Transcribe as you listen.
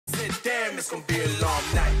damn, it's gonna be a long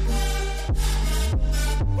night.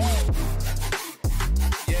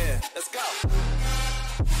 Yeah, let's go.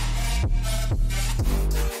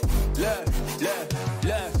 Look.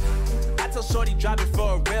 I told Shorty drop it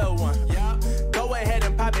for a real one. Yeah. Go ahead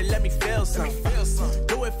and pop it, let me feel some.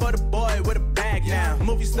 Do it for the boy with a bag now.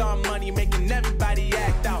 Movie star money making everybody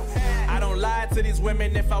act out. I don't lie to these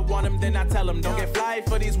women, if I want them then I tell them. Don't get fly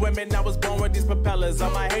for these women, I was born with these propellers.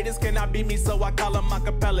 All my haters cannot beat me, so I call them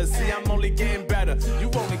acapellas. See, I'm only getting better, you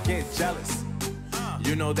only get jealous.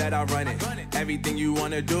 You know that I run it. Everything you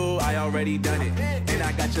wanna do, I already done it. And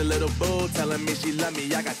I got your little boo telling me she love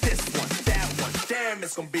me. I got this one, that one. Damn,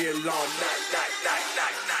 it's gonna be a long night.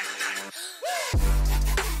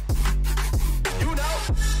 You know,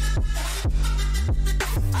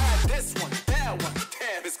 I got this one, that one.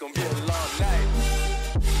 Damn, it's gonna be a long night.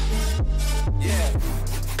 Yeah.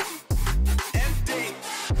 MD,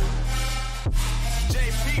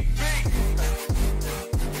 JPB.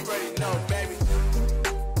 You already know, baby.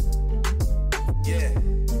 Yeah,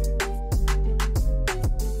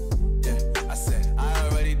 I said, I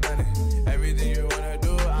already done it. Everything you wanna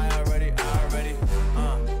do, I already,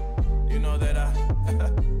 you know that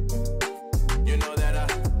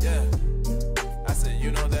yeah. I said,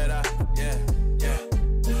 you know that yeah.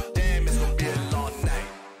 Damn, it's gonna be a long night.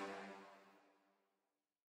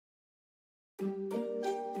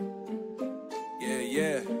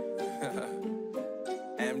 Yeah.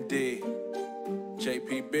 MD,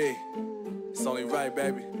 JPB. It's only right,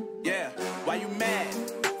 baby. Yeah, why you mad?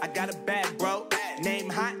 I got a bag, bro. Name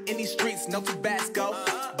hot in these streets, no Tabasco.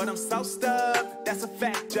 But I'm so stubbed, that's a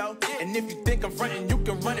fact, yo. And if you think I'm frontin', you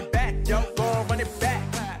can run it back, yo. Go on, run it back.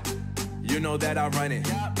 You know that I run it.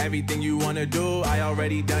 Everything you wanna do, I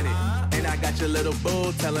already done it. And I got your little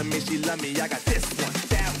boo telling me she love me. I got this one,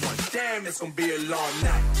 that one. Damn, it's gonna be a long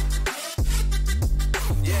night.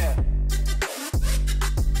 Yeah.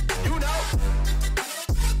 You know.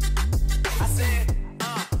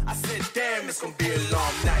 I said, damn, it's gonna be a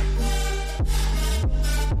long night.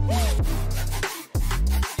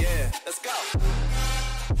 Yeah, let's go.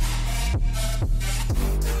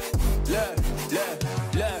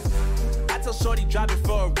 Look. I told Shorty drop it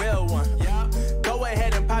for a real one. Yeah. Go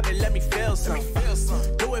ahead and pop it, let me feel some.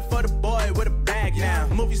 Do it for the boy with a bag now.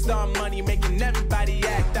 Movie star money making everybody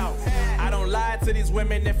act out. I don't lie to these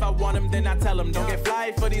women, if I want them then I tell them. Don't get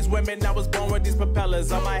fly for these women, I was born with these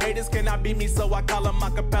propellers. All my haters cannot beat me, so I call them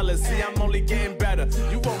acapellas. See, I'm only getting better,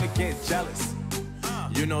 you only get jealous.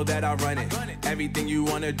 You know that I run it. Everything you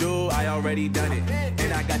wanna do, I already done it.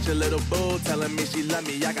 And I got your little boo telling me she love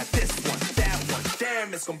me. I got this one, that one.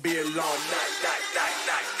 Damn, it's gonna be a long night.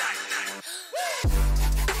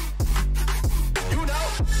 You know,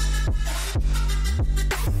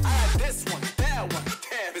 I got this one, that one.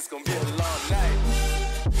 Damn, it's gonna be a long night.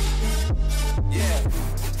 Yeah.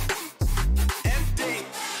 MD,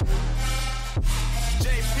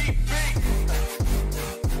 JPB.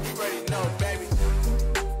 You already know, baby.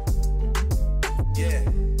 Yeah.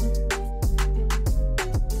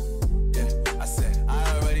 I said, I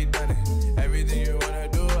already done it. Everything you wanna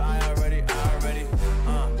do, I already,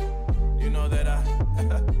 you know that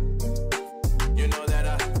you know that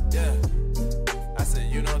yeah. I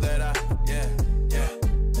said, you know that yeah.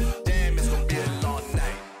 Damn, it's gonna be a long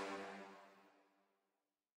night.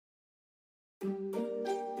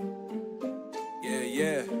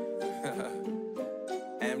 Yeah.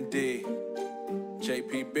 MD,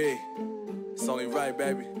 JPB. It's only right,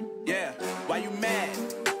 baby. Yeah, why you mad?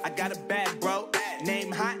 I got a bag, bro.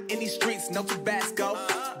 Name hot in these streets, no Tabasco.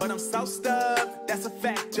 But I'm so stubbed, that's a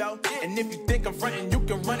fact, yo. And if you think I'm frontin', you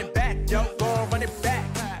can run it back, yo. Go on, run it back.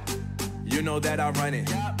 You know that I run it.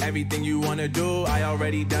 Everything you wanna do, I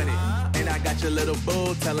already done it. And I got your little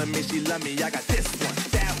boo telling me she love me. I got this one,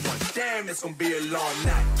 that one. Damn, it's gonna be a long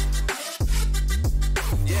night.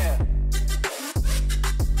 Yeah.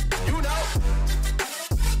 You know.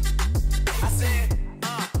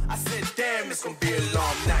 I said, damn, it's gonna be a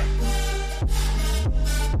long night.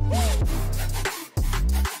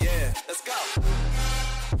 Yeah, let's go.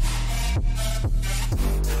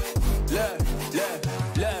 Look.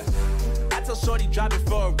 I told Shorty drop it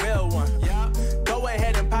for a real one. Yeah. Go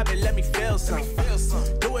ahead and pop it, let me feel some.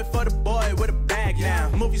 Do it for the boy with a bag now.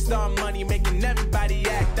 Movie star money making everybody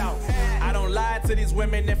act out. I don't lie to these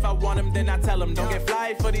women, if I want them then I tell them. Don't get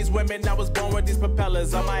fly for these women, I was born with these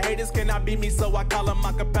propellers. All my haters cannot beat me, so I call them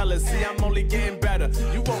acapellas. See, I'm only getting better,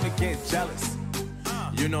 you only get jealous.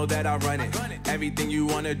 You know that I run it. Everything you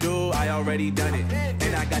wanna do, I already done it.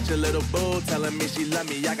 And I got your little boo telling me she love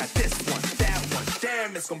me. I got this one, that one.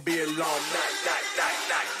 Damn, it's gonna be a long night.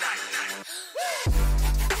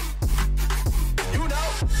 You know,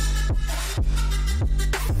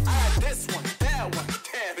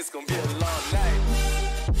 gonna be a long night.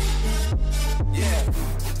 Yeah.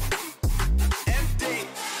 MD.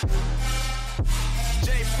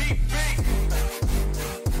 JPB.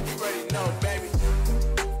 You already know, baby.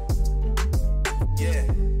 Yeah.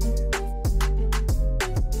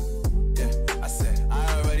 Yeah. I said, I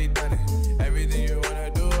already done it. Everything you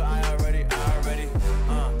wanna do, I already.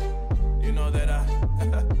 You know that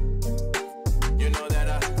you know that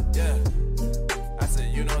yeah. I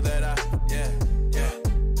said, you know that yeah.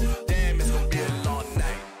 Damn, it's gonna be a long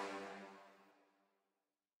night.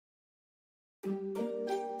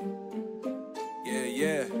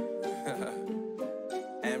 Yeah.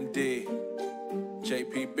 MD,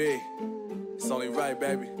 JPB, it's only right,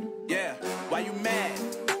 baby. Yeah, why you mad?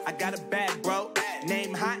 I got a bag, bro.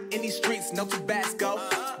 Name hot in these streets, no Tabasco.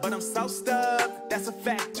 But I'm so stuck, that's a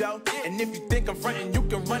fact, yo. And if you think I'm frontin', you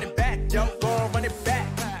can run it back, yo. Go on, run it back.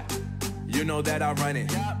 You know that I run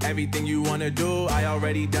it. Everything you wanna do, I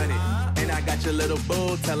already done it. And I got your little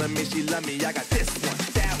boo telling me she love me. I got this one,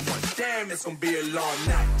 that one. Damn, it's gonna be a long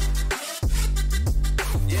night.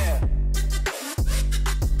 Yeah.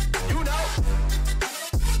 You know.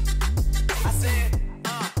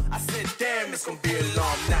 I said, damn, it's gonna be a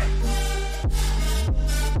long night.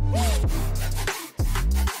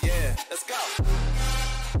 Yeah, let's go.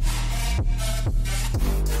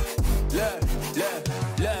 Look.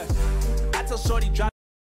 I tell Shorty drop.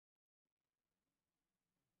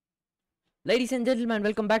 Ladies and gentlemen,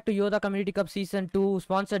 welcome back to Yodha Community Cup Season 2,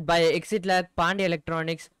 sponsored by Exit Lag, Pandey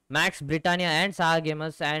Electronics, Max, Britannia and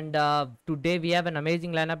SahaGamerZ. And today we have an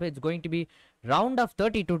amazing lineup. It's going to be round of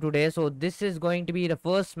 32 today. So this is going to be the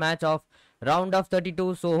first match of round of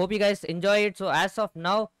 32. So hope you guys enjoy it. So as of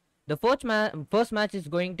now, the first match is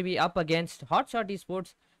going to be up against Hotshot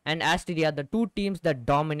Esports and Asteria, the two teams that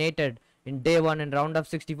dominated in day 1 in round of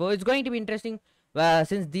 64. It's going to be interesting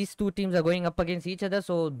since these two teams are going up against each other.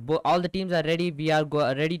 So all the teams are ready. We are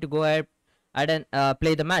ready to go ahead and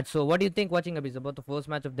play the match. So what do you think, watching Abis, about the first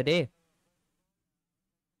match of the day?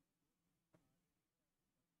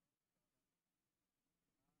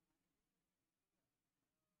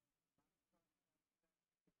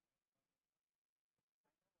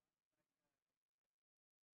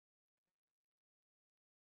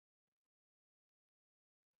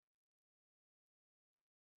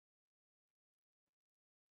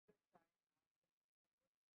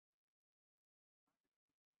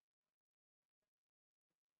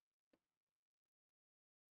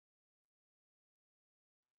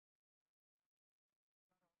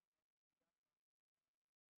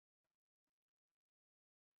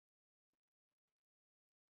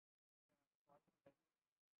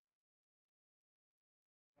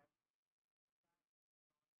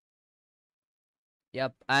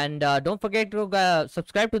 Yep, and don't forget to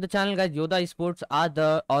subscribe to the channel, guys. Yodha Esports are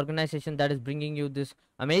the organization that is bringing you this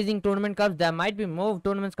amazing tournament cups. There might be more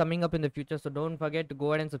tournaments coming up in the future, so don't forget to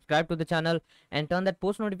go ahead and subscribe to the channel and turn that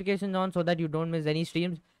post notifications on so that you don't miss any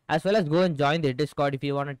streams, as well as go and join the Discord if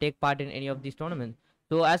you want to take part in any of these tournaments.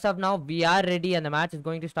 So as of now, we are ready and the match is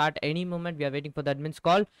going to start any moment. We are waiting for the admin's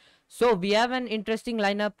call. So we have an interesting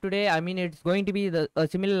lineup today. I mean, it's going to be a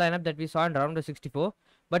similar lineup that we saw in round of 64.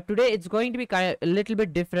 But today it's going to be a little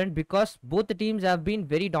bit different because both the teams have been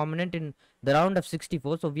very dominant in the round of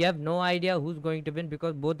 64. So we have no idea who's going to win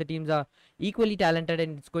because both the teams are equally talented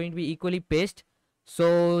and it's going to be equally paced.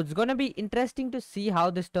 So it's going to be interesting to see how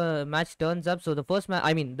this match turns up. So the first match,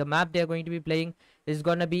 I mean the map they're going to be playing is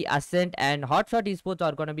going to be Ascent, and Hotshot Esports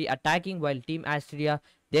are going to be attacking while Team Asteria,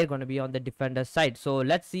 they're going to be on the defender side. So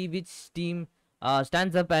let's see which team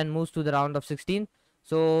stands up and moves to the round of 16.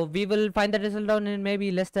 So we will find the result down in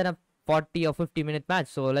maybe less than a 40 or 50 minute match.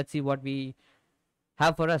 So let's see what we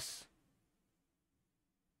have for us.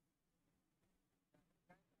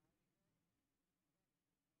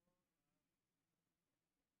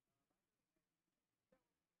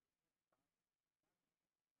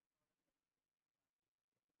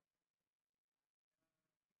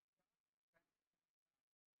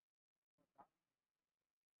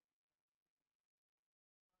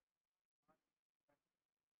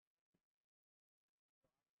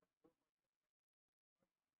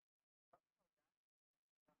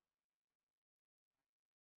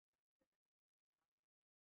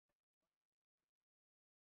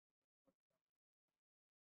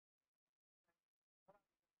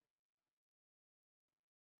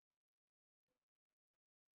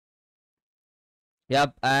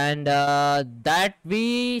 Yep, and that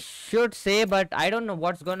we should say, but I don't know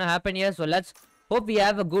what's gonna happen here. So let's hope we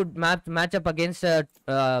have a good matchup against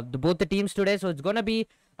both the teams today. So it's gonna be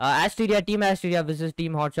Team Asteria versus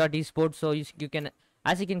Team Hotshot Esports. So you can,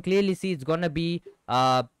 as you can clearly see, it's gonna be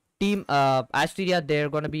team Asteria, they're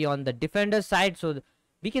gonna be on the defender side, so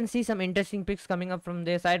we can see some interesting picks coming up from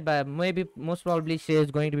their side. But maybe most probably she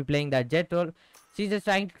is going to be playing that Jet role. She's just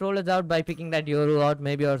trying to troll us out by picking that Yoru out,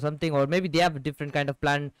 maybe, or something, or maybe they have a different kind of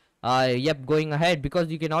plan. Going ahead,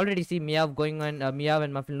 because you can already see Meow going on, Meow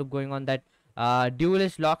and Muffin Loop going on that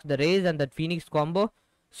duelist locks, the Raze and that Phoenix combo.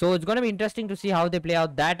 So it's gonna be interesting to see how they play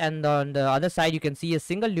out that. And on the other side, you can see a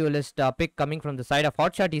single duelist pick coming from the side of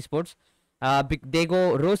Hotshot Esports. They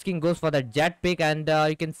go Rose King goes for that Jet pick, and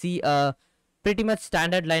you can see pretty much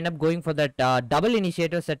standard lineup going for that double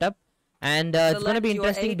initiator setup. And it's going to be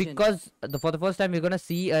interesting because for the first time we're going to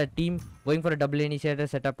see a team going for a double initiator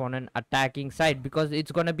setup on an attacking side, because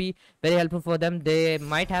it's going to be very helpful for them. They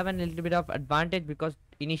might have a little bit of advantage because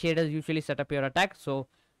initiators usually set up your attack. So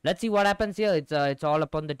let's see what happens here. It's all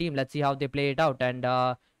upon the team. Let's see how they play it out. And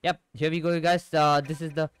yep, here we go, guys. This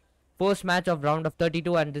is the first match of round of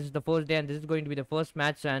 32, and this is the first day, and this is going to be the first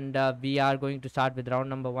match, and we are going to start with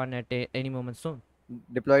round number 1 at any moment soon.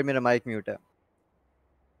 Deploy me a mic muter.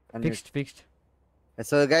 Fixed.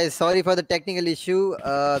 So guys, sorry for the technical issue.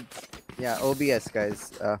 Yeah, OBS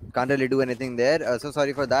guys, can't really do anything there. So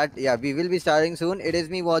sorry for that. Yeah, we will be starting soon. It is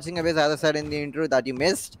me watching away, as I said in the intro that you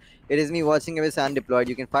missed. It is me watching away and deployed.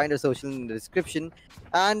 You can find our social in the description.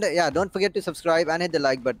 And yeah, don't forget to subscribe and hit the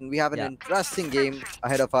like button. We have an interesting game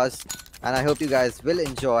ahead of us, and I hope you guys will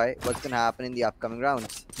enjoy what's gonna happen in the upcoming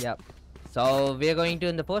rounds. Yep. So we are going to,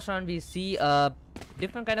 in the first round, we see a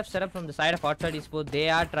different kind of setup from the side of Hotshot Esports. They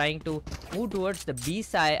are trying to move towards the B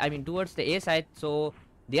side, towards the A side. So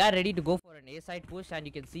they are ready to go for an A side push, and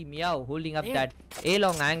you can see Meow holding up that A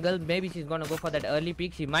long angle. Maybe she's gonna go for that early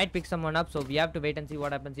pick. She might pick someone up, so we have to wait and see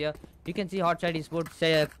what happens here. You can see Hotshot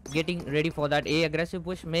Esports getting ready for that A aggressive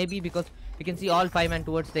push, maybe, because we can see all 5 men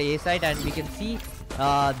towards the A side, and we can see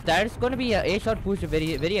there's gonna be a shot push, a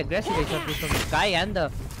very aggressive A shot push from the Sky and the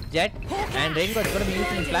Jet, and Raingod's gonna be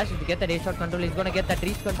using his flashes to get that A shot control. He's gonna get that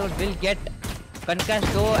reach control, will get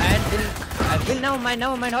Concussed though, and will now mind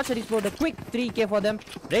Hotshot Esports, a quick 3k for them.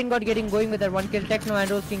 Raingod going with that 1 kill. Techno and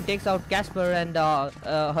Rose King takes out Casper and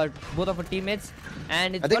both of her teammates,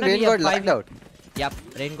 and it's gonna be a 5. Lagged out. Yep,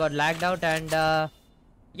 Raingod lagged out, and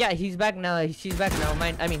yeah, he's back now. She's back now.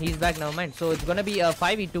 He's back now. So it's gonna be a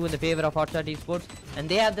 5v2 in the favor of Hotshot Esports, and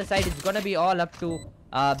they have the side. It's gonna be all up to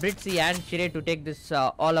Britzy and Shire to take this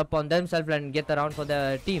all up on themselves and get the round for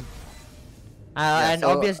the team. And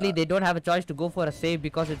obviously they don't have a choice to go for a save,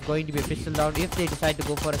 because it's going to be a pistol round. If they decide to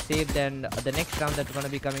go for a save, then the next round that's going to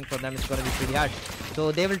be coming for them is going to be pretty hard.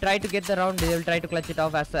 So they will try to get the round. They will try to clutch it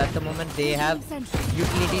off. At the moment they have enough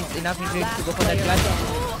utilities to go for that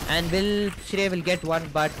clutch, and Shire will get one,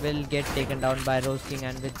 but will get taken down by Rose King,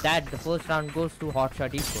 and with that the first round goes to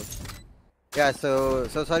Hotshot Esports. Yeah, so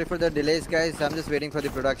sorry for the delays, guys. I'm just waiting for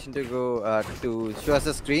the production to go to show us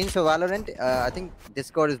the screen. So Valorant, I think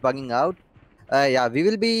Discord is bugging out. Yeah, we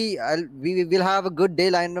will have a good day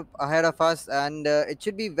lineup ahead of us, and it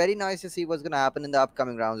should be very nice to see what's gonna happen in the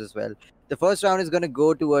upcoming rounds as well. The first round is gonna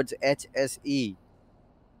go towards HSE,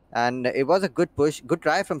 and it was a good push, good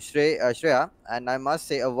try from Shreya, and I must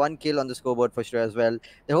say a 1 kill on the scoreboard for Shreya as well.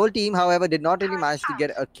 The whole team, however, did not really manage to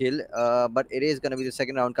get a kill, but it is gonna be the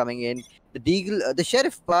second round coming in. The Deagle, the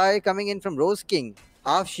Sheriff Pie coming in from Rose King,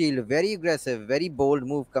 half shield, very aggressive, very bold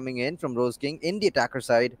move coming in from Rose King in the attacker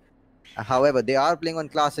side. However, they are playing on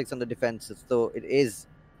classics on the defenses, so it is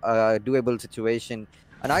a doable situation.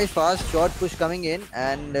 A nice fast short push coming in,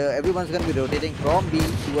 and everyone's going to be rotating from B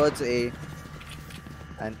towards A.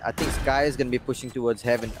 And I think Sky is going to be pushing towards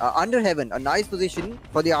Heaven. Under Heaven, a nice position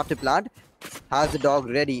for the after plant. Has the dog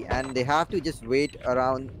ready, and they have to just wait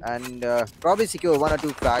around and probably secure 1 or 2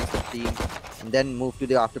 frags for the team, and then move to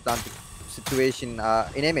the after plant situation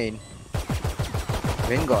in A main.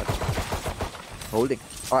 Raingod holding.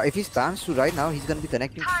 If he spams through right now, he's going to be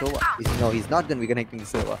connecting to Sova. No, he's not going to be connecting to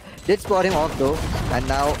Sova. Did spot him off though. And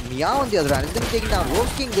now Meow on the other hand is going to be taking down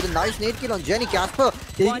Rose King with a nice nade kill on Jenny. Casper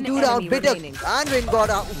taking 2 down. Bitter and Raingod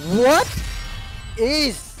out.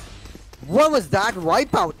 What was that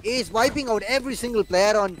wipeout? Ace wiping out every single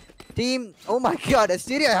player on team. Oh my god,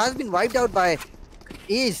 Asteria has been wiped out by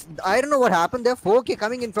Ace. I don't know what happened there. 4k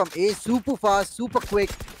coming in from Ace. Super fast, super quick.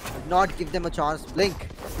 Did not give them a chance to blink.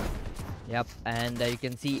 Yep, and you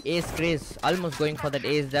can see Ace Grace almost going for that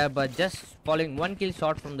ace there, but just following 1 kill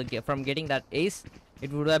short from getting that ace.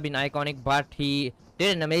 It would have been iconic, but he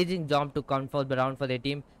did an amazing job to come for the round for their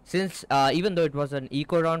team. Since even though it was an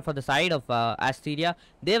eco round for the side of Asteria,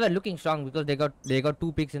 they were looking strong because they got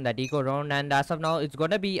 2 picks in that eco round, and as of now it's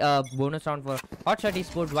gonna be a bonus round for Hotshot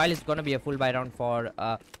Esports, while it's gonna be a full buy round for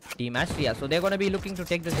Team Asteria. So they're gonna be looking to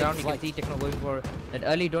take this round. You can see Techno going for that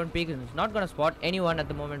early drone pick, and it's not gonna spot anyone at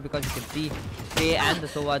the moment because you can see Stray and the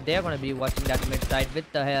Sova, they're gonna be watching that mid side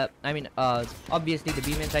with the obviously the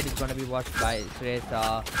B main side is gonna be watched by Stray's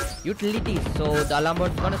utilities. So the alarm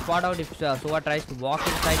bot is gonna spot out if Sova tries to walk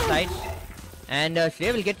inside side, and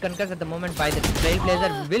Stray will get concussed at the moment by the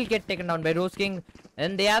Trailblazer, will get taken down by Rose King,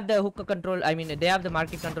 and they have the hooker control, they have the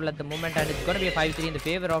market control at the moment, and it's gonna be a 5-3 in the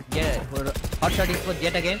favor of Hotshot Esports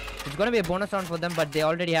yet again. It's gonna be a bonus round for them, but they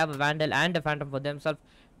already have a Vandal and a Phantom for themselves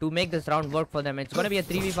to make this round work for them. It's gonna be a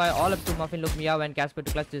 3v5 all up to Muffin Loop, Meow and Casper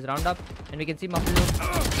to clutch this round up, and we can see Muffin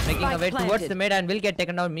Loop making a way towards the mid and will get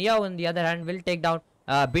taken down. Meow on the other hand will take down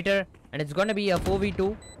Bitter, and it's gonna be a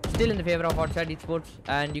 4v2 still in the favor of Hotshot Esports,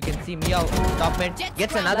 and you can see Meow top mid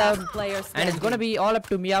gets another, and it's gonna be all up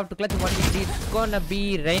to Meow to clutch 1v3. It's gonna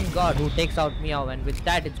be Rain God who takes out Meow, and with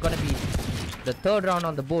that it's gonna be the third round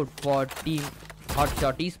on the board for Team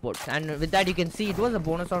Hotshot Esports. And with that you can see it was a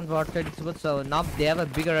bonus round for Hotshot Esports, so now they have a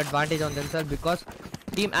bigger advantage on themselves because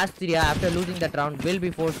Team Asteria, after losing that round, will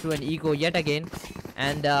be forced to an eco yet again.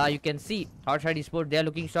 And you can see Hotshot Esports, they are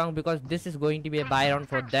looking strong because this is going to be a buy round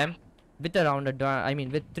for them with a round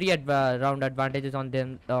with 3 round advantages on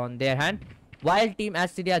them on their hand, while Team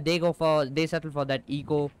Asteria, they settle for that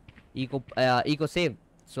eco save.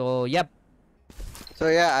 So yep. So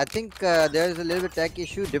yeah, I think there is a little bit tech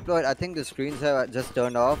issue deployed. I think the screens have just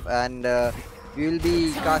turned off, and we will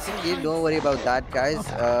be casting game. Don't worry about that, guys.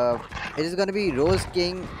 It is going to be Rose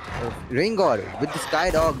King, Ringor with the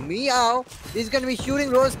Skydog. Meow. He's going to be shooting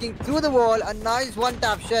Rose King through the wall. A nice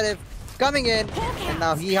one-tap Sheriff coming in, and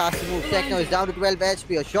now he has to move. Techno is down to 12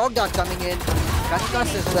 HP. A shock dart coming in.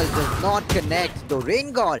 Concuss as well does not connect. The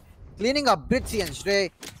Rain God cleaning up Britzy and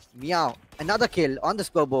Stray. Meow. Another kill on the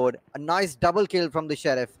scoreboard. A nice double kill from the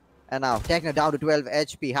Sheriff. And now Techno down to 12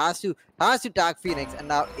 HP. Has to tag Phoenix. And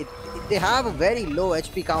now they have a very low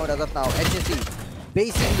HP count as of now. HSC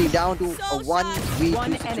basically down to a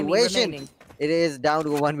 1v2 situation. It is down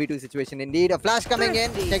to a 1v2 situation indeed. A flash coming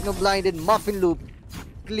in. Techno blinded. Muffin Loop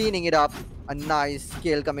cleaning it up. A nice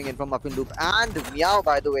kill coming in from Muffin Loop. And Meow,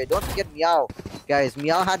 by the way. Don't forget Meow. Guys,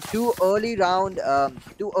 Meow had 2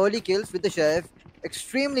 early kills with the Sheriff.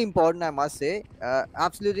 Extremely important, I must say.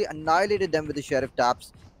 Absolutely annihilated them with the Sheriff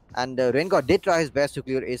taps. And Rengor did try his best to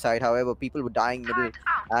clear A side. However, people were dying middle,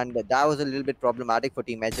 and that was a little bit problematic for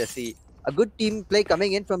Team HSC. A good team play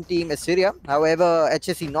coming in from Team Asteria. However,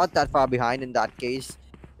 HSC not that far behind in that case.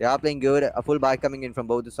 They are playing good. A full buy coming in from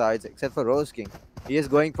both the sides, except for Rose King. He is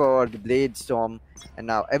going for the Blade Storm. And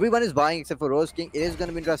now everyone is buying except for Rose King. It is going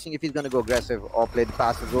to be interesting if he's going to go aggressive or play the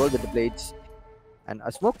passive role with the Blades. And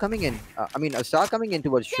a smoke coming in. A star coming in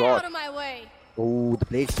towards short. Oh, the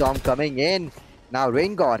Blade Storm coming in. Now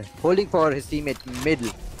Rain God holding for his teammate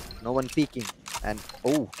middle. No one peeking. And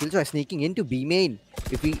oh, Killjoy sneaking into B main.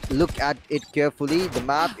 If we look at it carefully, the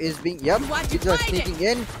map is being... Yep, Killjoy sneaking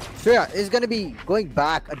in. Shreya is going to be going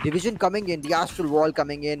back. A division coming in. The Astral Wall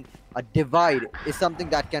coming in. A divide is something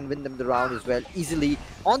that can win them the round as well easily.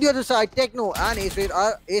 On the other side, Techno and Ace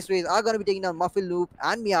Rays are going to be taking down Muffin Loop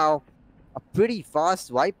and Meow. A pretty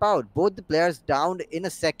fast wipeout. Both the players downed in a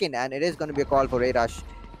second, and it is going to be a call for Ray Rush.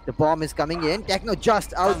 The bomb is coming in. Techno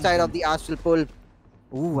just outside of the Astral Pull.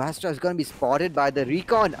 Ooh, Astra is going to be spotted by the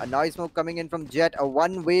Recon. A nice smoke coming in from Jet. A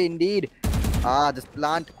one-way indeed. This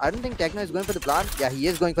plant. I don't think Techno is going for the plant. Yeah, he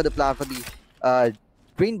is going for the plant for the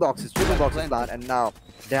green boxes, triple boxes plant. And now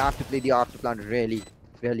they have to play the after plant really,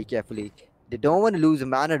 really carefully. They don't want to lose a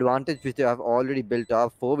man advantage which they have already built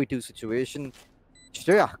up. 4v2 situation.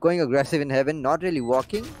 Asteria going aggressive in heaven, not really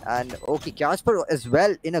walking. And okay, Casper as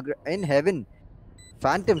well in heaven.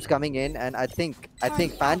 Phantoms coming in, and I think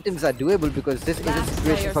Phantoms are doable because this is a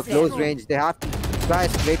situation for close range. They have to try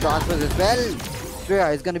straight transfers as well. Asteria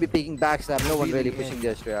is going to be picking backstab. No one really pushing the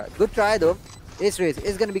Asteria. Good try though. Ace Race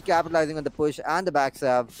is going to be capitalizing on the push and the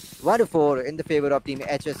backstab. 1-4 in the favor of Team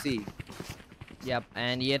HSC. Yep,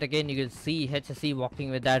 and yet again you can see HSC walking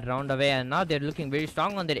with that round away, and now they're looking very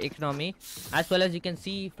strong on their economy, as well as you can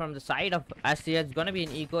see from the side of Asteria. It's gonna be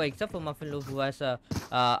an eco, except for Muffin Loop, who has a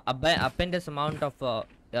tremendous amount of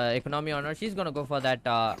economy on her. She's gonna go for that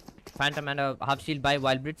Phantom and a half shield buy,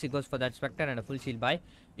 while Britzy goes for that Spectre and a full shield buy.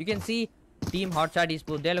 You can see Team Hotshot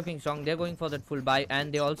Esports, they're looking strong. They're going for that full buy,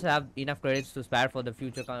 and they also have enough credits to spare for the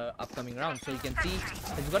future upcoming rounds. So you can see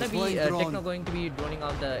it's gonna be Techno going to be droning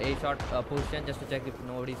out the A shot position just to check if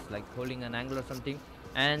nobody's like holding an angle or something.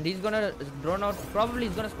 And he's gonna drone out. Probably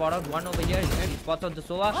he's gonna spot out one over here. He spots out the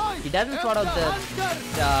Sova. He doesn't spot out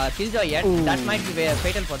the Killjoy yet. Ooh. That might be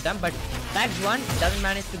fatal for them. But tags one, doesn't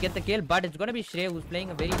manage to get the kill. But it's gonna be Shrey who's playing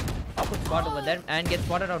a very awkward spot over there and gets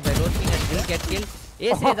spotted out by Roasting and will get killed.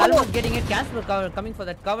 Ace is almost getting it. Casper coming for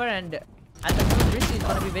that cover, and at the moment Rich is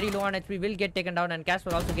gonna be very low on HP. Will get taken down, and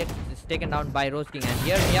Casper also gets taken down by Roasting. And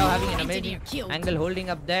here Meow having an amazing angle holding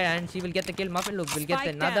up there, and she will get the kill. Muffin Loop will get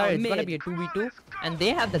another. It's gonna be a 2v2, and they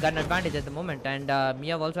have the gun advantage at the moment. And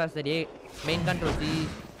Meow also has the main control.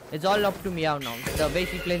 It's all up to Meow now. The way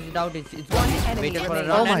she plays it out, it's going to wait for a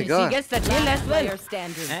round. Oh my and God. she gets the kill as well.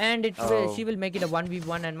 And she will make it a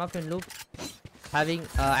 1v1, and Muffin Loop having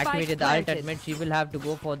activated the ult at mid, she will have to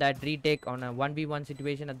go for that retake on a 1v1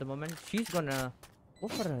 situation at the moment. She's gonna go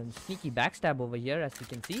for a sneaky backstab over here, as you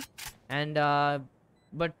can see. And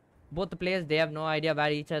but both the players, they have no idea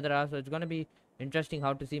where each other are, so it's gonna be interesting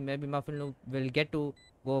how to see. Maybe Muffin Loop will get to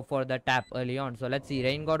go for the tap early on. So let's see.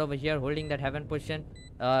 Rain God over here holding that heaven position,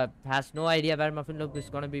 has no idea where Muffin Loop is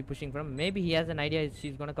gonna be pushing from. Maybe he has an idea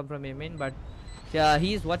she's gonna come from a main, but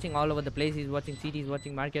he's watching all over the place. He's watching CT, he's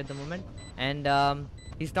watching market at the moment, and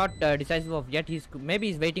he's not decisive of yet. Maybe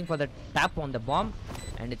he's waiting for the tap on the bomb,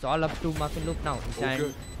 and it's all up to Muffin Loop now.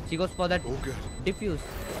 And she goes for that diffuse.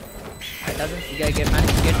 It doesn't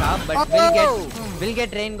manage to get half, but will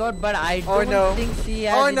get Rain God, but I don't think she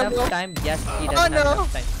has enough time. Yes, she doesn't have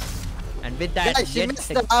enough time. And with that, she missed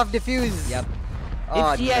the half diffuse. Yep.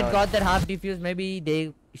 If she had got that half diffuse,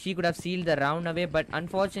 maybe she could have sealed the round away, but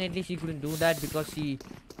unfortunately she couldn't do that because she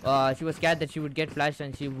was scared that she would get flashed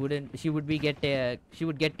and she would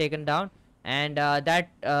get taken down. And that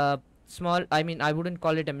small, I mean, I wouldn't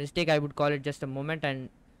call it a mistake, I would call it just a moment. And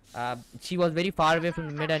she was very far away from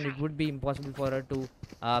the mid, and it would be impossible for her to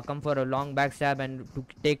come for a long backstab and to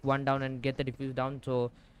take one down and get the diffuse down.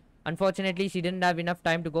 So unfortunately she didn't have enough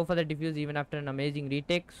time to go for the diffuse even after an amazing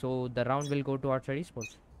retake. So the round will go to Hotshot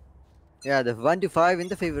Esports. Yeah, the 1-5 in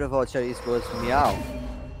the favor of Hotshot Esports. Meow.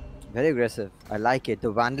 Very aggressive. I like it.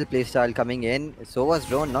 The Vandal playstyle coming in. So was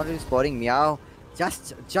drone, not really spotting Meow.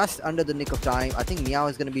 Just under the nick of time. I think Meow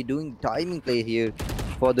is going to be doing timing play here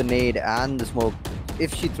for the nade and the smoke.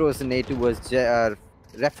 If she throws the nade towards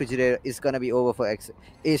Refrigerator, it's going to be over for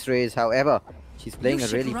Ace Rays. However, she's playing a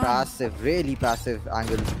really passive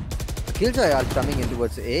angle. Killjoy are coming in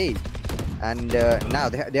towards A. And now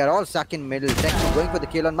they are all stuck in middle. Technically going for the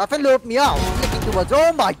kill on Muffin Loop. Meow flicking towards.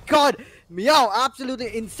 Oh my God! Meow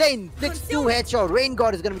absolutely insane. Flicks 2 headshot. Rain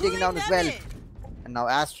God is going to be taken down as well. And now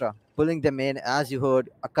Astra pulling them in, as you heard.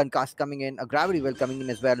 A concuss coming in, a gravity well coming in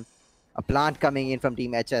as well. A plant coming in from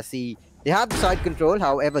Team HSC. They have the side control,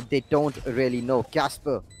 however, they don't really know.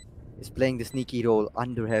 Casper is playing the sneaky role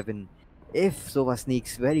under heaven. If Sova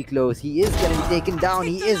sneaks very close, he is going to be taken down.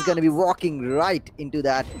 He is going to be walking right into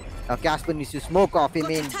that. Now Casper needs to smoke off him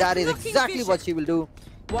in. That is exactly what she will do.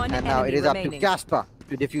 And now it is up to Casper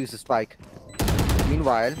to defuse the spike.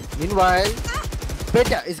 Meanwhile,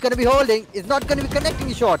 Peter is going to be holding. Is not going to be connecting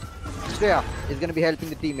the shot. Shreya is going to be helping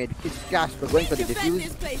the teammate. It's Casper going for the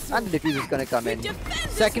defuse, and the defuse is going to come in.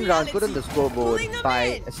 Second round put on the scoreboard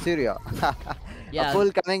by Asteria. A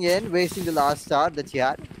full coming in, wasting the last start that she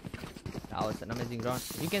had. That was an amazing round.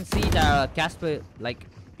 You can see that Casper, like,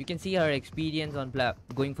 you can see her experience on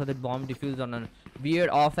going for the bomb defuse on a weird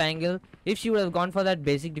off angle. If she would have gone for that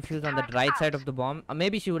basic defuse on the right side of the bomb,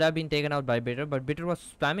 maybe she would have been taken out by Bitter, but Bitter was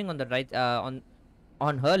spamming on the right,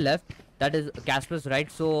 on her left. That is Casper's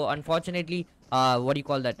right. So unfortunately, what do you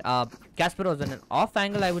call that? Casper was on an off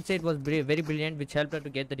angle. I would say it was very brilliant, which helped her to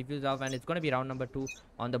get the defuse off. And it's going to be round number 2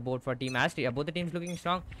 on the board for Team Asteria. Both the teams looking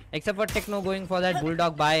strong, except for Techno going for that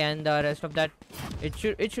Bulldog buy, and the rest of that, it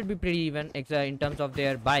should be pretty even in terms of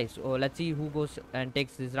their buys. So let's see who goes and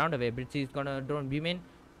takes this round away. Britzy is gonna drone beam in,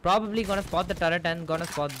 probably gonna spot the turret and gonna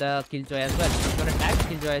spot the Killjoy as well. He's gonna tag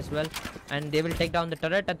Killjoy as well, and they will take down the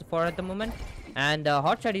turret at the moment. And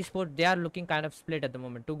Hotshot Esports, they are looking kind of split at the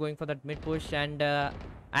moment. 2 going for that mid push, and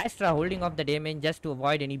Astra holding off the day main just to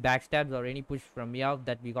avoid any backstabs or any push from Meow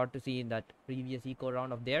that we got to see in that previous eco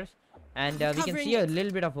round of theirs. And we can see a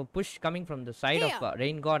little bit of a push coming from the side of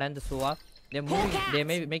Rain God and the Sova. They're moving, they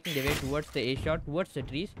may be making their way towards the A shot, towards the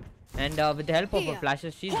trees. And with the help of her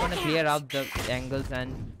flashes, she's gonna clear out the angles,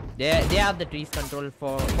 and they have the trees control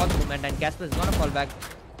for the moment. And Casper is gonna fall back,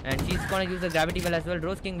 and she's gonna use the gravity well as well.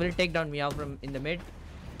 Rose King will take down Meow from in the mid,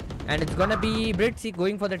 and it's gonna be Britzy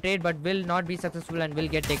going for the trade, but will not be successful and will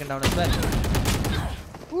get taken down as well.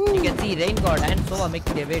 You can see Rain God and Sova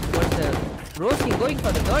making their way towards the Rose King, going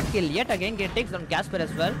for the third kill yet again. Takes down Casper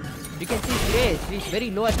as well. You can see Shrey, she's very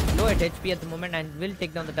low at HP at the moment and will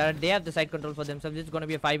take down the turret. They have the side control for themselves. It's going to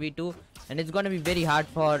be a 5v2 and it's going to be very hard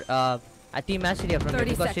for Team Asteria from here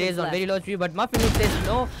because Shrey is on very low HP. But Muffin says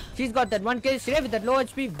no. She's got that one kill. Shrey with that low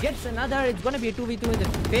HP gets another. It's going to be a 2v2 in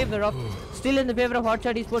the favor of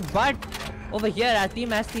Hotshot Esports. But over here at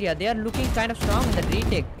Team Asteria, they are looking kind of strong in that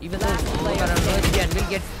retake. Even though it's around low HP and will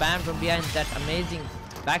get spammed from behind that amazing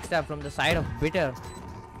backstab from the side of Bitter.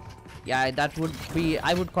 Yeah, that would be,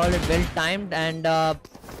 I would call it well timed and a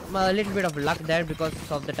little bit of luck there because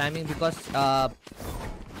of the timing. Because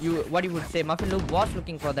what you would say, Muffin Loop was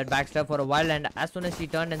looking for that backstab for a while, and as soon as she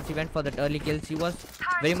turned and she went for that early kill, she was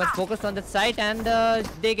very much focused on that side, and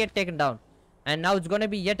they get taken down. And now it's gonna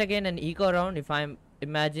be yet again an eco round, if I'm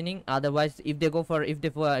imagining. Otherwise, if they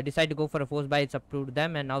decide to go for a force buy, it's up to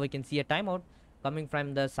them. And now we can see a timeout coming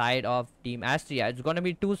from the side of Team Asteria. It's gonna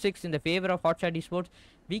be 2-6 in the favor of Hotshot Esports.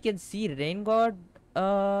 We can see Rain God,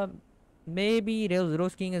 maybe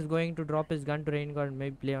Rose King is going to drop his gun to Rain God and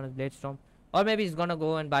maybe play on his Blade Storm. Or maybe he's gonna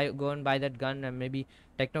go and buy that gun, and maybe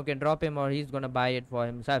Techno can drop him, or he's gonna buy it for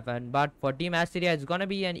himself. But for Team Asteria, it's gonna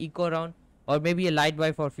be an eco round, or maybe a light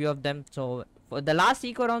buy for a few of them. So for the last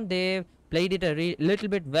eco round, they played it a little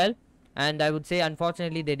bit well, and I would say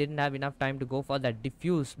unfortunately they didn't have enough time to go for that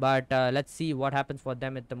diffuse. But let's see what happens for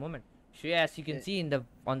them at the moment. Shreya, as you can see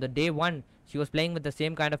on the day one, she was playing with the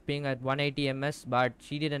same kind of ping at 180 ms, but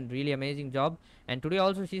she did a really amazing job. And today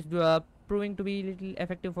also she's proving to be a little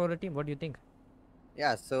effective for her team. What do you think?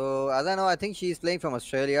 Yeah, so as I know, I think she's playing from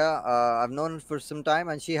Australia. I've known her for some time,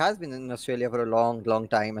 and she has been in Australia for a long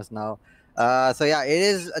time as now. So yeah, it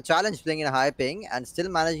is a challenge playing in a high ping and still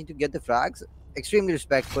managing to get the frags. Extremely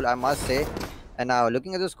respectful, I must say. And now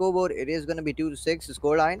looking at the scoreboard, it is going to be 2-6 the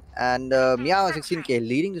scoreline, and Meow 16k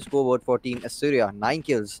leading the scoreboard for Team Asteria, 9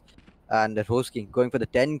 kills, and the Rose King going for the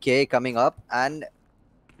 10k coming up, and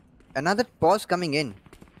another pause coming in.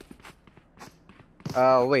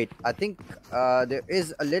 Wait, I think there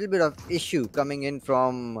is a little bit of issue coming in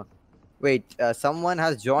from. Wait, someone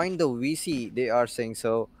has joined the VC. They are saying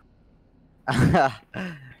so.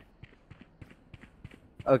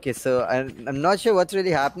 Okay, so I'm not sure what's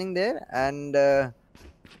really happening there, and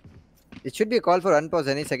it should be a call for unpause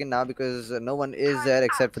any second now because no one is there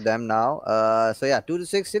except for them now. So yeah,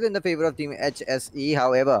 2-6 still in the favor of Team HSE.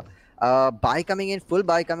 However, full buy coming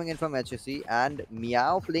in from HSE, and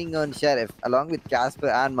Meow playing on Sheriff along with Casper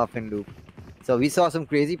and Muffin Loop. So we saw some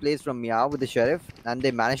crazy plays from Meow with the Sheriff, and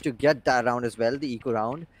they managed to get that round as well, the eco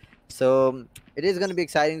round. So it is going to be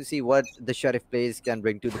exciting to see what the Sheriff plays can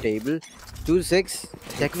bring to the table. 2-6,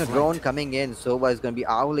 Techno drone coming in. Sova is going to be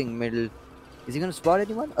owling middle. Is he going to spot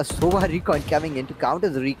anyone? A Sova recon coming in to counter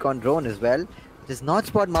the recon drone as well. Does not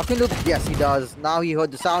spot Muffin Loop. Yes, he does. Now he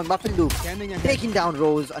heard the sound. Muffin Loop taking down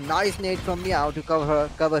Rose. A nice nade from Meow to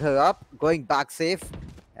cover her up. Going back safe.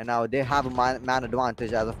 And now they have a man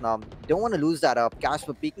advantage as of now. Don't want to lose that up.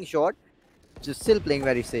 Casper peeking short. Just still playing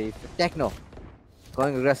very safe. Techno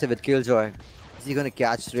going aggressive with Killjoy. Is he going to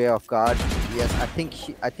catch Stray off guard? Yes, I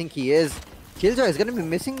think he is. Killjoy is going to be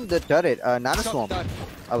missing the turret. Nanoswarm.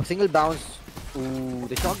 A single bounce. Ooh,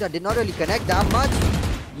 the shock dart did not really connect that much.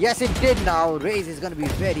 Yes, it did now. Raze is going to be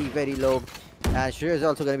very low. And Shreya is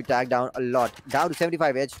also going to be tagged down a lot. Down to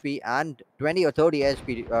 75 HP and 20 or 30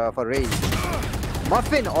 HP for Raze.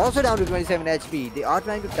 Muffin also down to 27 HP. They are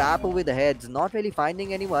trying to tap over the heads. Not really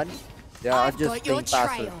finding anyone. They are just playing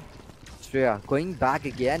passive. Shreya going back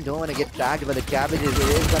again. Don't want to get tagged by the cabbages. It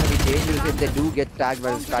is going to be dangerous if they do get tagged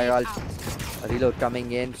by the Sky Ult. A reload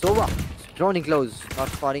coming in. Sova droning close. Not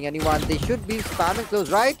spotting anyone. They should be spamming close,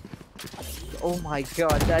 right? Oh my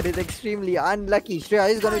god, that is extremely unlucky. Shreya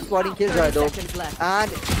is going to be spotting Killjoy though. And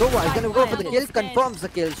Sova is going to go for the kill. Confirms the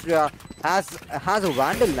kill. Shreya has a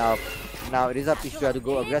Vandal now. Now it is up to Shreya to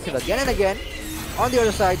go aggressive again and again. On the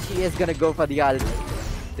other side, she is going to go for the ult.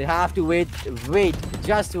 They have to wait,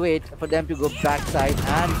 just wait for them to go backside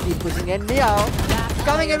and keep pushing in. Meow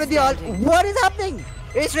coming in with the ult. What is happening?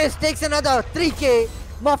 Ace takes another 3k.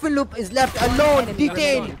 Muffin Loop is left alone,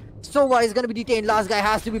 detained. Sova is going to be detained. Last guy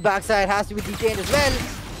has to be backside, has to be detained as well.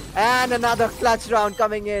 And another clutch round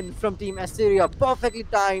coming in from Team Asteria. Perfectly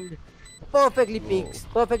timed, perfectly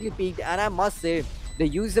peaked. And I must say, they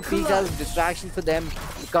use the peaks as a distraction for them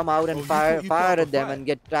to come out and fire at them and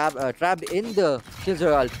get trapped in the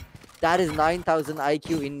Killjoy ult. That is 9,000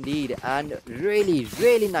 IQ indeed, and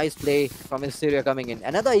really nice play from Asteria coming in.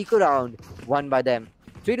 Another eco round won by them.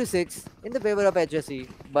 3-6 in the favor of HSE,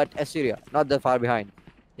 but Asteria not that far behind.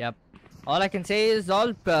 Yep. All I can say is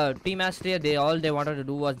Team Asteria, they wanted to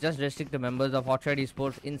do was just restrict the members of Hotshot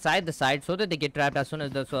Esports inside the side so that they get trapped as soon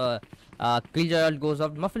as the Killjoy goes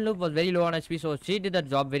off. Muffin Loop was very low on HP, so she did that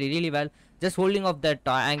job really well. Just holding off that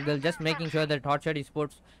angle, just making sure that Hotshot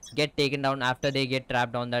Esports get taken down after they get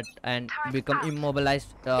trapped on that and become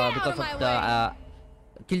immobilized because of the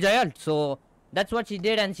Killjoy ult. So that's what she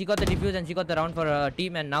did, and she got the defuse and she got the round for her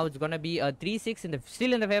team, and now it's gonna be a 3-6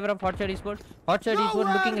 still in the favor of Hotshot Esports. Hotshot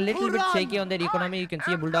Esports looking a little bit shaky on their economy. You can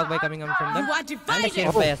see a bulldog by coming on from them and a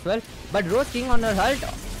sheriff by as well. But Rose King on her ult,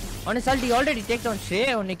 on his ult, he already takes down Shay,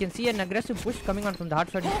 and you can see an aggressive push coming on from the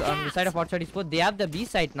Hotshot on the side of Hotshot Esports. They have the B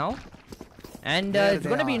side now. And it's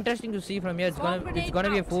gonna be interesting to see from here. It's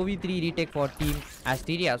gonna be a 4v3 retake for Team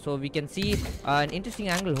Asteria. So we can see an interesting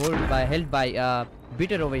angle held by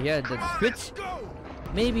Bitter over here. The switch.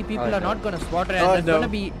 Maybe people are not gonna spot her, and there's gonna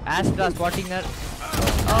be Astra spotting her.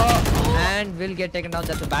 And will get taken down.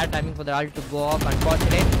 That's a bad timing for the ult to go off,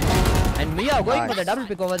 unfortunate. And Mia going for the double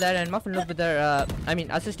pick over there, and Muffin Loop with her,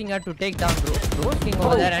 assisting her to take down Rose King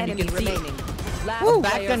over there, and you can see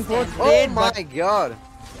back and forth trade. Oh my god.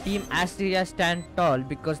 Team Asteria stand tall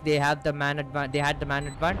because they have the man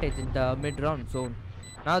advantage in the mid round. So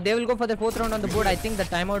now they will go for the 4th round on the board. I think the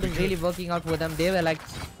timeout is really working out for them. They were like,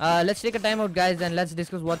 let's take a timeout, guys, and let's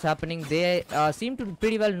discuss what's happening. They seem to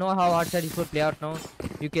pretty well know how Hotshot Esports play out now.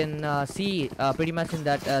 You can see pretty much in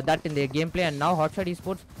that in their gameplay. And now Hotshot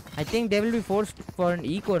Esports, I think they will be forced for an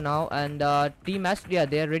eco now. And Team Asteria,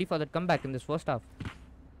 they are ready for the comeback in this first half.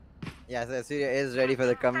 Yes, Asteria is ready for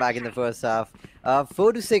the comeback in the first half.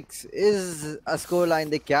 4-6 is a scoreline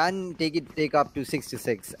they can take up to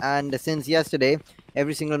 6-6. And since yesterday,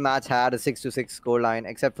 every single match had a 6-6 scoreline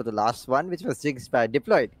except for the last one, which was jinxed by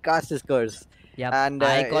Deployed. Cast his curse. Yeah, and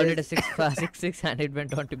I called it a 6-6 and it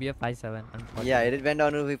went on to be a 5-7. Yeah, it went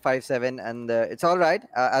on to be 5-7, and it's all right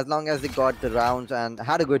as long as they got the rounds and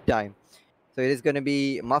had a good time. So it is going to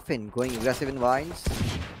be Muffin going aggressive in vines.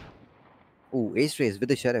 Ooh, ace race with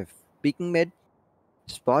the sheriff. Peeking mid,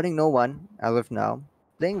 spotting no one as of now.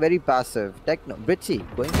 Playing very passive. Techno, Britzy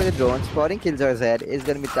going for the drone, spotting Killjoy's head, is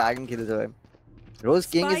going to be tagging Killjoy. Rose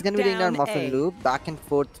King is going to be taking down Muffin Loop. Back and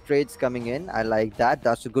forth trades coming in. I like that.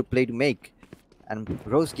 That's a good play to make. And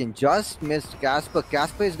Rose King just missed Casper.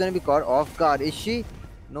 Casper is going to be caught off guard. Is she?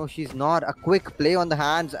 No, she's not. A quick play on the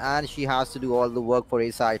hands, and she has to do all the work for A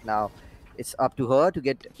side now. It's up to her to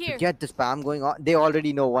get the spam going on. They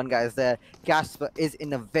already know one guy is there. Casper is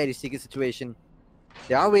in a very sticky situation.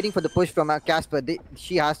 They are waiting for the push from Casper.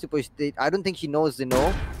 She has to push. I don't think she knows the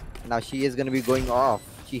no. Now she is going to be going off.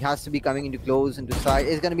 She has to be coming into close, into side.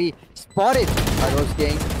 It's going to be spotted by Rose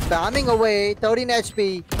King. Spamming away. 13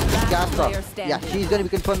 HP. Casper. Yeah, she's going to be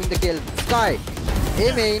confirming the kill. Sky.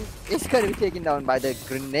 Main is going to be taken down by the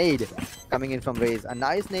grenade coming in from Raze. A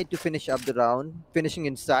nice nade to finish up the round. Finishing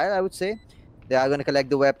in style, I would say. They are going to collect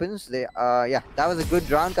the weapons. Yeah, that was a good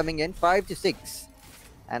round coming in. 5-6.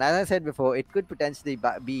 And as I said before, it could potentially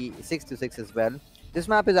be 6-6 as well. This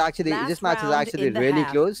match is actually really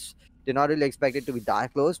close. Did not really expect it to be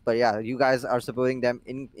that close. But yeah, you guys are supporting them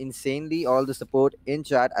insanely. All the support in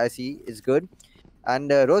chat I see is good.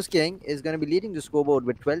 And Rose King is going to be leading the scoreboard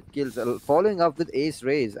with 12 kills, following up with Ace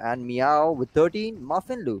Raze and Meow with 13,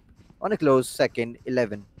 Muffin Loop on a close second,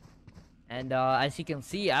 11. And as you can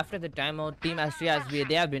see, after the timeout, Team Asteria,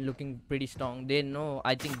 they have been looking pretty strong. They know,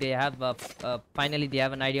 I think they have, finally they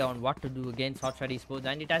have an idea on what to do against Hotshot Esports,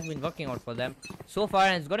 and it has been working out for them so far.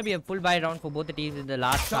 And it's going to be a full buy round for both the teams in the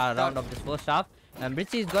last round of this first half. And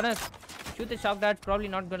Britzy is going to shoot the shock darts, probably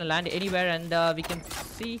not going to land anywhere. And we can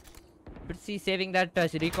see Britzy saving that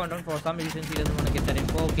recon down for some reason. She doesn't want to get that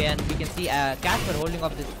info. Okay, and we can see Casper holding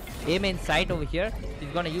off this A main site over here. She's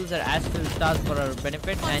gonna use her Astral Stars for her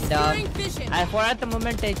benefit, and for at the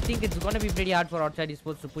moment I think it's gonna be pretty hard for Hotshot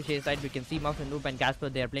Esports to push A side. We can see Muffin Loop and Casper,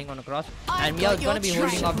 they are playing on a cross, and Mia is gonna be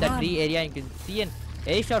holding off that tree area. You can see an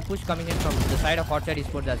A shot push coming in from the side of Hotshot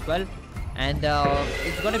Esports as well, and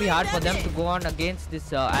it's gonna be hard for them to go on against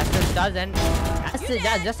this Astral Stars. And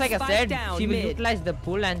just like I said, she will utilize the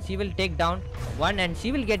pull and she will take down one, and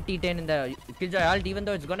she will get T10 in the Killjoy ult, even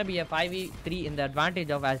though it's gonna be a 5v3 in the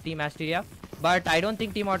advantage of Team Asteria. But I don't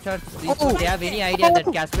think Team Hotshot they have any idea that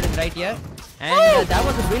Casper is right here. And that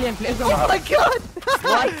was a brilliant play from Oh my god!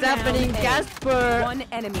 What's happening, Casper? One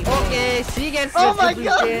enemy. Okay, she gets Oh my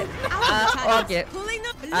god! Okay.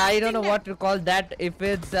 I don't know what to call that. If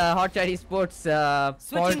it's Hotshot Esports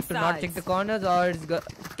fault to not check the corners, or it's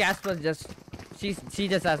Casper just she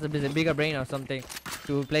just has a bigger brain or something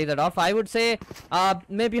to play that off. I would say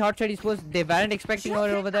maybe Hotshot Esports, they weren't expecting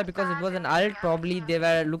her over there because it was an ult. Probably they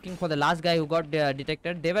were looking for the last guy who got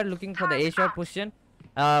detected. They were looking for the A shot position.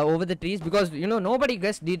 over the trees, because you know nobody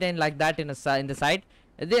gets detained like that in the side.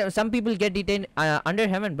 Some people get detained under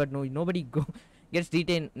heaven, but nobody gets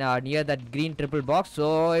detained near that green triple box.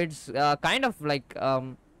 So it's kind of like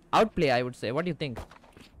outplay, I would say. What do you think?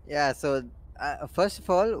 Yeah, so first of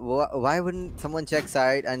all, why wouldn't someone check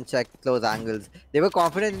side and check close angles? They were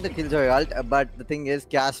confident in the Killjoy ult, but the thing is,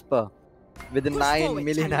 Casper with the 9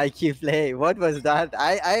 million IQ play, what was that?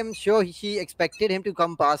 I am sure she expected him to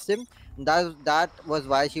come past him. That was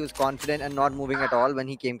why she was confident and not moving at all when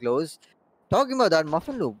he came close. Talking about that,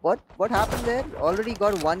 Muffin Loop, what happened there? Already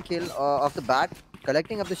got 1 kill off the bat,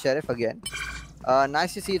 collecting up the Sheriff again.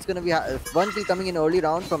 Nice to see. It's going to be 1 kill coming in early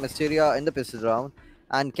round from Asteria in the pistol round.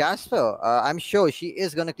 And Casper, I'm sure she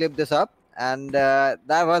is going to clip this up. And that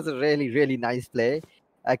was a really nice play.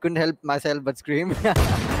 I couldn't help myself but scream.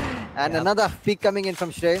 And another peek coming in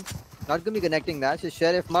from Shrey. Not going to be connecting that. So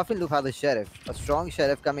Sheriff, Muffin Loop has a Sheriff. A strong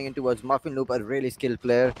Sheriff coming in towards Muffin Loop, a really skilled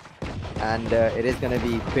player. And it is going to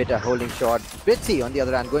be Bitter holding short. Britzy on the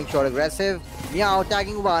other hand going short aggressive. Meow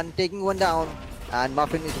tagging one, taking one down. And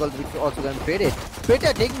Muffin is also going to trade it.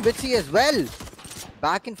 Bitter taking Britzy as well.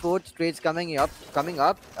 Back and forth trades coming up.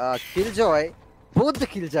 Killjoy. Both the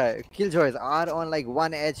Killjoys are on like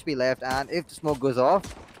 1 HP left. And if the smoke goes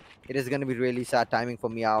off, it is going to be really sad timing for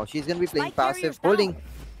Meow. She's going to be playing passive, holding.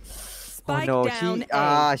 Oh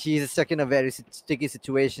no, she's stuck in a very sticky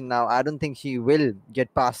situation now. I don't think she will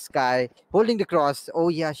get past Sky. Holding the cross. Oh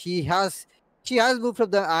yeah, she has moved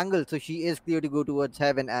from the angle, so she is clear to go towards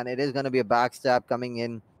heaven, and it is going to be a backstab coming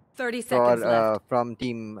in 30 seconds left. From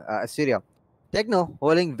Team Asteria. Techno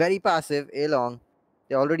holding very passive, A-long.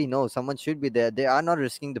 They already know someone should be there. They are not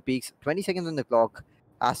risking the peaks. 20 seconds on the clock.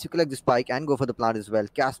 As to collect the spike and go for the plant as well.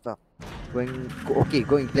 Casper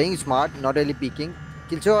playing smart, not really peeking.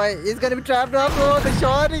 Killjoy is going to be trapped up. Oh, the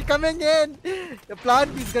shot is coming in. The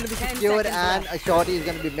plant is going to be secured and a shot is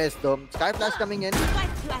going to be missed though. Sky Flash coming in.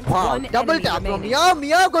 Wow, double tap from Meow.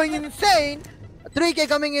 Meow going insane. A 3K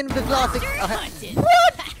coming in with the classic.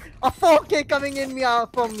 What? A 4K coming in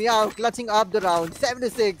from Meow, clutching up the round.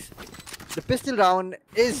 7-6. The pistol round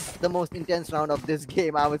is the most intense round of this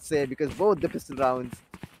game, I would say, because both the pistol rounds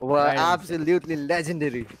were absolutely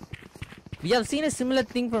legendary. We have seen a similar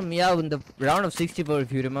thing from Meow in the round of 64,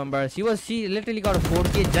 if you remember. She literally got a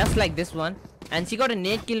 4K just like this one. And she got a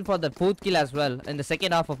nade kill for the 4th kill as well in the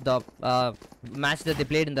second half of the match that they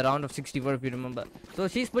played in the round of 64, if you remember. So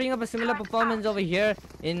she's putting up a similar performance over here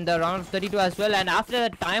in the round of 32 as well. And after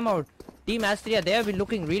that timeout, Team Asteria, they have been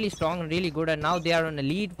looking really strong and really good. And now they are on a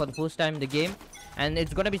lead for the first time in the game. And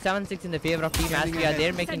it's going to be 7-6 in the favor of Team Asteria.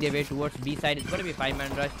 They're making their way towards B side. It's going to be a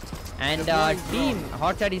 5-man rush. And Team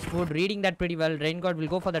Hotshot Esports reading that pretty well. Rain God will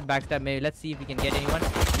go for that backstab. Maybe let's see if we can get anyone.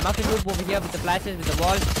 Muffin Loop over here with the flashes with the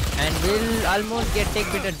wall. And will almost get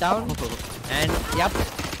Bitter down. And yep.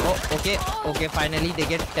 Oh, okay. Finally they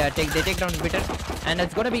take down Bitter. And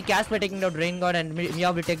it's going to be Casper taking down Rain God. And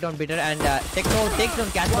Meow will take down Bitter. And Techno takes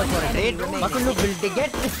down Casper for a trade. Muffin Loop will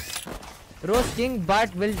get roasting,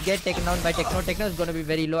 but will get taken down by Techno. Techno is going to be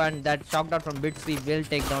very low, and that shock dart from Bitsy will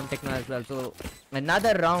take down Techno as well. So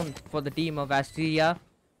another round for the team of Asteria,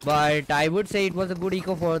 but I would say it was a good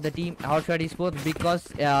eco for the team Hotshot Esports because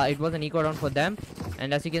it was an eco round for them.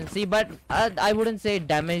 And as you can see, but I wouldn't say it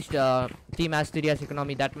damaged Team Asteria's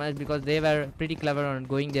economy that much because they were pretty clever on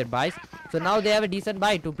going their buys. So now they have a decent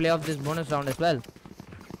buy to play off this bonus round as well.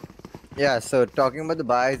 Yeah, so talking about the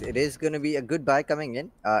buys, it is going to be a good buy coming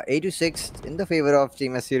in. 8-6 in the favor of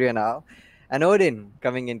Team Asteria now. And Odin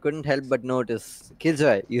coming in, couldn't help but notice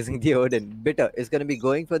Killjoy using the Odin. Bitter is going to be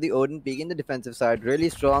going for the Odin, peeking the defensive side. Really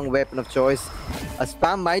strong weapon of choice. A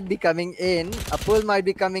spam might be coming in. A pull might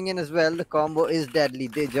be coming in as well. The combo is deadly.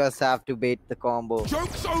 They just have to bait the combo.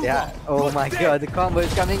 Yeah. Oh my god, the combo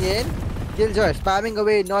is coming in. Killjoy spamming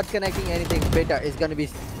away, not connecting anything. Bitter is going to be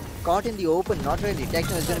caught in the open, not really.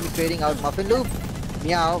 Techno is going to be trading out Muffin Loop.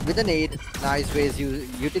 Meow with a nade. Nice ways,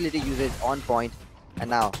 utility usage on point. And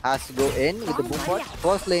now has to go in with the boom bot.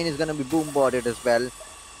 First lane is going to be boom botted as well.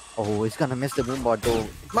 Oh, he's going to miss the boom bot though.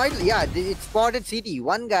 It spotted CT.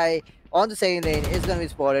 One guy on the second lane is going to be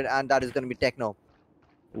spotted, and that is going to be Techno.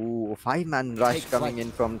 Ooh, 5-man rush coming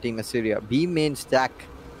in from Team Asteria. B main stack.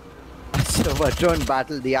 Sova drone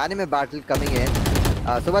battle, the anime battle coming in.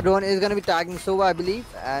 Sova drone is going to be tagging Sova, I believe,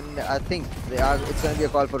 and I think it's going to be a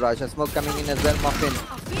call for rush. A smoke coming in as well.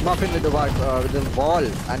 Muffin with the wall,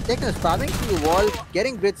 and Techno spamming through the wall,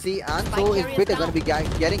 getting Britzy, and so is Bitter going to be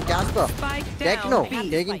getting Casper. Techno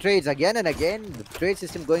taking trades again and again. The trade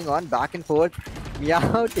system going on back and forth.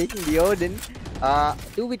 Meow taking the Odin.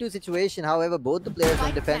 2v2 situation. However, both the players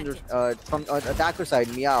on defenders from attacker side,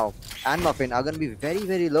 Meow and Muffin, are going to be very,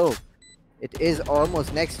 very low. it is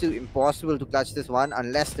almost next to impossible to clutch this one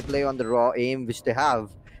unless they play on the raw aim, which they have.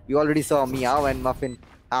 We already saw Meow and Muffin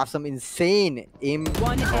have some insane aim.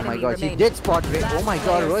 Oh my god, she did spot Rain. Oh my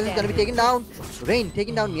god, Rose is gonna be taken down. Rain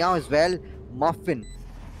taking down Meow as well. Muffin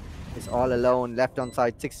is all alone, left on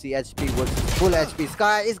side, 60 HP versus full HP.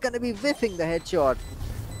 Sky is gonna be whiffing the headshot.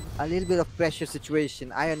 A little bit of pressure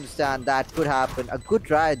situation. I understand that could happen. A good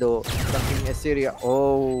try though. Something Asteria.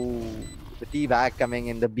 Oh, the T-Bag coming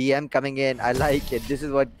in, the BM coming in. I like it. This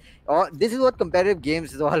is what competitive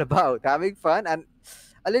games is all about. Having fun and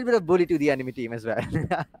a little bit of bully to the enemy team as well.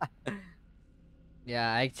 Yeah,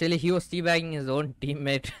 actually he was teabagging his own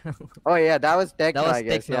teammate. Oh yeah, that was Techno, That was I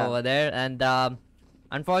guess, Techno yeah. over there, and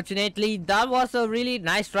unfortunately that was a really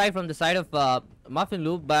nice try from the side of Muffin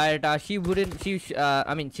Loop, but she wouldn't.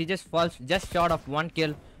 I mean, she just falls just short of 1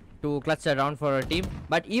 kill to clutch the round for her team.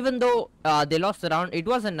 But even though they lost the round, it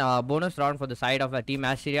was a bonus round for the side of Team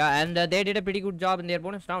Asteria, and they did a pretty good job in their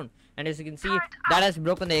bonus round. And as you can see, that has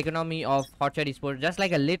broken the economy of Hotshot Esports just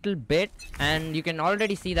like a little bit, and you can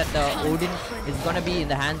already see that the Odin is gonna be in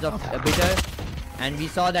the hands of Bitter. And we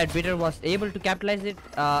saw that Bitter was able to capitalize it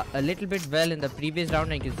a little bit well in the previous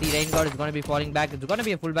round. And you can see Rain God is going to be falling back. It's going to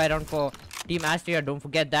be a full buy round for Team Asteria, don't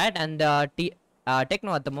forget that. And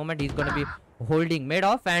Techno at the moment, he's going to be holding mid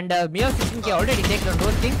off. And Mio System already takes on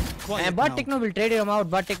those things. But Techno will trade him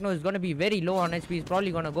out. But Techno is going to be very low on HP. He's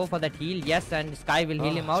probably going to go for that heal. Yes, and Sky will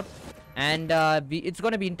heal him out. And it's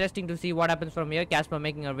going to be interesting to see what happens from here. Casper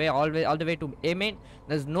making her way all the way to A main.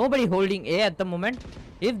 There's nobody holding A at the moment.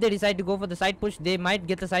 If they decide to go for the side push, they might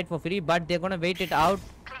get the side for free, but they're going to wait it out,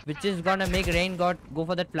 which is going to make Rain God go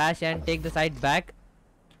for that flash and take the side back.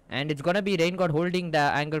 And it's going to be Rain God holding the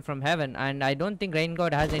angle from heaven, and I don't think Rain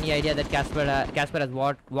God has any idea that Casper has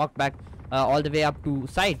walked back all the way up to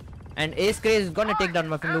side. And Ace Craze is going to take down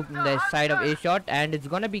Muffin Loop on the side of A shot, and it's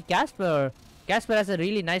going to be Casper. Casper has a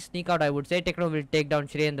really nice sneak out, I would say. Techno will take down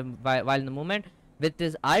Shrey while in the movement with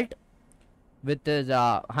his ult, with his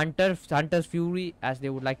Hunter's Fury, as they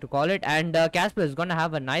would like to call it. And Casper is gonna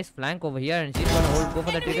have a nice flank over here, and she's gonna go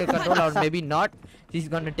for the trigger control, or maybe not. She's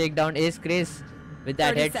gonna take down Ace Craze with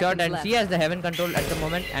that headshot, and she has the heaven control at the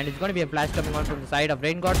moment, and it's gonna be a flash coming on from the side of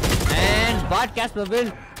Rain God. But Casper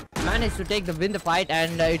will manage to win the fight,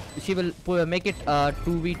 and she will make it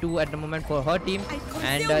 2v2 at the moment for her team.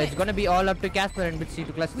 And it's gonna be all up to Casper and Bitsy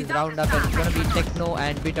to clutch this round up, and it's gonna be Techno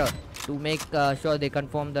and Bitter to make sure they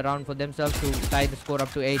confirm the round for themselves to tie the score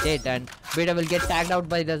up to 8-8. And Bitter will get tagged out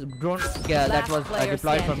by the drone that was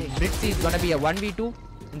deployed from Bitsy. It's gonna be a 1v2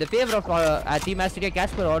 in the favor of Team Asteria.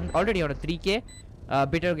 Casper already on a 3k.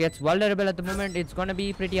 Bitter gets vulnerable at the moment. It's gonna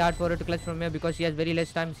be pretty hard for her to clutch from here because she has very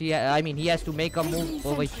less time. He has to make a move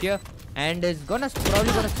over here, and is probably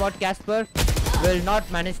gonna spot Casper. Will not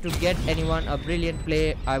manage to get anyone. A brilliant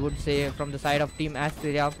play, I would say, from the side of Team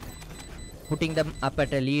Asteria, putting them up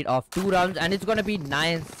at a lead of 2 rounds, and it's gonna be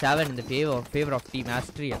 9-7 in the favor of Team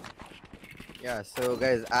Asteria. Yeah, so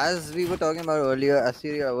guys, as we were talking about earlier,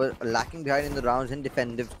 Asteria was lacking behind in the rounds in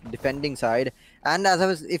defending side. And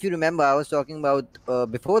if you remember, I was talking about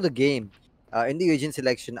before the game, in the agent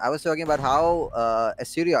selection, I was talking about how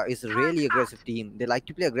Asteria is a really aggressive team. They like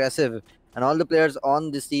to play aggressive, and all the players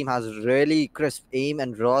on this team has really crisp aim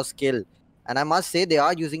and raw skill. And I must say they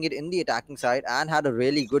are using it in the attacking side and had a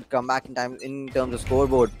really good comeback in terms of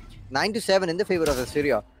scoreboard. 9-7 in the favor of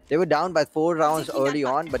Asteria. They were down by 4 rounds early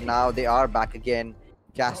on, but now they are back again.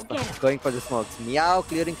 Casper going for the smokes. Meow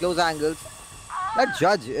clearing close angles. That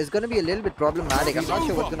judge is going to be a little bit problematic. I'm not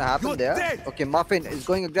sure what's going to happen there. Okay, Muffin is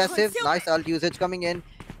going aggressive. Nice ult usage coming in.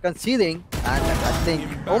 Concealing. And I think...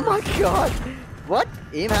 Oh my god! What?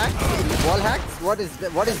 Aim hacks? Wall hacks? What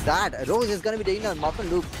is that? Rose is going to be taking on Muffin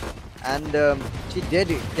Loop. And she did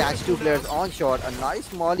catch 2 players on shot. A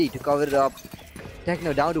nice molly to cover it up.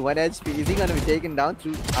 Techno down to 1 HP. Is he going to be taken down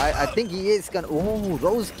through? I think he is going to... Oh,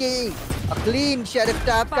 Rose King. A clean Sheriff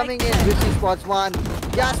tap coming in. Richie spots 1.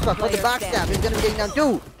 Jasper for the backstab. He's going to be taken down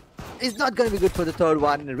 2. It's not going to be good for the 3rd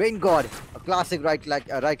one. Rain God. A classic right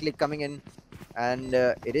click coming in. And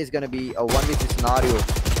it is going to be a 1v3 scenario.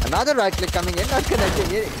 Another right click coming in. Not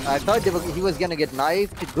connecting it. I thought he was going to get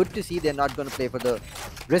knifed. Good to see they're not going to play for the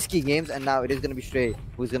risky games. And now it is going to be Shrey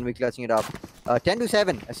who's going to be clutching it up.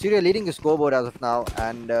 10-7. Asteria leading the scoreboard as of now.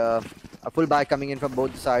 And a full buy coming in from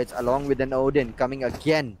both sides, along with an Odin coming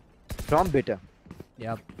again from Bitter.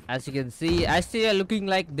 Yep. As you can see, Asteria looking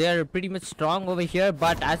like they're pretty much strong over here.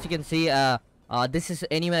 But as you can see, this is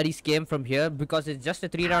anybody's game from here because it's just a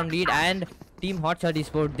 3-round lead, and Team Hotshot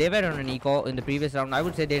Esports, they were on an eco in the previous round. I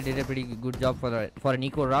would say they did a pretty good job for an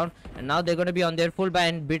eco round, and now they're going to be on their full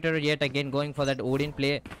ban. Bitter yet again going for that Odin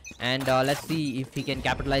play, and let's see if he can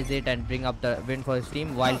capitalize it and bring up the win for his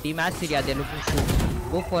team. While Team Asteria, they're looking to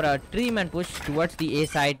go for a 3-man push towards the A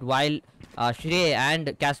side, while Shrey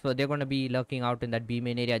and Casper, they're going to be lurking out in that B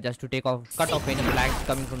main area just to cut off any flanks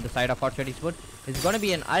coming from the side of Hotshot Esports. It's going to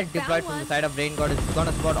be an ult deployed from the side of Rain God. It's going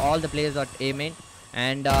to spot all the players at A main,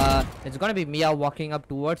 and it's going to be Mia walking up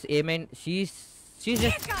towards A main. She's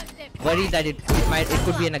just worried that it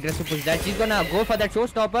could be an aggressive push. That she's gonna go for that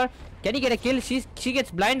showstopper. Can he get a kill? She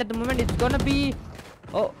gets blind at the moment. It's gonna be,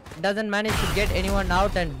 oh, doesn't manage to get anyone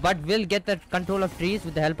out, but will get the control of trees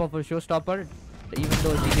with the help of a showstopper. Even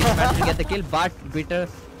though she didn't manage to get the kill, but Bitter,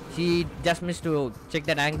 she just missed to check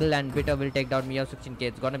that angle, and Bitter will take down Mia 16k.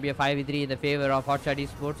 It's gonna be a 5v3 in the favor of Hotshot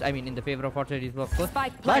Esports. I mean, in the favor of Hotshot Esports, of course.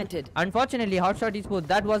 Spike planted. But unfortunately, Hotshot Esports,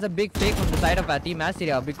 that was a big fake from the side of Team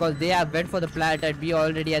Asteria, because they have went for the plant at B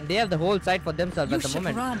already, and they have the whole side for themselves at the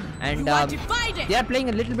moment. And they are playing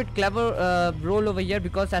a little bit clever role over here,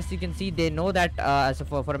 because as you can see, they know that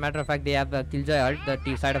for a matter of fact, they have a Killjoy ult,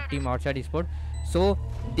 the side of Team Hotshot Esports. So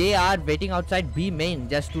they are waiting outside B main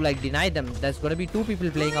just to like deny them. There's going to be 2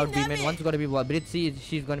 people playing out B main. One's going to be Blit,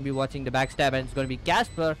 she's going to be watching the backstab, and it's going to be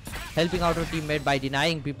Casper helping out her teammate by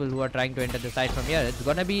denying people who are trying to enter the side from here. It's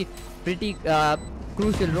going to be pretty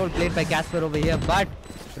crucial role played by Casper over here, but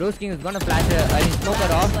Rose King is going to flash smoke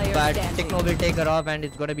her off, but Techno will take her off, and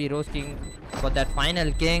it's going to be Rose King for that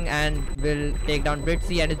final king, and will take down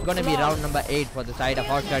Britzy, and it's going to be round number 8 for the side of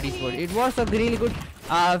Hotshot Esports. It was a really good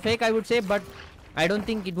fake, I would say, but I don't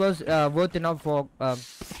think it was worth enough for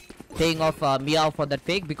paying off Meow for that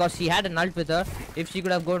fake, because she had an ult with her. If she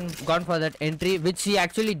could have gone for that entry, which she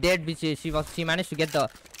actually did, which she managed to get the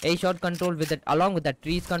A shot control with it along with that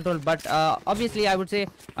trees control. But obviously, I would say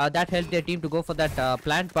that helped their team to go for that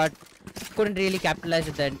plant, but couldn't really capitalize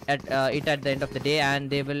it at the end of the day, and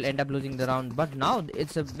they will end up losing the round. But now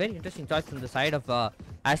it's a very interesting choice from the side of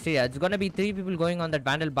Asteria. It's gonna be 3 people going on that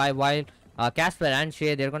Vandal buy, while Casper and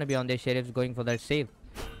Shay, they're going to be on their sheriffs going for that save.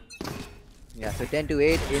 Yeah, so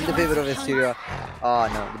 10-8 in the favor of Asteria. Oh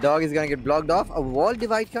no, the dog is going to get blocked off. A wall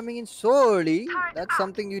divide coming in so early. That's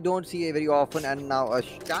something you don't see very often. And now a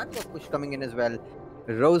shadow push coming in as well.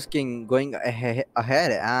 Rose King going ahead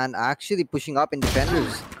and actually pushing up in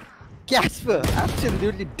defenders. Casper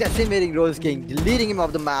absolutely decimating Rose King, deleting him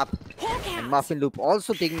off the map. And Muffin Loop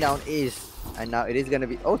also taking down Ace. And now it is going to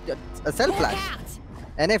be, oh, a self flash.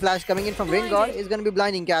 NA flash coming in from Rain God is going to be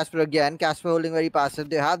blinding Casper again. Casper holding very passive.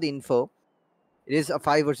 They have the info. It is a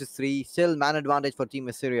 5 versus 3. Still man advantage for Team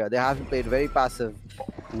Asteria. They haven't played very passive.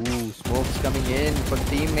 Ooh, smokes coming in for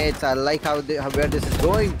teammates. I like where this is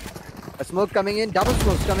going. A smoke coming in. Double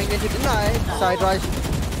smokes coming in to deny. Side rush.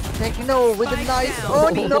 Techno with a nice. Oh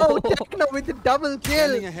no! Techno with the double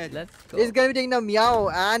kill. Let's go. It's going to be taking down Meow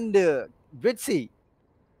and Britzy.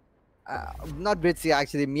 Not Britzy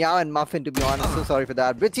actually, Meow and Muffin, to be honest. So sorry for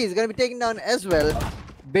that. Britzy is going to be taken down as well.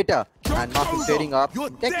 Bitter and Muffin trading up.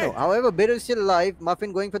 Techno, however, Bitter is still alive.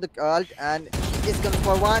 Muffin going for the ult and is coming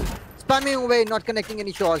for one. Spamming away, not connecting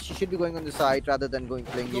any shots. She should be going on the side rather than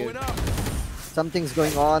playing here. Something's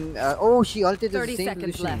going on. Oh, she ulted in the same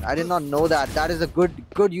position. Left. I did not know that. That is a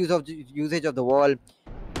good usage of the wall.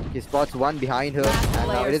 He spots one behind her, and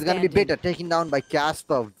now it is going to be Bitter taken down by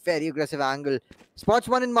Casper. Very aggressive angle. Spots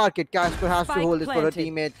one in market. Casper has to hold this for her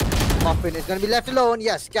teammate. Muffin is going to be left alone.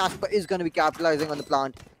 Yes, Casper is going to be capitalizing on the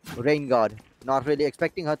plant. Rain God, not really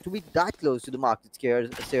expecting her to be that close to the market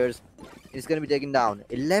stairs. Is going to be taken down.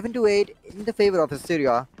 11-8 in the favor of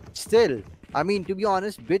Asteria. Still, I mean, to be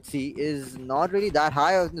honest, Bitsy is not really that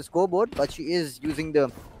high on the scoreboard, but she is using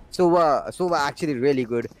the Sova actually really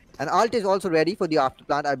good. And ult is also ready for the after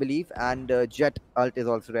plant, I believe, and Jet ult is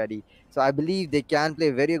also ready. So I believe they can play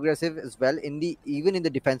very aggressive as well even in the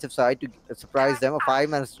defensive side to surprise them. A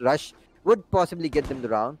 5-man rush would possibly get them the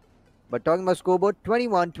round. But talking about scoreboard,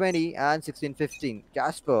 21-20 and 16-15.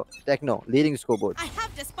 Casper, Techno leading scoreboard. I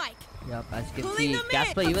have the spike. Yep, as you can see,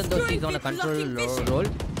 Casper, even though she's on a control role,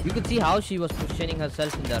 you could see how she was positioning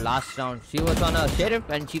herself in the last round. She was on a sheriff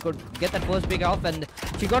and she could get that first pick off, and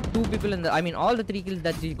she got 2 people in the, I mean, all the 3 kills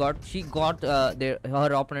that she got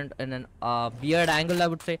her opponent in an weird angle, I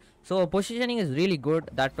would say. So positioning is really good.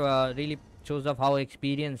 That really shows off how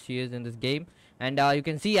experienced she is in this game. And you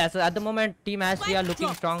can see at the moment Team Asteria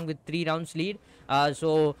looking strong with 3 rounds lead.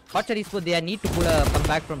 So Hotshot Esports, they need to pull a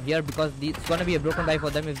comeback from here, because it's going to be a broken bye for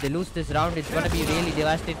them. If they lose this round, it's going to be really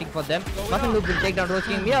devastating for them. Muffin Loop will take down Rose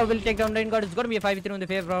King. Mia will take down Rain God. It's going to be a 5v3 in the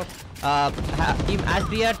favor of Team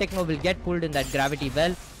Asteria. Techno will get pulled in that gravity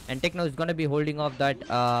well, and Techno is going to be holding off that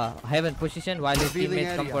heaven position while his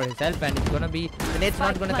teammates come for his help. And it's going to be, the nate's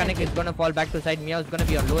not going to connect. It's going to fall back to side. Mia is going to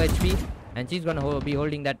be on low HP, and she's going to be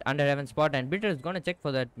holding that under heaven spot. And Bitter is going to check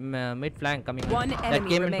for that mid flank coming that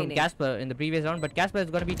came in from Casper in the previous round. But Casper is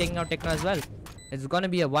going to be taking out Techno as well. It's going to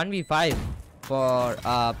be a 1v5 for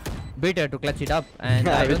Bitter to clutch it up. And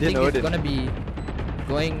I don't think he's going to be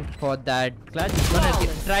going for that clutch. He's going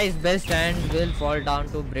to try his best and will fall down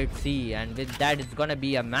to Blit C. And with that, it's going to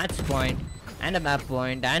be a match point and a map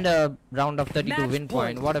point and a round of 32 win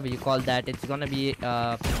point, whatever you call that. It's going to be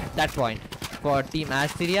that point for Team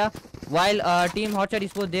Asteria. While Team Hotshot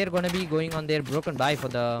Esports, they're going to be going on their broken bye for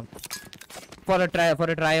a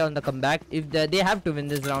try on the comeback. If they have to win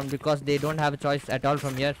this round, because they don't have a choice at all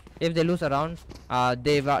from here. If they lose a round,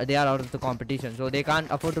 they are out of the competition, so they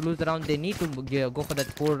can't afford to lose the round. They need to go for that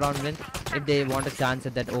 4-round win if they want a chance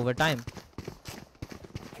at that overtime.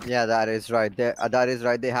 Yeah, that is right. That is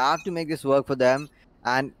right. They have to make this work for them.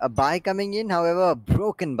 And a bye coming in, however, a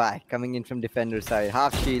broken bye coming in from defender side.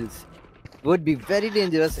 Half shields would be very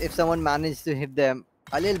dangerous if someone managed to hit them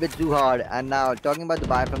a little bit too hard. And now talking about the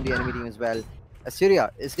buy from the enemy team as well.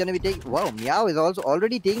 Asteria is going to be taking... Wow, Meow is also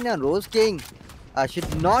already taking down Rose King.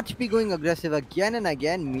 Should not be going aggressive again and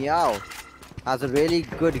again. Meow has a really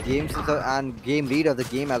good game and game read of the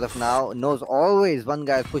game as of now. Knows always one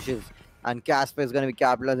guy pushes. And Casper is going to be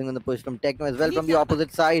capitalizing on the push from Techno as well from the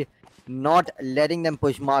opposite side. Not letting them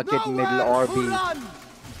push market, middle or B.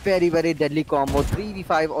 Very, very deadly combo.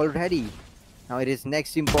 3v5 already. Now it is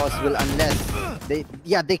next to impossible unless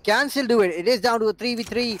they can still do it. It is down to a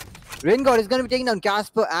 3v3. Ringod is going to be taking down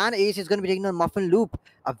Casper, and Ace is going to be taking down Muffin Loop.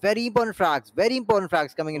 A very important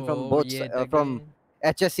frags coming in from both from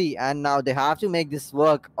HSC, and now they have to make this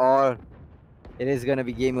work or it is going to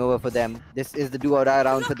be game over for them. This is the do or die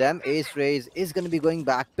round for them. Ace Rays is going to be going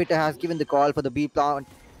back. Pitta has given the call for the B plant.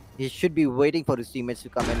 He should be waiting for his teammates to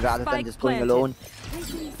come in rather than just going alone.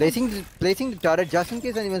 Placing the turret just in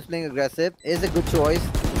case anyone's playing aggressive is a good choice.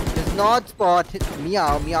 Does not spot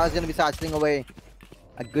Meow. Meow is going to be satcheling away.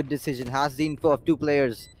 A good decision. Has the info of 2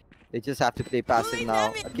 players. They just have to play passive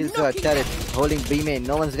now. A kill to a turret holding B main.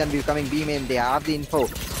 No one's going to be coming B main. They have the info.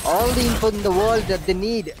 All the info in the world that they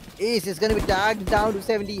need. Ace is going to be tagged down to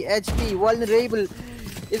 70 HP. Vulnerable.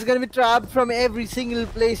 Is going to be trapped from every single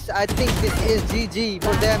place. I think this is GG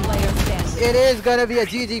for them. It is going to be a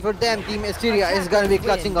GG for them. Team Asteria is going to be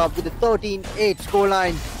clutching up with a 13-8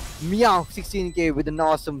 scoreline. Meow 16k with an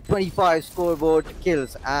awesome 25 scoreboard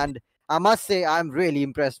kills. And I must say, I'm really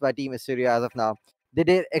impressed by Team Asteria as of now. They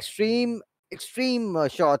did extreme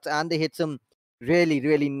shots and they hit some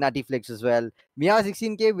really nutty flicks as well. Meow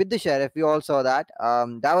 16k with the Sheriff. We all saw that.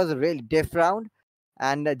 That was a really diff round.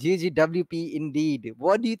 And GGWP indeed.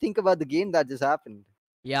 What do you think about the game that just happened?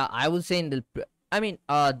 Yeah, I would say Team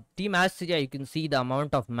Asteria, you can see the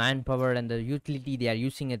amount of manpower and the utility they are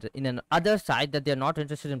using it in an other side that they're not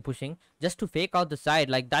interested in pushing just to fake out the side.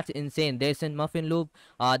 Like, that's insane. They sent Muffin Loop,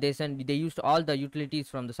 they used all the utilities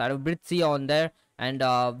from the side of Blit C on there, and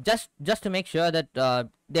just to make sure that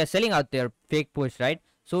they're selling out their fake push, right?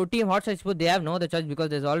 So Team Hotshot Esports, they have no other choice because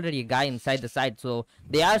there's already a guy inside the side. So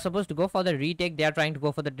they are supposed to go for the retake. They are trying to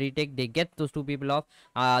go for the retake. They get those 2 people off.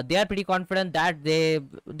 They are pretty confident that they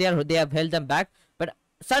have held them back. But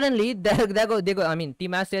suddenly they go. I mean,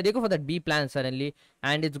 Team Asteria, they go for that B plan suddenly,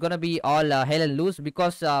 and it's gonna be all hell and loose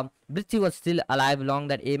because Blitzy was still alive along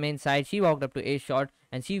that A main side. She walked up to A shot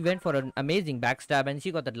and she went for an amazing backstab, and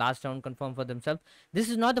she got that last round confirmed for themselves. This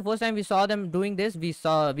is not the first time we saw them doing this. We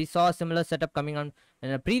saw a similar setup coming on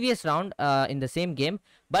in a previous round in the same game,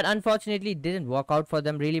 but unfortunately it didn't work out for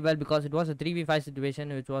them really well because it was a 3v5 situation,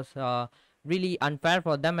 which was really unfair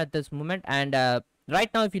for them at this moment. And right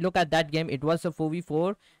now, if you look at that game, it was a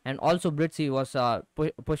 4v4, and also Blitzy was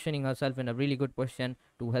positioning herself in a really good position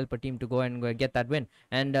to help a team to go and get that win.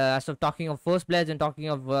 And as of talking of first players and talking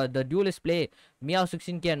of the duelist play, Meow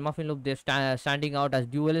 16k and Muffin Loop, they're standing out as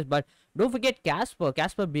duelists. But don't forget Casper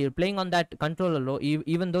playing on that controller low,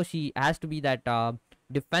 even though she has to be that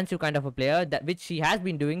defensive kind of a player, that which she has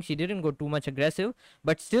been doing. She didn't go too much aggressive,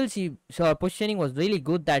 but still her positioning was really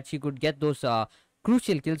good that she could get those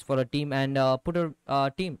crucial kills for a team and put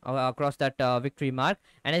her team across that victory mark.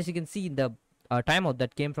 And as you can see, the timeout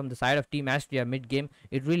that came from the side of Team Asteria mid-game.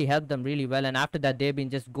 It really helped them really well, and after that they've been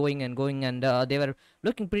just going and going, and they were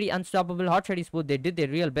looking pretty unstoppable. Hotshot E-Sports, they did their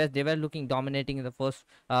real best. They were looking dominating in the first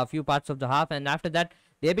few parts of the half, and after that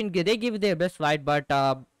they gave their best fight, but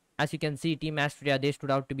as you can see, Team Asteria, they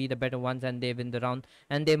stood out to be the better ones, and they win the round,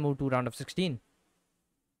 and they move to round of 16.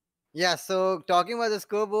 Yeah, so talking about the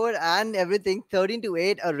scoreboard and everything,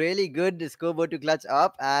 13-8, a really good scoreboard to clutch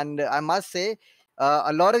up. And I must say,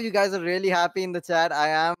 a lot of you guys are really happy in the chat. I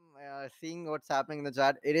am seeing what's happening in the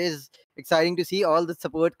chat. It is exciting to see all the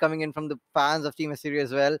support coming in from the fans of Team Asteria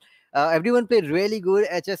as well. Everyone played really good.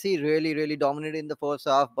 HSE really dominated in the first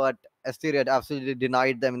half, but Asteria absolutely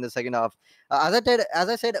denied them in the second half. As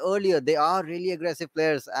I said earlier, they are really aggressive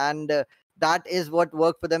players, and that is what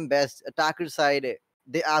worked for them best. Attacker side,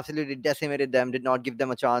 they absolutely decimated them, did not give them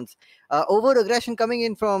a chance. Over aggression coming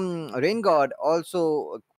in from Rain God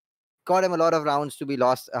also got him a lot of rounds to be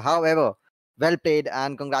lost. However, well played,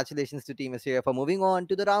 and congratulations to Team Asteria for moving on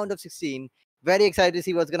to the round of 16. Very excited to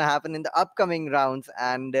see what's going to happen in the upcoming rounds.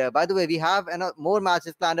 And by the way, we have more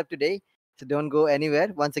matches planned up today, so don't go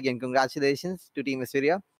anywhere. Once again, congratulations to Team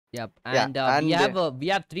Asteria. Yep, and we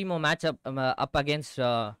have 3 more matchup up against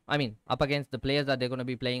the players that they're going to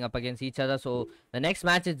be playing up against each other. So the next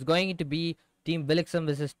match is going to be Team Vilixium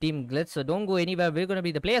versus Team Blit. So don't go anywhere. We're going to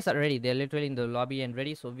be, the players are ready. They're literally in the lobby and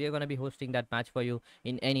ready. So we're going to be hosting that match for you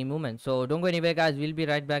in any moment. So don't go anywhere, guys. We'll be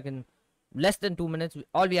right back in less than 2 minutes.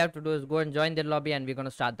 All we have to do is go and join their lobby, and we're going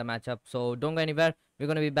to start the matchup. So don't go anywhere. We're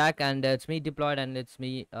going to be back, and it's me deployed, and it's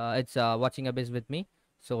me. It's Watching Abyss with me.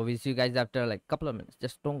 So we'll see you guys after like a couple of minutes.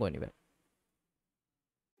 Just don't go anywhere.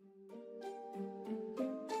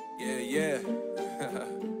 Yeah.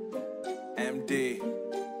 MD,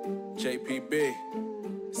 JPB,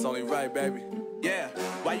 it's only right, baby. Yeah,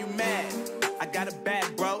 why you mad? I got a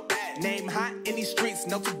bag, bro. Name hot in these streets,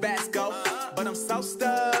 no Tabasco. But I'm so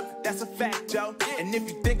stuck, that's a fact, yo. And if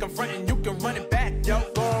you think I'm frontin', you can run it back, yo.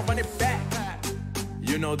 Go and run it back.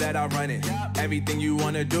 You know that I run it. Everything you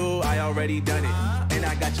wanna do, I already done it. And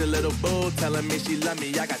I got your little boo telling me she love me.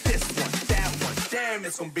 I got this one, that one. Damn,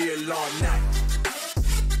 it's gonna be a long night.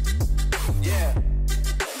 Yeah.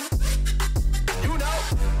 You know.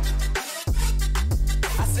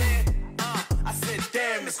 I said,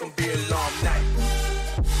 damn, it's gonna be a long night.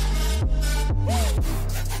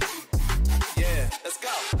 Yeah, let's go.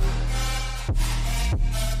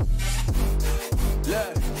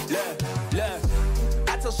 Look.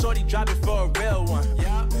 I tell shorty drop it for a real one.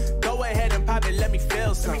 Yeah. Go ahead and pop it, let me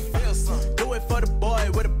feel some. Do it for the boy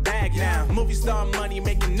with a bag now. Movie star money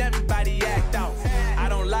making everybody act out. I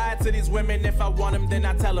don't lie to these women. If I want them, then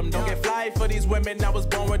I tell them. Don't get fly for these women. I was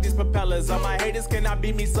born with these propellers. All my haters cannot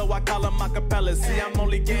beat me, so I call them acapellas. See, I'm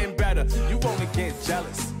only getting better. You only get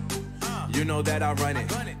jealous. You know that I run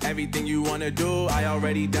it. Everything you wanna do, I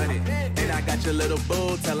already done it. And I got your little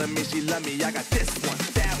boo telling me she love me. I got this one,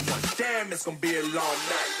 that one. Damn, it's gonna be a long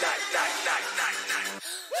night.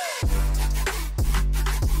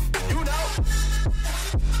 You know,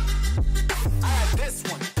 I got this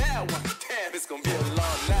one, that one. Damn, it's gonna be a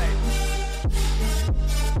long night.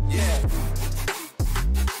 Yeah.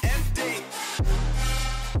 MD,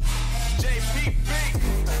 JPB.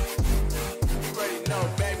 You already know,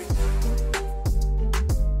 baby.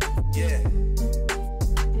 Yeah.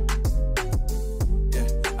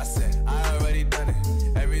 I said, I already done it.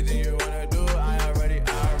 Everything you wanna do, I already.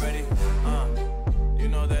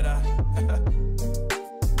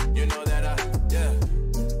 You know that yeah.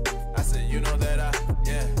 I said, you know that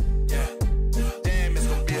yeah. Damn, it's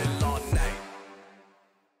gonna be a long night.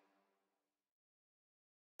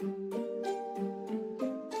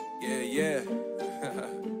 Yeah.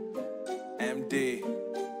 MD,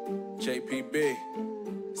 JPB.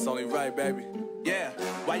 It's only right, baby. Yeah,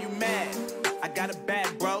 why you mad? I got a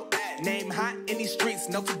bag, bro. Name hot in these streets,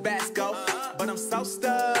 no Tabasco. But I'm so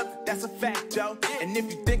stuck, that's a fact, yo. And if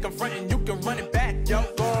you think I'm frontin', you can run it back, yo.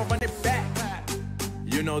 Go and run it back.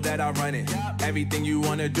 You know that I run it. Everything you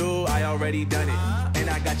wanna do, I already done it. And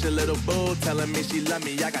I got your little boo telling me she love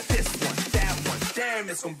me. I got this one, that one. Damn,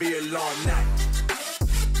 it's gonna be a long night.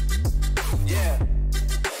 Yeah.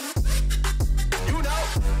 You know.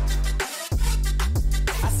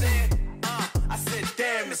 I said,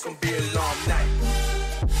 damn, it's gonna be a long night.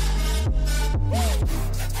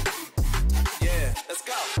 Yeah, let's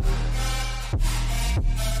go.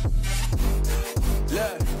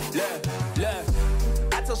 Look.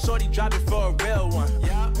 I tell shorty drop it for a real one.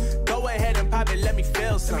 Yeah. Go ahead and pop it, let me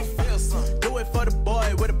feel some. Do it for the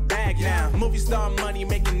boy with a bag now. Movie star money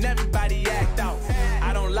making everybody act out.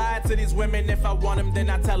 I don't lie to these women. If I want them, then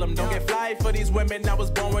I tell them. Don't get fly for these women. I was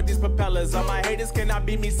born with these propellers. All my haters cannot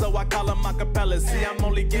beat me, so I call them acapellas. See, I'm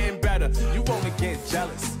only getting better. You only get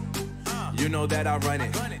jealous. You know that I run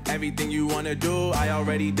it. Everything you wanna do, I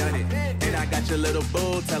already done it. And I got your little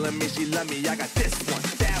boo telling me she love me. I got this one,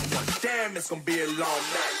 that one. Damn, it's gonna be a long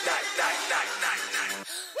night.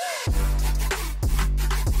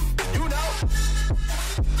 You know,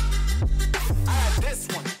 I got this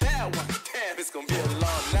one, that one. Damn, it's gonna be a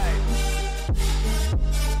long night.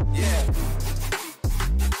 Yeah.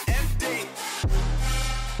 MD.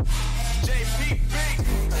 JPB.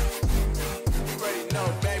 You already know,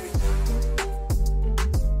 baby.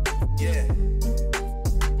 Yeah.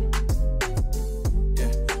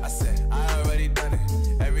 Yeah, I said, I already done it.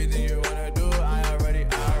 Everything you wanna do, I already.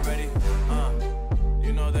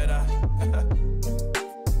 You know that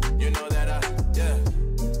you know that yeah.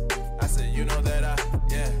 I said, you know that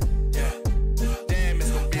yeah. Damn,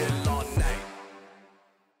 it's gonna be a long night.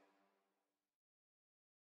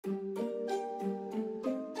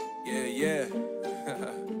 Yeah.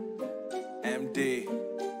 MD,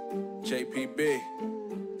 JPB.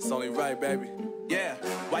 It's only right, baby. Yeah,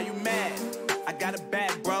 why you mad? I got a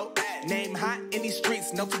bag, bro. Name hot in these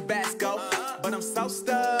streets, no Tabasco. But I'm so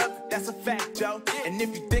stubbed, that's a fact, yo. And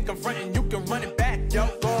if you think I'm frontin', you can run it back, yo.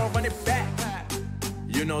 Go on, run it back.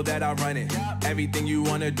 You know that I run it. Everything you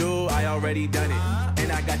wanna do, I already done it.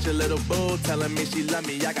 And I got your little boo telling me she love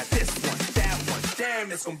me. I got this one, that one.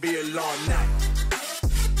 Damn, it's gonna be a long night.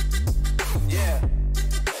 Yeah.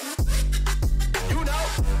 You know.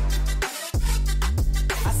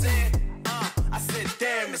 I said,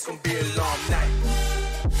 damn, it's gonna be a long night.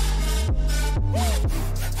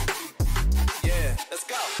 Yeah, let's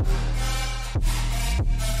go.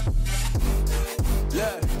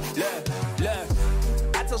 Look.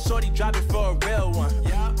 I told Shorty drop it for a real one.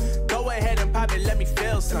 Yeah. Go ahead and pop it, let me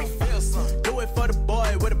feel some. Do it for the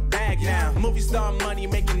boy with a bag now. Movie star money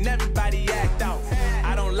making everybody act out.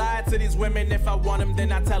 I don't lie to these women. If I want them,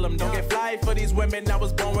 then I tell them. Don't get fly for these women. I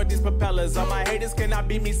was born with these propellers. All my haters cannot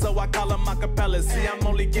beat me, so I call them acapellas. See, I'm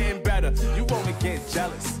only getting better. You only get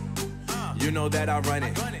jealous. You know that I run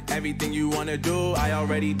it. Everything you wanna do, I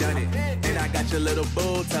already done it. And I got your little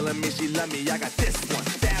boo telling me she love me. I got this one,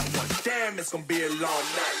 that one. Damn, it's gonna be a long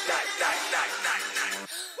night.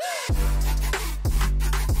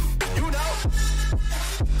 You know,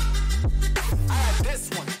 I got this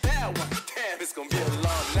one, that one. Damn, it's gonna be a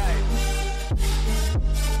long night.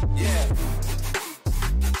 Yeah.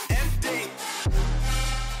 MD.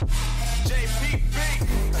 JPB.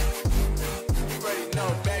 You already know,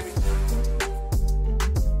 baby.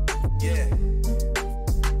 Yeah.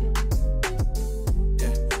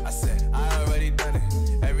 I said, I already done it.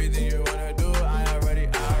 Everything you wanna do, I already.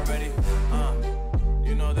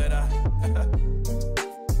 You know that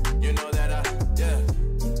you know that yeah.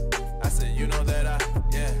 I said, you know that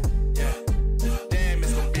yeah. Damn,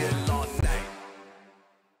 it's gonna be a long night.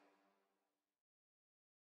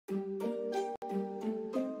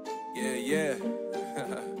 Yeah.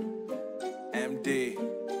 MD,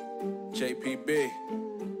 JPB.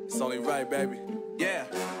 It's only right, baby. Yeah,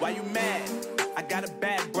 why you mad? I got a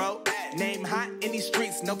bag, bro. Name hot in these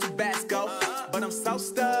streets, no Tabasco. But I'm so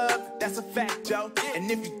stubbed, that's a fact, yo.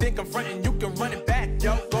 And if you think I'm frontin', you can run it back,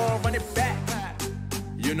 yo. Go on, run it back.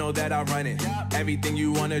 You know that I run it. Everything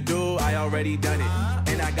you wanna do, I already done it.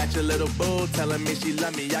 And I got your little boo telling me she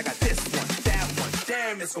love me. I got this one, that one.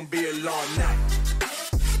 Damn, it's gonna be a long night.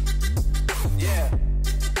 Yeah.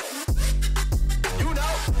 You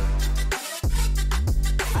know.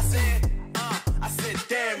 I said,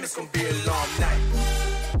 damn, it's gonna be a long night.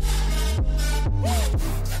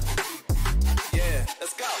 Yeah,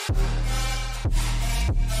 let's go.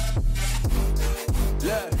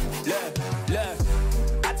 Look.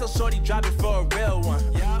 I told Shorty drop it for a real one.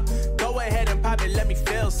 Yeah. Go ahead and pop it, let me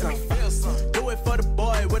feel some. Do it for the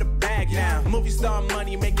boy with a bag now. Movie star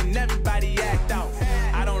money making everybody act out.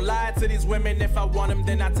 I don't lie to these women. If I want them,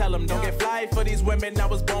 then I tell them. Don't get fly for these women. I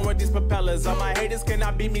was born with these propellers. All my haters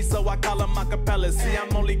cannot beat me, so I call them acapellas. See,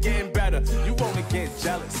 I'm only getting better. You only get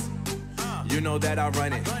jealous. You know that I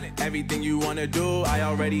run it. Everything you wanna do, I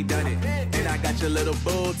already done it. And I got your little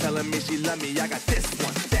boo telling me she love me. I got this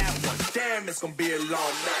one, that one. Damn, it's gonna be a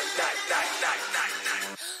long night.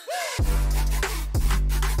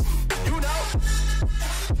 You know,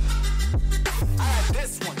 I got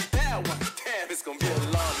this one, that one. Damn, it's gonna be a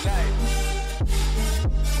long night.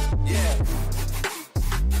 Yeah.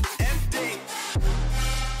 MD.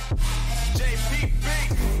 JPB.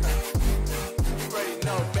 You already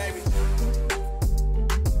know, baby.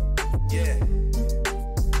 Yeah.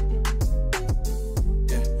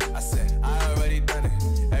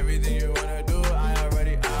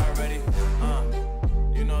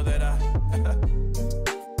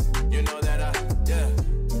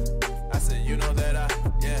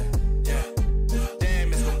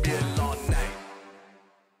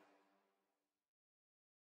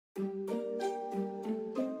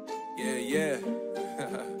 yeah.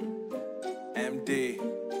 MD,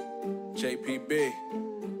 JPB.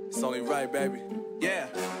 It's only right, baby. Yeah,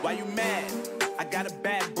 why you mad? I got a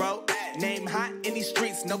bad bro. Name hot in these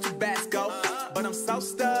streets, no Tabasco. But I'm so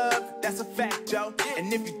stubbed, that's a fact, yo.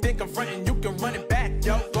 And if you think I'm frontin', you can run it back,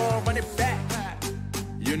 yo. Go and run it back.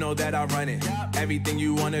 You know that I run it. Everything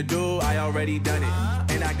you wanna do, I already done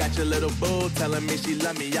it. And I got your little boo telling me she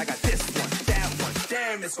love me. I got this one, that one.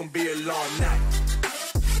 Damn, it's gonna be a long night.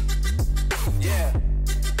 Yeah.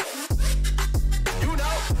 You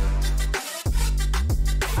know.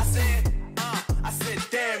 I said,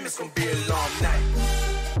 damn, it's gonna be a long night.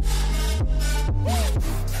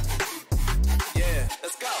 Yeah,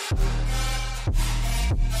 let's go.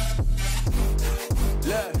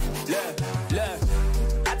 Look.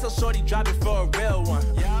 I told Shorty drop it for a real one.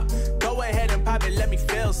 Yeah. Go ahead and pop it, let me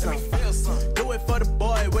feel some. Do it for the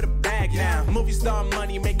boy with a bag now. Movie star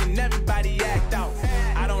money making everybody act out.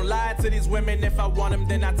 I don't lie to these women, if I want them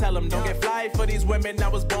then I tell them. Don't get fly for these women, I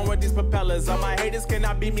was born with these propellers. All my haters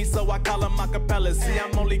cannot beat me, so I call them acapellas. See,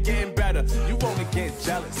 I'm only getting better, you only get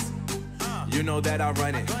jealous. You know that I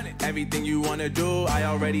run it. Everything you wanna do, I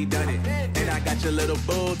already done it. And I got your little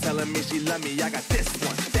boo telling me she love me. I got this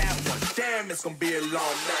one, that one. Damn, it's gonna be a long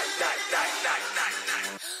night.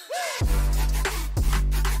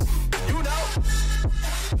 You know,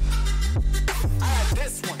 I got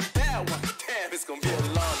this one, that one. Damn, it's gonna be a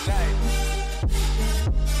long night.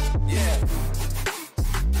 Yeah.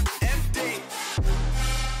 MD,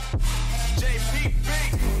 JPB.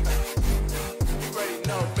 You already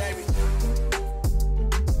know, baby.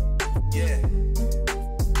 Yeah.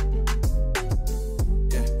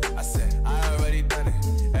 Yeah, I said, I already done it.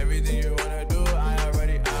 Everything you wanna do, I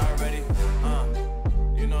already,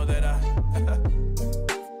 you know that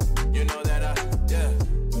you know that yeah.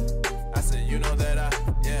 I said, you know that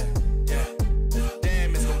yeah.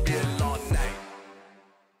 Damn, it's gonna be a long night.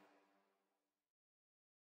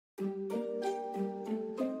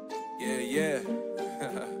 Yeah.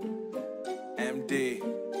 MD,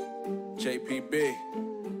 JPB.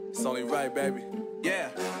 It's only right, baby. Yeah,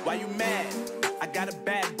 why you mad? I got a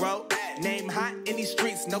bad bro. Name hot in these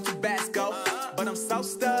streets, no Tabasco. But I'm so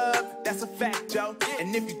stubbed, that's a fact, yo.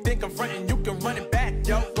 And if you think I'm frontin', you can run it back,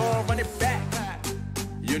 yo. Go and run it back.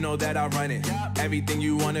 You know that I run it. Everything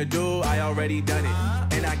you wanna do, I already done it.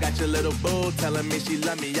 And I got your little boo telling me she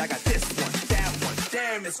love me. I got this one, that one.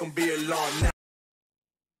 Damn, it's gonna be a long night.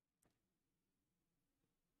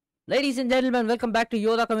 Ladies and gentlemen, welcome back to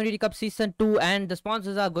Yodha Community Cup Season 2, and the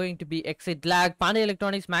sponsors are going to be Exit Lag, Pandey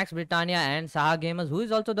Electronics, Max Britannia, and SahaGamerZ, who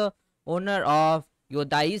is also the owner of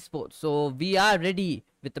Yodha E-Sports. So we are ready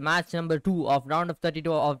with the match number 2 of round of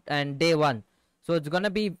 32 and day 1. So it's gonna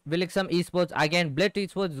be Vilixium Esports again Blit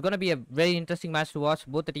Esports. It's gonna be a very interesting match to watch.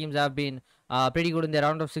 Both the teams have been pretty good in their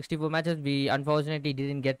round of 64 matches. We unfortunately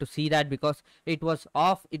didn't get to see that because it was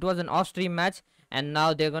off. It was an off-stream match, and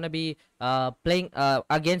now they're gonna be playing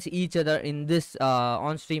against each other in this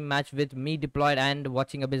on-stream match with me deployed and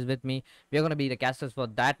watching Abyss with me. We are gonna be the casters for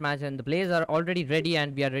that match, and the players are already ready,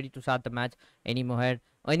 and we are ready to start the match any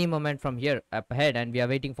moment from here up ahead, and we are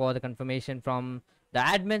waiting for the confirmation from the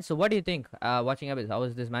admin. So what do you think, watching Abyss? How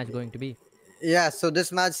is this match going to be? Yeah, so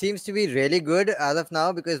this match seems to be really good as of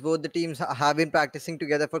now because both the teams have been practicing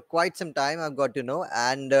together for quite some time, I've got to know.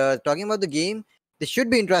 And talking about the game, this should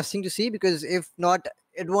be interesting to see because if not,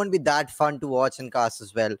 it won't be that fun to watch and cast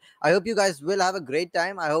as well. I hope you guys will have a great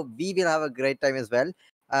time. I hope we will have a great time as well.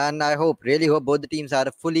 And I really hope both the teams are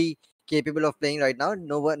fully capable of playing right now.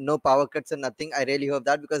 No power cuts and nothing. I really hope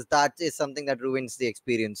that because that is something that ruins the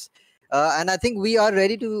experience. And I think we are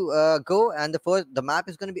ready to go. And the map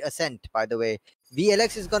is going to be Ascent, by the way.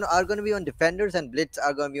 VLX are going to be on defenders and Blitz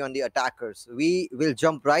are going to be on the attackers. We will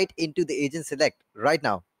jump right into the agent select right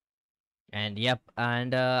now. And yep,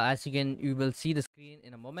 and as you will see the screen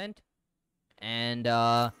in a moment. And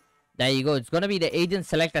there you go. It's going to be the agent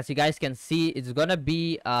select. As you guys can see, it's going to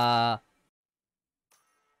be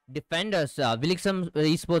defenders. Vilixium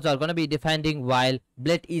Esports are going to be defending while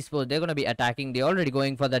Blit Esports, they're going to be attacking. They're already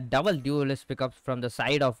going for the double duelist pickups from the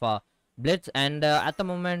side of Blitz, and at the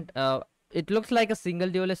moment it looks like a single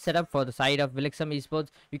duelist setup for the side of Vilixium Esports.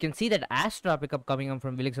 You can see that Asteria pickup coming on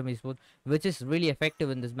from Vilixium Esports, which is really effective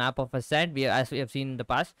in this map of Ascent, as we have seen in the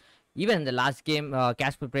past. Even in the last game,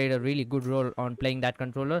 Casper played a really good role on playing that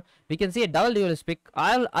controller. We can see a double duelist pick.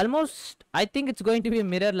 I think it's going to be a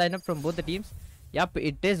mirror lineup from both the teams. Yep,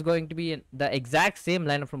 it is going to be the exact same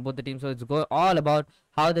lineup from both the teams. So it's all about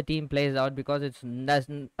how the team plays out because there's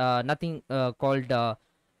nothing called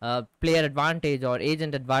player advantage or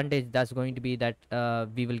agent advantage that's going to be that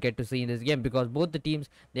we will get to see in this game, because both the teams,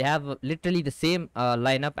 they have literally the same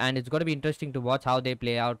lineup, and it's going to be interesting to watch how they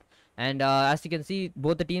play out. And as you can see,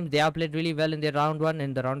 both the teams, they have played really well in their round 1.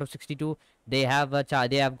 In the round of 62, they have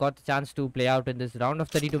they have got the chance to play out in this round of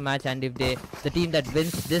 32 match, and if the team that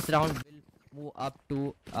wins this round will move up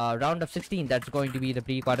to round of 16, that's going to be the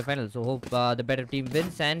pre-quarterfinal. So hope the better team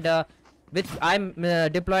wins. And which I'm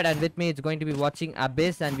deployed, and with me it's going to be watching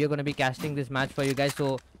Abyss, and we're going to be casting this match for you guys.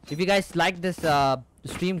 So if you guys like this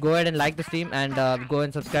stream, go ahead and like the stream, and go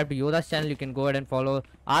and subscribe to Yodha's channel. You can go ahead and follow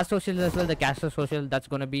our socials as well, the caster social, that's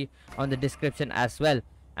going to be on the description as well.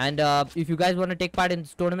 And if you guys want to take part in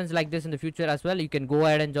tournaments like this in the future as well, you can go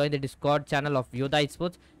ahead and join the Discord channel of Yodha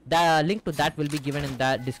E-Sports. The link to that will be given in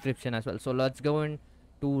the description as well. So let's go in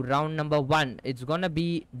to round number 1. It's gonna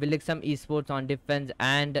be Vilixium Esports on defense,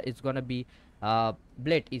 and it's gonna be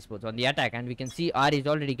Blit Esports on the attack. And we can see Ari is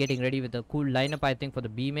already getting ready with a cool lineup, I think, for the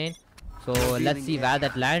B main. So let's see where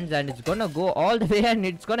that lands, and it's gonna go all the way, and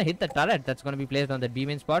it's gonna hit the turret that's gonna be placed on the B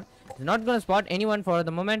main spot. It's not gonna spot anyone for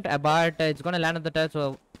the moment, but it's gonna land on the turret.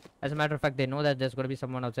 So as a matter of fact, they know that there's gonna be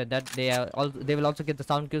someone outside that. They will also get the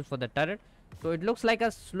sound cues for the turret. So it looks like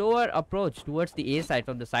a slower approach towards the A side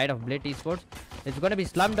from the side of Blit Esports. It's going to be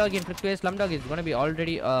Slumdog in Flick. Slumdog is going to be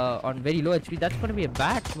already on very low HP. That's going to be a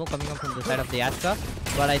bad smoke coming up from the side of the Astra.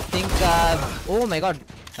 But I think, oh my god,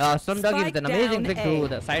 Slumdog is an amazing flick to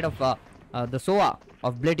the side of the SOA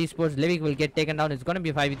of Blit Esports. Livik will get taken down. It's going to be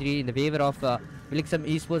a 5v3 in the favor of Vilixium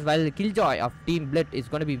Esports, while the Killjoy of Team Blit is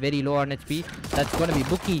going to be very low on HP. That's going to be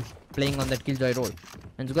Bookie playing on that Killjoy role.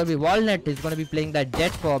 And it's going to be Walnut is going to be playing that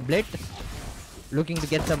Jet for Blit, looking to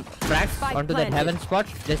get some frags onto that heaven spot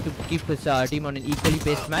just to keep his team on an equally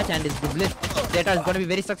paced match. And it's the Blit data is going to be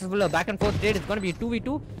very successful. A back and forth trade. It's going to be a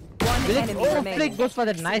 2v2. Flick goes for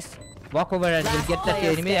that nice walkover and will get that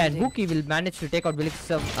enemy, and Bookie will manage to take out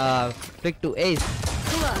Vilixium Flick to ace.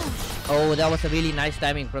 Oh, that was a really nice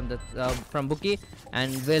timing from the from Bookie,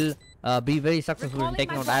 and will be very successful in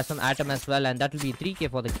taking out Atom as well. And that will be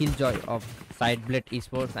 3k for the Killjoy of side Blit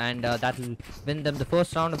Esports, and that will win them the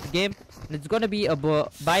first round of the game. And it's going to be a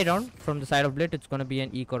buy round from the side of Blit. It's going to be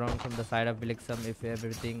an eco round from the side of Vilixium if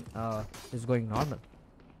everything is going normal.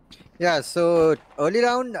 Yeah, so early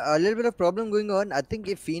round, a little bit of problem going on. I think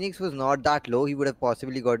if Phoenix was not that low, he would have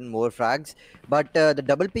possibly gotten more frags. But the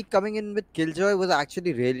double peak coming in with Killjoy was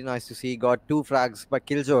actually really nice to see. He got 2 frags by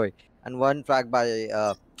Killjoy and 1 frag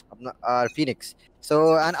by Phoenix.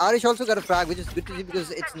 So, and Arish also got a frag, which is good to see,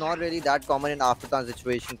 because it's not really that common in afterthon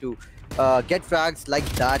situation to get frags like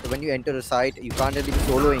that when you enter a site. You can't really be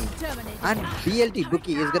soloing. And BLT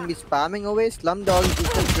Bookie is going to be spamming away. Slumdog is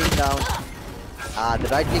still staying down. The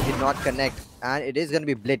right click did not connect, and it is going to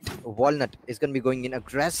be Blit. Walnut is going to be going in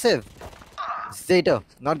aggressive. Zeta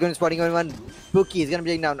not going to spotting anyone. Bookie is going to be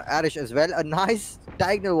taking down Arish as well. A nice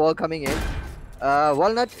diagonal wall coming in.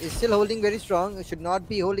 Walnut is still holding very strong. It should not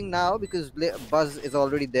be holding now because Buzz is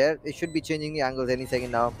already there. It should be changing the angles any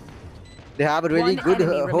second now. They have a really good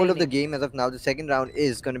hold of the game as of now. The second round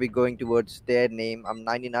is going to be going towards their name. I'm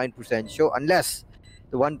 99% sure, unless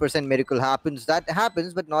the 1% miracle happens. That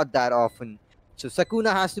happens, but not that often. So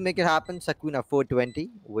Sakuna has to make it happen. Sakuna 420.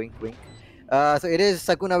 Wink, wink. So it is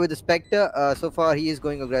Sakuna with the Spectre. So far, he is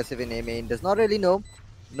going aggressive in A main. Does not really know.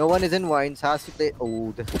 No one is in Wines. Has to play.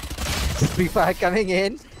 Oh, the free fire coming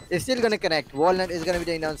in. Is still going to connect. Walnut is going to be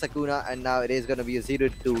taking down Sakuna. And now it is going to be a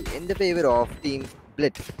 0-2 in the favor of Team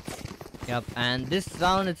Blit. Yep, and this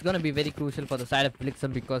round it's going to be very crucial for the side of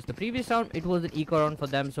Vilixium, because the previous round it was an eco round for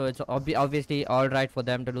them, so it's obviously alright for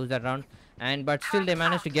them to lose that round. But still they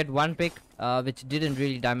managed to get 1 pick, which didn't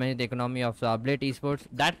really damage the economy of Blit Esports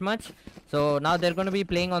that much. So now they're going to be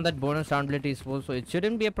playing on that bonus round Blit Esports, so it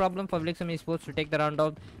shouldn't be a problem for Vilixium Esports to take the round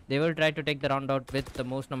out. They will try to take the round out with the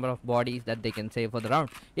most number of bodies that they can save for the round.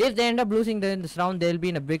 If they end up losing in this round, they'll be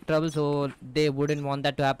in a big trouble, so they wouldn't want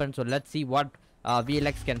that to happen. So let's see what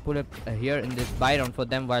VLX can pull up here in this buy round for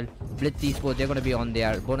them, while Blit Esports, they're going to be on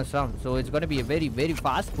their bonus round. So it's going to be a very, very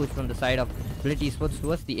fast push from the side of Blit Esports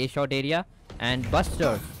towards the A-shot area. And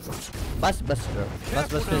Buster is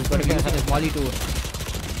going to be using his molly to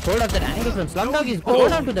hold up that angle from Slumdog. Is going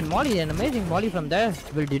down to the molly. An amazing molly from there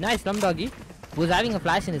will deny Slumdoggy, who's having a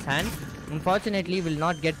flash in his hand. Unfortunately, will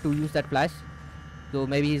not get to use that flash. So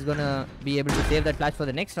maybe he's gonna be able to save that flash for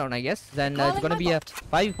the next round, I guess. Then it's gonna be a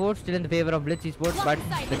 5-4 still in the favor of Blit Esports, but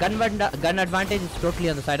the gun advantage is totally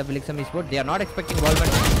on the side of Vilixium Esports. They are not expecting Walnut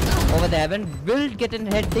over the heaven. Will get in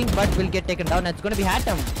head thing, but will get taken down. And it's gonna be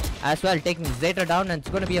Atom as well taking Zeta down, and it's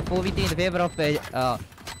gonna be a 4v3 in the favor of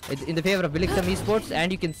in the favor of Vilixium Esports,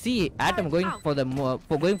 and you can see Atom going for the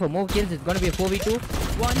going for more kills. It's going to be a 4v2.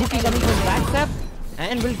 Bookie coming from backstep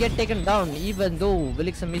and will get taken down. Even though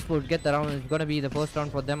Vilixium Esports get the round, it's going to be the first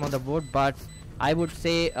round for them on the board. But I would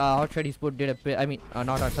say Hotshot Esports did not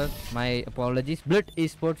Hotshot, my apologies. Blit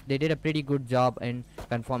Esports, they did a pretty good job in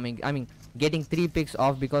confirming, getting 3 picks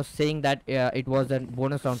off, because saying that it was a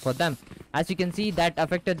bonus round for them. As you can see, that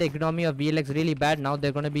affected the economy of VLX really bad. Now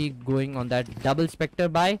they're going to be going on that double Spectre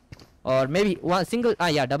buy, or maybe one single,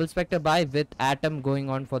 double Spectre buy with Atom going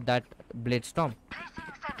on for that Blade Storm.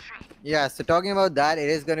 Yeah, so talking about that, it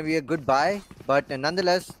is going to be a good buy, but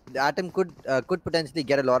nonetheless, Atom could potentially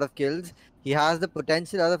get a lot of kills. He has the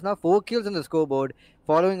potential as of now, 4 kills on the scoreboard,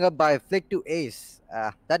 following up by Flick to Ace.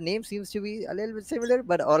 That name seems to be a little bit similar,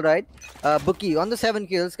 but alright. Bookie on the 7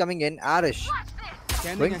 kills coming in. Arish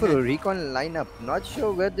going for a recon lineup. Not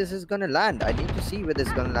sure where this is going to land. I need to see where this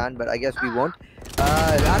is going to land, but I guess we won't.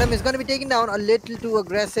 Atom is going to be taken down a little too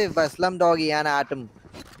aggressive by Slumdoggy and Atom.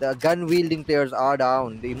 The gun-wielding players are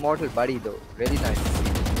down. The Immortal Buddy, though. Really nice.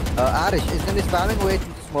 Arish is going to be spamming away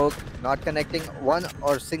to smoke, not connecting one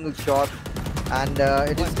or single shot. And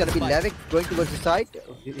it is going to be Levick going towards the side,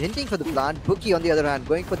 hinting for the plant. Bookie, on the other hand,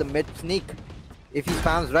 going for the mid sneak. If he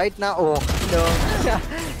spams right now, oh no.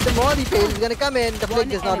 The more he fails, he's going to come in. The flick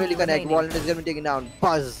does not really connect. Walnut is going to be taken down.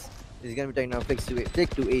 Buzz is going to be taken down. Flick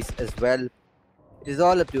to Ace as well. It is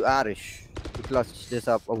all up to Arish to clutch this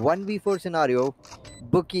up. A 1v4 scenario.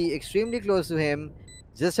 Bookie extremely close to him.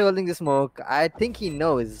 Just holding the smoke. I think he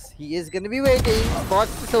knows. He is going to be waiting.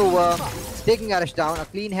 Spots this over. Taking Arish down. A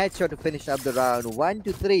clean headshot to finish up the round.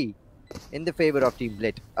 1-3 in the favor of Team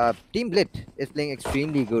Blit. Team Blit is playing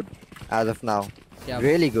extremely good as of now. Yep.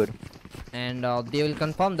 Really good. And they will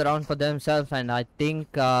confirm the round for themselves. And I think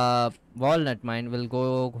Walnut Mine will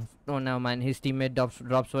go. Oh no, man. His teammate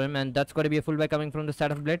drops for him. And that's going to be a full buy coming from the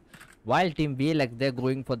side of Blit. While Team VLX, they're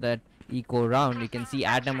going for that eco round. You can see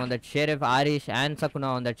Atom on that Sheriff, Arish and Sakuna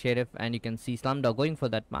on that Sheriff, and you can see Slumdog going for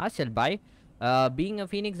that Marshall buy. Being a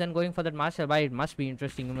Phoenix and going for that Marshall buy, it must be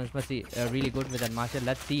interesting. It must be really good with that Marshall.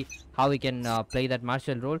 Let's see how we can play that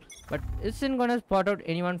Marshall role. But isn't gonna spot out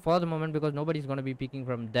anyone for the moment, because nobody's gonna be picking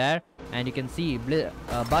from there. And you can see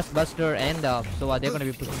Buster and so they're gonna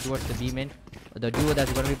be pushing towards the B main. The duo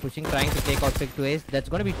that's going to be pushing, trying to take out Pick to Ace. That's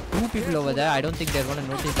going to be 2 people over there. I don't think they're going to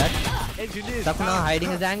notice that. Sakuna hiding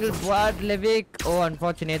his angle. What? Levick. Oh,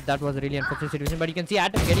 unfortunate. That was a really unfortunate situation. But you can see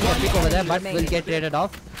Atom getting a pick over there, but will get traded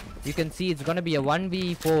off. You can see it's going to be a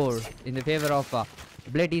 1v4 in the favor of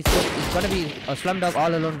Blit Esports. It's going to be a Slumdog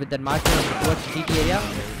all alone with that Marshall towards the CT area.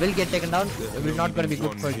 Will get taken down. Will not going to be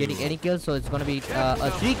good for getting any kills. So it's going to be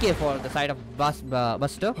a 3k for the side of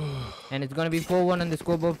Buster. And it's going to be 4-1 on the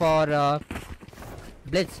scoreboard for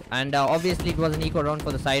Blitz, and obviously it was an eco round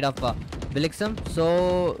for the side of Vilixium,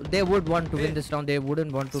 so they would want to win this round. They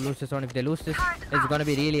wouldn't want to lose this round. If they lose this, it's going to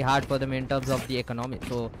be really hard for them in terms of the economy.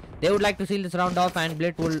 So they would like to seal this round off, and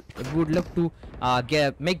Blit would look to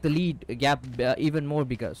make the lead gap even more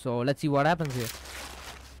bigger. So let's see what happens here.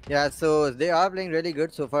 Yeah, so they are playing really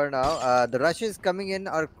good so far now. The rushes coming in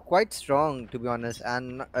are quite strong, to be honest,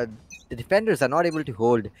 and the defenders are not able to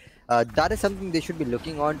hold. That is something they should be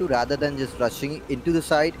looking on to, rather than just rushing into the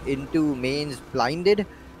side, into mains blinded.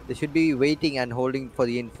 They should be waiting and holding for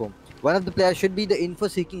the info. One of the players should be the info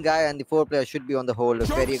seeking guy, and the 4 players should be on the hold.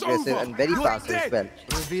 Very aggressive and very fast as well.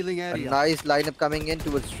 A nice lineup coming in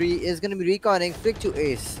towards 3 is going to be reconning. Flick to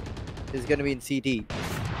Ace is going to be in CT,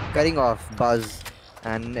 cutting off Buzz,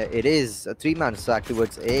 and it is a 3-man sack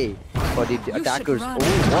towards A for the attackers. Oh,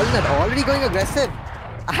 Walnut already going aggressive.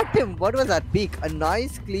 Atom, what was that peek? A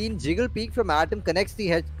nice clean jiggle peek from Atom, connects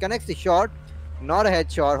the shot, not a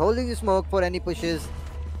headshot, holding the smoke for any pushes.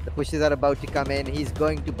 The pushes are about to come in. He's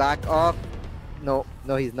going to back off. No,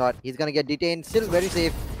 he's not. He's gonna get detained. Still very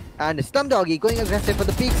safe. And Slumdoggy going aggressive for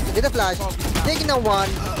the peaks with a flash, taking down one,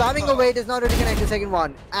 spamming away, does not really connect the second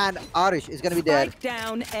one. And Arish is gonna be there.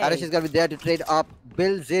 Arish is gonna be there to trade up.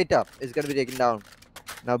 Bill Zeta is gonna be taken down.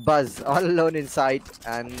 Now Buzz all alone inside,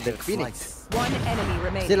 and the Phoenix. One enemy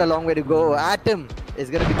remaining. Still a long way to go. Atom is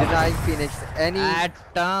gonna be denying Phoenix any.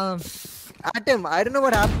 Atom, I don't know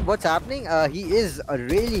what's happening. He is a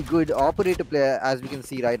really good operator player, as we can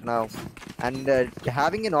see right now, and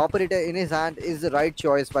having an operator in his hand is the right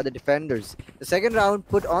choice by the defenders. The second round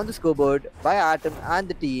put on the scoreboard by Atom and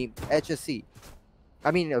the team HSC.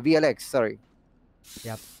 I mean VLX. Sorry.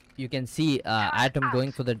 Yep. You can see Atom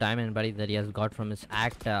going for the diamond buddy that he has got from his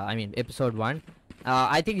episode 1.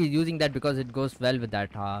 I think he's using that because it goes well with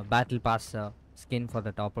that battle pass skin for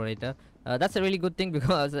the top operator. That's a really good thing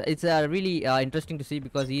because it's really interesting to see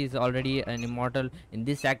because he is already an immortal in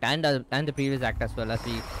this act and the previous act as well, as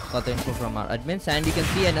we got the info from our admins. And you can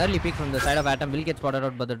see an early pick from the side of Atom will get spotted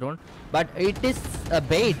out by the drone, but it is a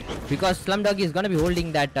bait because Slumdog is going to be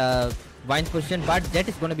holding that Vine's position, but Jet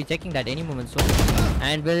is going to be checking that any moment soon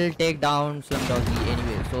and will take down Slumdoggy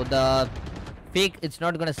anyway. So the fake, it's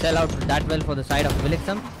not going to sell out that well for the side of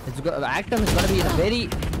Vilixium. Atom is going to be in a very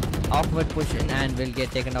awkward position and will get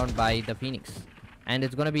taken down by the Phoenix. And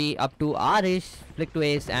it's going to be up to Arish, Flick to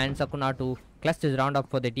Ace and Sakuna to clutch this round up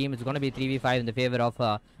for the team. It's going to be 3v5 in the favor of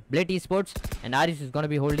Blit Esports, and Arish is going to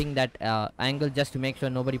be holding that angle just to make sure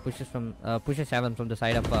nobody pushes Heaven from the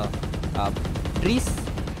side of Trees.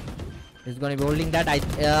 He's going to be holding that.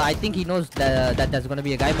 I think he knows that there's going to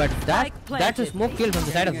be a guy, but that's a smoke kill from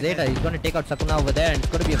the side of Zeta. He's going to take out Sakuna over there, and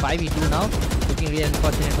it's going to be a 5v2 now. Looking really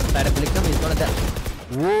unfortunate from the side of Vilixium. He's going to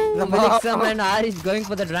Vilixium and Arish going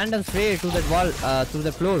for that random spray to that wall, through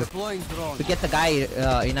the floor to get the guy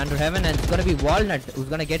in under Heaven, and it's going to be Walnut who's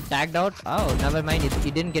going to get tagged out. Oh, never mind.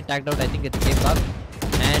 He didn't get tagged out. I think it's a game bug.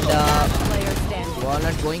 And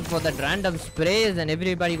Walnut going for that random sprays, and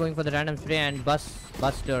everybody going for the random spray, and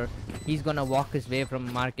Buster, he's gonna walk his way from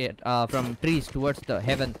from Trees towards the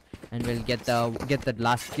Heaven, and will get the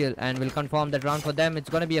last kill, and will confirm that round for them. It's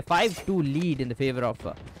gonna be a 5-2 lead in the favor of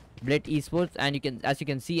Blit Esports, and as you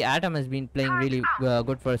can see, Atom has been playing really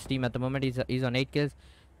good for his team at the moment. He's on 8 kills.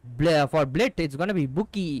 For Blit, it's gonna be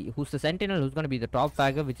Bookie, who's the Sentinel, who's gonna be the top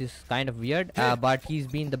fragger, which is kind of weird, but he's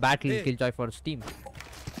been the battle killjoy for his team.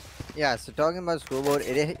 Yeah, so talking about scoreboard,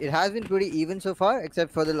 it has been pretty even so far,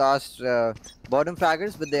 except for the last bottom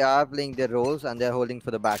fraggers, but they are playing their roles and they're holding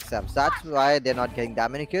for the backstabs. That's why they're not getting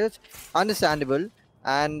that many kills. Understandable.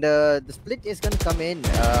 And the split is going to come in.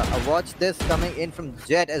 Watch this coming in from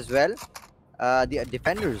Jet as well. The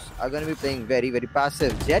defenders are going to be playing very, very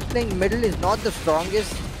passive. Jet playing middle is not the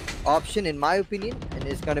strongest option in my opinion, and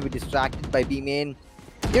is going to be distracted by B main.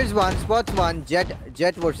 Here's one, spots one, Jet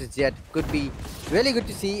versus Jet. Could be really good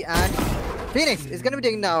to see, and Phoenix is going to be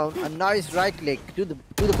taking down a nice right click to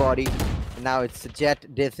the body. And now it's a Jet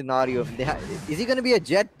death scenario. Is it going to be a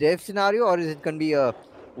Jet death scenario, or is it going to be a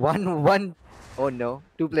 1-1? Oh no,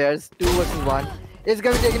 2 players, 2 versus 1. It's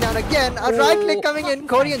going to be taken down again. A right click coming in.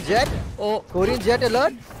 Korean Jet. Oh, Korean Jet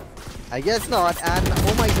alert? I guess not. And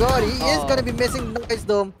oh my god, he is going to be missing nice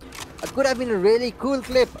though. It could have been a really cool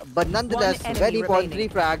clip, but nonetheless, very important 3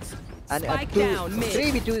 frags and a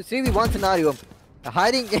 3v1 scenario.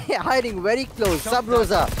 Hiding very close. Sub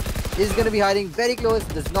Rosa is going to be hiding very close.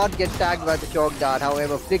 Does not get tagged by the chalk dart.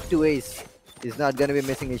 However, Flick to Ace is not going to be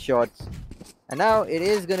missing his shots. And now it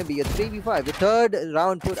is going to be a 3v5. The third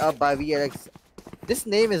round put up by VLX. This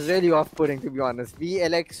name is really off-putting, to be honest.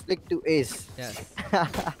 VLX Flick to Ace. Yes.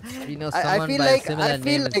 We know someone by similar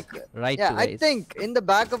name right to Ace. I think in the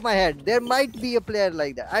back of my head, there might be a player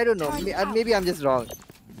like that. I don't know. Maybe I'm just wrong.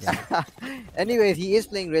 Yeah. Anyways, he is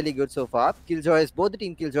playing really good so far. Killjoys, both the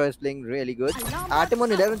team Killjoys playing really good. Atom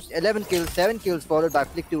on 11 kills, 7 kills, followed by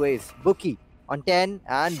Flick to Ace. Bookie on 10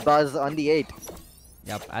 and Buzz on the 8.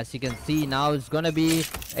 Yep, as you can see now, it's gonna be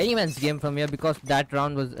anyone's game from here because that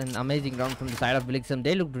round was an amazing round from the side of Vilixium.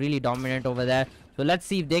 They looked really dominant over there. So let's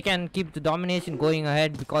see if they can keep the domination going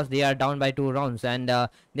ahead because they are down by 2 rounds, and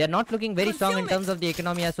they are not looking very strong in terms of the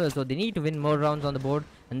economy as well. So they need to win more rounds on the board,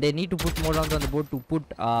 and they need to put more rounds on the board to put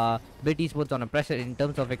Blit Esports on a pressure in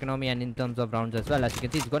terms of economy and in terms of rounds as well. As you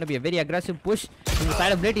can see, it's going to be a very aggressive push from the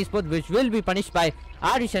side of Blit Esports, which will be punished by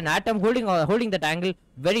Arish and Atom holding that angle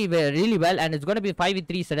really well, and it's going to be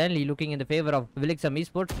 5v3 suddenly looking in the favor of Vilixium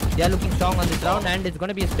Esports. They are looking strong on this round, and it's going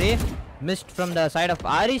to be a spray missed from the side of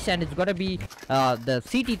Arish, and it's going to be the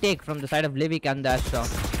CT take from the side of Levik and the Astra.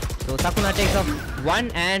 So Sakuna takes off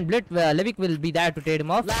 1, and Levik will be there to trade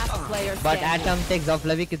him off. But Atom takes off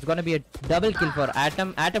Levik. It's going to be a double kill for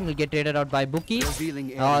Atom. Atom will get traded out by Bookie.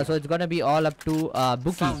 So it's going to be all up to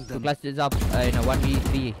Bookie to clutch this up in a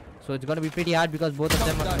 1v3. So it's going to be pretty hard because both of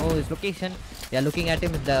them know his location. They are looking at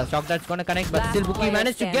him with the shock that's going to connect, but still Bookie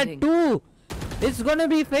managed to get 2. It's going to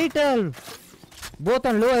be fatal. Both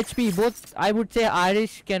on low HP. Both, I would say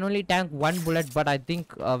Irish can only tank 1 bullet, but I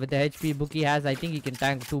think with the HP Bookie has, I think he can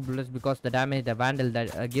tank 2 bullets because the damage the Vandal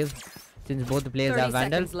that gives, since both the players are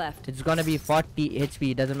Vandal, it's gonna be 40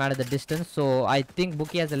 HP. It doesn't matter the distance. So I think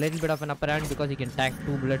Bookie has a little bit of an upper hand because he can tank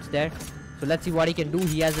 2 bullets there. So let's see what he can do.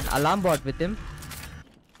 He has an alarm bot with him,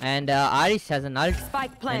 and Arish has an ult,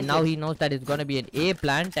 and now he knows that it's going to be an A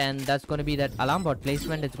plant, and that's going to be that alarm bot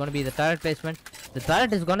placement. It's going to be the turret placement. The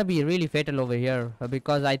turret is going to be really fatal over here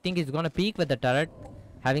because I think he's going to peek with the turret.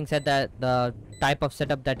 Having said that, the type of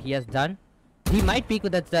setup that he has done, He might peek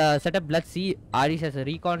with that setup. Let's see. Aris has a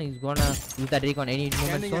recon. He's gonna use that recon any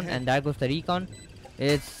moment soon. And there goes the recon.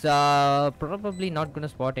 It's probably not gonna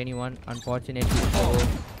spot anyone, unfortunately. So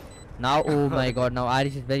now, oh my god, now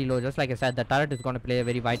Aris is very low. Just like I said, the turret is gonna play a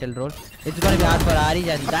very vital role. It's gonna be hard for Aris,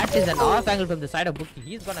 and that is an off angle from the side of Bookie.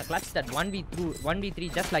 He's gonna clutch that 1v3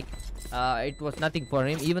 just like it was nothing for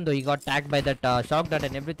him, even though he got tagged by that shock dart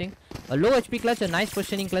and everything. A low HP clutch, a nice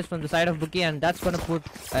positioning clutch from the side of Bookie, and that's gonna put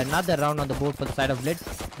another round on the board for the side of Blit.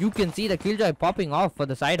 You can see the killjoy popping off for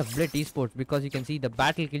the side of Blit Esports, because you can see the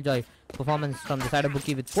battle killjoy performance from the side of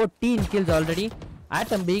Bookie with 14 kills already.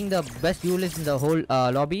 Atom being the best duelist in the whole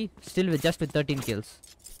lobby, still with 13 kills.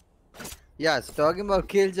 Yeah, so talking about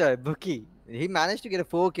killjoy, Bookie, he managed to get a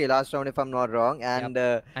 4K last round if I'm not wrong, and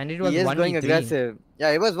and it was he is 1v3. going aggressive. Yeah,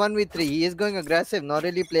 it was 1v3. He is going aggressive, not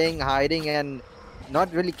really playing hiding and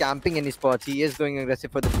not really camping any spots. He is going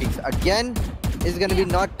aggressive for the peaks. Again, is going to be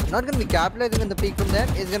not going to be capitalizing on the peak from there.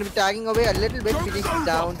 Is going to be tagging away a little bit, Felix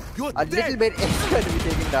down. A little bit is going to be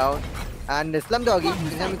taken down. And Slumdoggy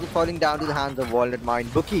is going to be falling down to the hands of Walnut Mine.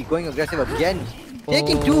 Bookie going aggressive again.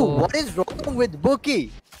 Taking two. What is wrong with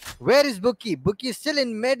Bookie? Where is Bookie? Bookie is still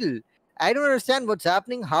in middle. I don't understand what's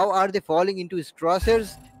happening. How are they falling into his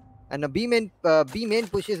crosshairs? And a B main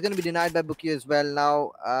push is going to be denied by Bookie as well.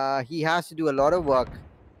 Now he has to do a lot of work.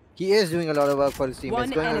 He is doing a lot of work for his team.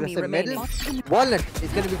 It's going aggressive middle. Walnut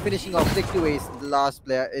is going to be finishing off 6 to ace. The last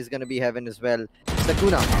player is going to be Heaven as well.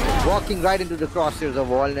 Sakuna walking right into the crosshairs of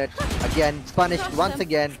Walnut. Again, punished once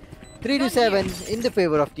again. 3 to 7 in the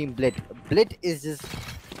favor of Team Blit. Blit is just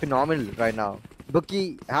phenomenal right now.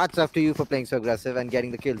 Bookie, hats off to you for playing so aggressive and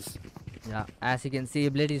getting the kills. Yeah, as you can see,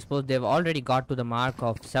 Blit Esports, they've already got to the mark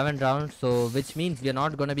of 7 rounds. So, which means we are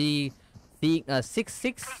not going to be seeing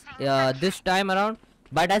 6-6 this time around.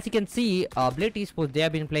 But as you can see, Blit Esports, they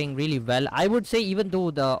have been playing really well. I would say, even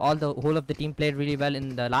though the whole of the team played really well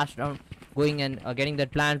in the last round, going and getting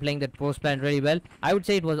that plan, playing that post plan really well, I would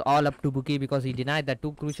say it was all up to Bookie, because he denied that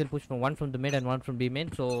 2 crucial push from one from the mid and one from B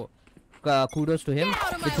main. So kudos to him,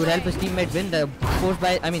 which would help his teammate win. The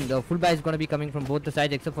the full buy is going to be coming from both the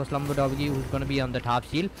sides except for Slumdoggy, who's going to be on that half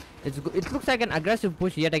shield. It looks like an aggressive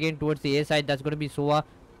push yet again towards the A side. That's going to be Soa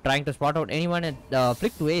trying to spot out anyone. At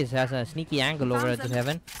Flick to Ace has a sneaky angle over at the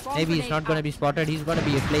Heaven. Maybe he's not going to be spotted. He's going to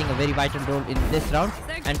be playing a very vital role in this round.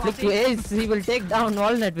 And Flick to Ace, he will take down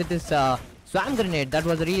Walnut with his Swam Grenade. That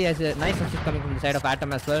was really a nice assist coming from the side of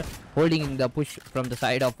Atom as well, holding the push from the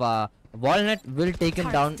side of Walnut. Will take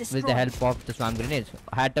him down with the help of the Swam Grenades.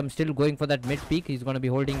 Atom still going for that mid peak. He's going to be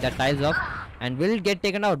holding that tiles off and will get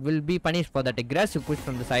taken out, will be punished for that aggressive push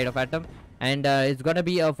from the side of Atom. And it's going to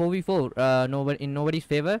be a 4v4 in nobody's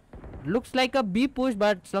favor. Looks like a B push,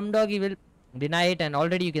 but Slumdoggy will deny it. And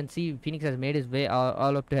already you can see Phoenix has made his way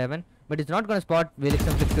all up to Heaven. But it's not going to spot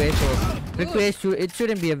Vilixium Flick to Ace. So Flick to Ace, it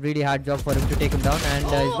shouldn't be a really hard job for him to take him down. And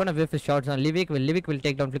he's going to whiff his shots on Livik. Livik will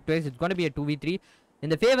take down Flick to Ace. It's going to be a 2v3 in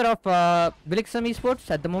the favor of Vilixium Esports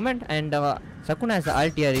at the moment. And Sakuna has the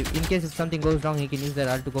ult here. In case if something goes wrong, he can use that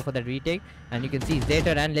ult to go for that retake. And you can see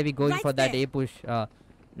Zater and Levi going for that A push.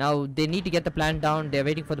 Now they need to get the plan down. They're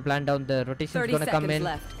waiting for the plan down. The rotation is going to come in.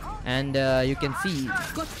 And you can see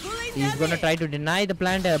he's going to try to deny the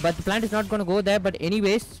plant. But the plant is not going to go there. But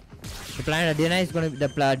anyways, the plant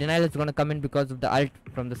denial is going to come in because of the ult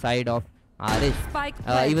from the side of Arish.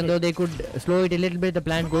 Even though they could slow it a little bit, the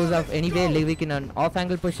plant goes off anyway. Livik in an off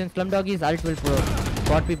angle position. Slumdoggy's ult will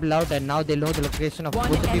spot people out, and now they know the location of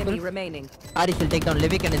both the people. Arish will take down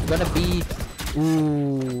Livik, and it's gonna be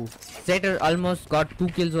Zater almost got 2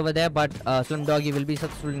 kills over there, but Slumdoggy will be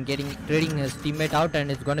successful in trading his teammate out, and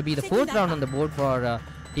it's gonna be the 4th round on the board for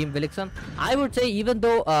Team Vilixium. I would say, even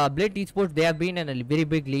though Blit Esports, they have been in a very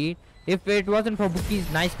big lead. If it wasn't for Bookie's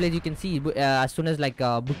nice plays, you can see as soon as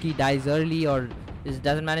Bookie dies early or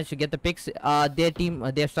doesn't manage to get the picks, their team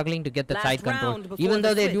they're struggling to get the side control. Even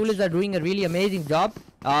though their duelists are doing a really amazing job,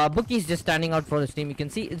 Bookie's just standing out for this team. You can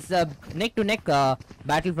see it's a neck-to-neck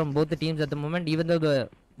battle from both the teams at the moment. Even though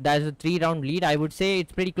there's a 3-round lead, I would say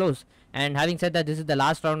it's pretty close. And having said that, this is the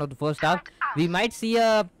last round of the first half. We might see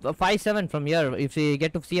a 5-7 from here. If we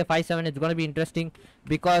get to see a 5-7, it's going to be interesting,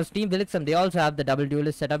 because Team Vilixium, they also have the double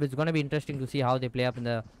duelist setup. It's going to be interesting to see how they play up in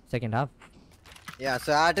the second half. Yeah,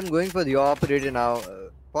 so Atom going for the operator now.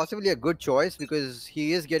 Possibly a good choice, because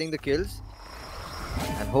he is getting the kills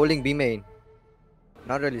and holding B main.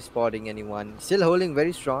 Not really spotting anyone. Still holding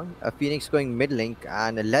very strong. Phoenix going mid link,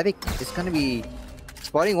 and Levik is going to be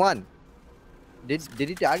spotting one. Did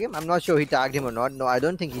he tag him? I'm not sure he tagged him or not. No, I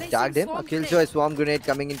don't think he tagged him. A Killjoy Swarm Grenade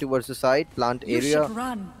coming in towards the side, plant area.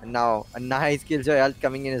 And now a nice Killjoy ult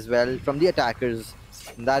coming in as well from the attackers.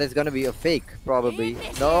 That is gonna be a fake, probably.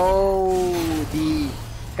 No, the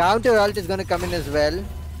counter ult is gonna come in as well.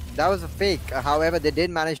 That was a fake. However, they did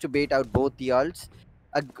manage to bait out both the ults.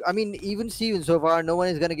 I mean, even Steven so far, no one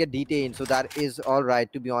is gonna get detained, so that is all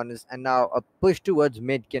right, to be honest. And now a push towards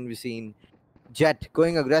mid can be seen. Jet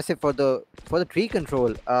going aggressive for the tree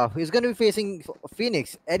control. He's gonna be facing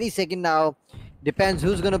Phoenix any second now. Depends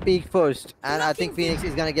who's gonna peek first, and I think Phoenix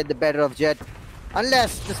is gonna get the better of Jet.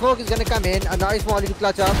 Unless the smoke is gonna come in, a nice volley to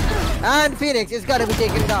clutch up, and Phoenix is gonna be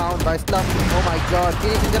taken down by Slum. Oh my god,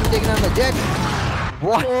 Phoenix is gonna be taken down by Jet.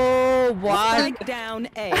 What? Oh, what? Down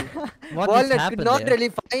A. What Walnut could not there? really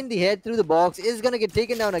find the head through the box. Is gonna get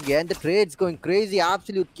taken down again. The trade's going crazy.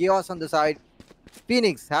 Absolute chaos on the side.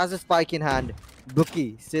 Phoenix has a spike in hand.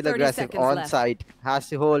 Bookie still 30 aggressive seconds on left. site. Has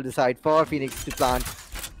to hold the side for Phoenix to plant.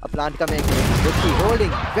 A plant coming. Bookie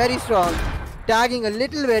holding very strong. Tagging a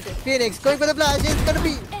little bit. Phoenix going for the flash. It's gonna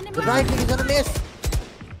be the right click is gonna miss.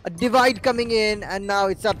 A divide coming in, and now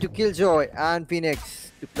it's up to Killjoy and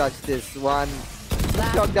Phoenix to clutch this one.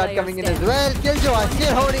 Shock dart coming in as well. Killjoy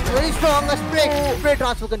still holding very strong. A spray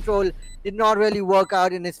transfer control did not really work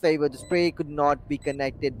out in his favor. The spray could not be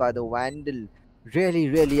connected by the Vandal.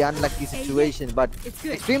 Really unlucky situation, but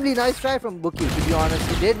extremely nice try from Bookie, to be honest.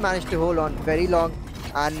 He did manage to hold on very long,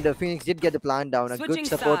 and Phoenix did get the plant down. A good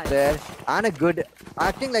support player and a good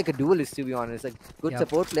acting like a duelist, to be honest. A good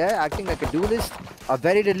support player acting like a duelist. A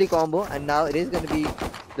very deadly combo, and now it is going to be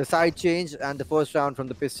the side change, and the first round from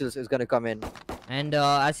the pistols is going to come in. And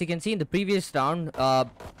as you can see in the previous round,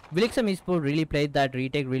 Vilixium Esports really played that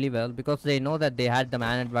retake really well because they know that they had the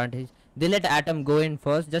man advantage. They let Atom go in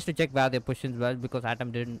first just to check where they pushed in well, because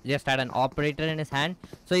Atom didn't just had an operator in his hand.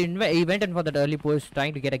 So he went in for that early push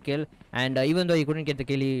trying to get a kill, and even though he couldn't get the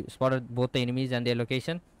kill, he spotted both the enemies and their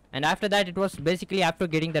location. And after that, it was basically after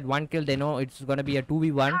getting that one kill, they know it's gonna be a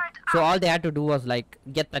 2v1. So all they had to do was like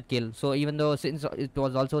get that kill. So even though since it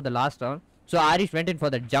was also the last round, so Arish went in for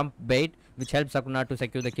the jump bait, which helped Sakuna to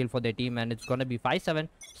secure the kill for their team, and it's gonna be 5-7,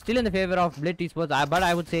 still in the favor of Blit Esports. But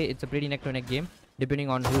I would say it's a pretty neck-to-neck game, depending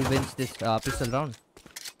on who wins this pistol round.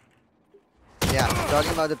 Yeah,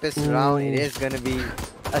 talking about the pistol round, it is gonna be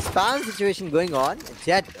a spam situation going on.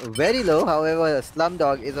 Jet very low, however,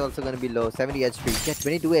 Slumdog is also gonna be low, 70 HP. Jet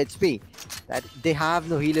 22 HP. That they have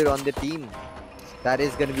no healer on the team. That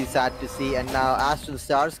is gonna be sad to see. And now Astral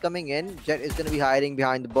Stars coming in. Jet is gonna be hiding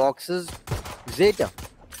behind the boxes. Zeta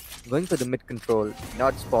going for the mid control,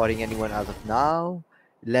 not spotting anyone as of now.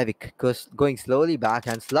 Levick going slowly back,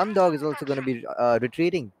 and Slumdog is also gonna be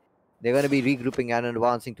retreating. They're going to be regrouping and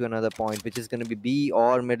advancing to another point, which is going to be B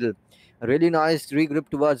or middle. A really nice regroup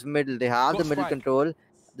towards middle. They have the middle control.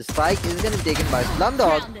 The spike is going to be taken by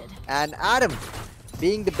Slumdog. And Adam,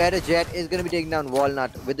 being the better Jet, is going to be taking down Walnut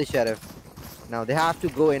with the Sheriff. Now they have to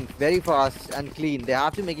go in very fast and clean. They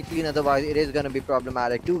have to make it clean, otherwise it is going to be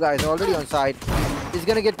problematic. Two guys already on site. He's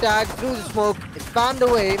going to get tagged through the smoke. It's spammed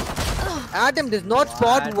away. Adam does not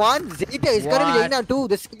spot one. Zeta is going to be taking down two.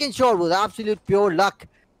 The second shot was absolute pure luck.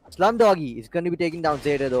 Slumdoggy is going to be taking down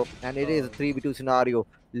Zeta though, and it is a 3v2 scenario.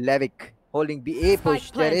 Levick holding B A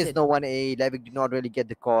push. There is no one A. Levick did not really get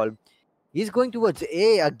the call. He's going towards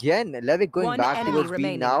A again. Levick going back towards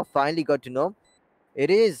B now. Finally got to know. It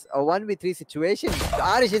is a 1v3 situation.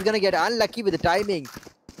 Arish is going to get unlucky with the timing,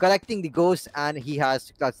 collecting the ghost, and he has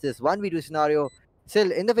to clutch this 1v2 scenario.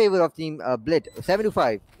 Still in the favor of team Blit,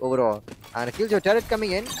 7-5 overall. And a Killjoy turret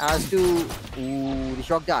coming in as to the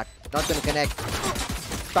shock dart. Not going to connect.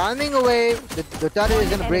 Spamming away, the turret is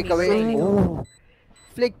going to break away. Oh.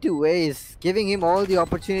 Flick to ways, giving him all the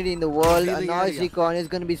opportunity in the world. A nice recon is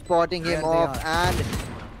going to be spotting him off, and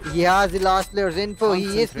he has the last player's info.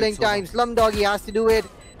 He is playing time. Slumdog, he has to do it.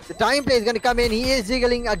 The time play is going to come in. He is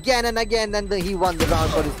jiggling again and again, and he won the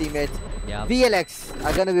round for his teammates. Yep. VLX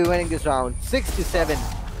are going to be winning this round, 6-7.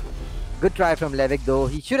 Good try from Levick though.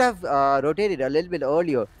 He should have rotated a little bit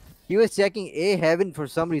earlier. He was checking A heaven for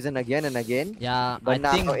some reason again and again. Yeah, but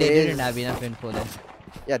I think they didn't have enough info then.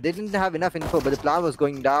 Yeah, they didn't have enough info, but the plan was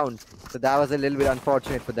going down. So that was a little bit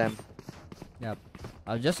unfortunate for them. Yep.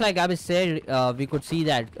 Just like Abby said, we could see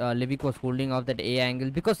that Levick was holding off that A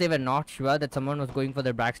angle because they were not sure that someone was going for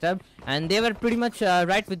the backstab. And they were pretty much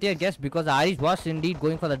right with their guess because Arish was indeed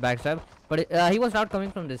going for that backstab. But he was not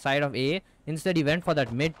coming from the side of A. Instead, he went for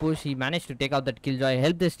that mid push. He managed to take out that Killjoy,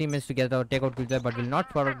 help his teammates to take out Killjoy, but will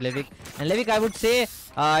not follow Levick. And Levick, I would say,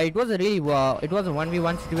 it was a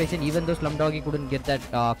 1v1 situation. Even though Slumdoggy couldn't get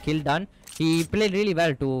that kill done, he played really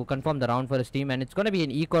well to confirm the round for his team. And it's going to be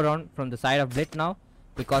an eco round from the side of Blit now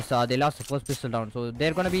because they lost the first pistol round. So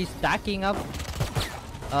they're going to be stacking up.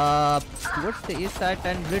 towards the east side,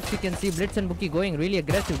 and Blitz, you can see Blitz and Bookie going really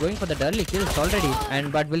aggressive, going for the early kills already,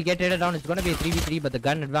 and but will get headed down. It's gonna be a 3v3, but the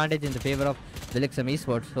gun advantage in the favor of Vilixium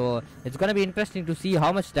Esports. So it's gonna be interesting to see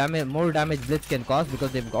how much damage, more damage Blitz can cause,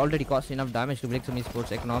 because they've already caused enough damage to Vilixium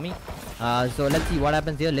Esports economy. So let's see what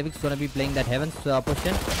happens here. Livic's gonna be playing that Heavens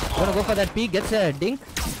position. Gonna go for that peek, gets a dink.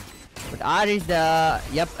 But R is the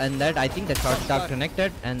and that I think the shot got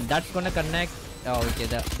connected, and that's gonna connect. Oh, okay,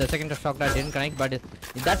 the second shot that didn't connect, but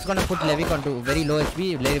that's gonna put Levic onto very low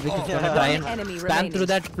HP. Levic is gonna try and spam through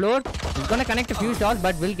that floor. He's gonna connect a few shots,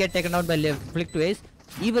 but will get taken out by Flick to Ace.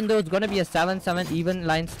 Even though it's gonna be a 7-7 even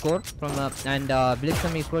line score from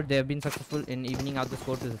Vilixium Esports, they have been successful in evening out the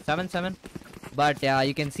score to 7-7. But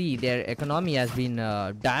you can see their economy has been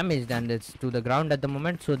damaged, and it's to the ground at the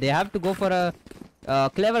moment. So they have to go for a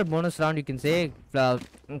clever bonus round, you can say,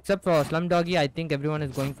 except for Slumdoggy. I think everyone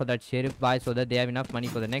is going for that Sheriff buy so that they have enough money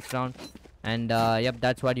for the next round. And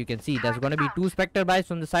that's what you can see. There's going to be 2 Spectre buys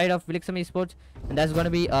from the side of Vilixium Esports, and there's going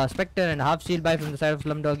to be a Spectre and half shield buy from the side of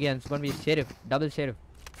Slumdoggy, and it's going to be Sheriff, double Sheriff,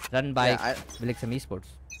 run by Vilixium Esports.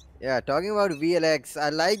 Yeah, talking about VLX, I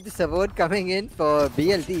like the support coming in for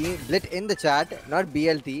BLT, Blit in the chat, not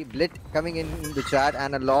BLT, Blit coming in the chat,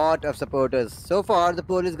 and a lot of supporters. So far, the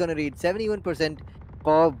poll is going to read 71%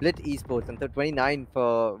 for Blit Esports and 29%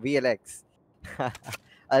 for VLX.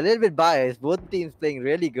 A little bit biased, both teams playing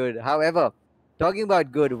really good. However, talking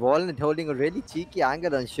about good, Walnut holding a really cheeky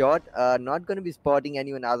angle on shot, not going to be spotting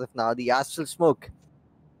anyone as of now. The Astral Smoke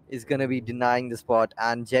is going to be denying the spot,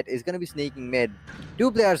 and Jet is going to be sneaking mid.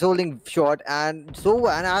 2 players holding short, and so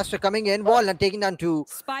and Astra coming in. Walnut taking down 2.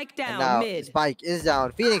 Spike down now mid. Spike is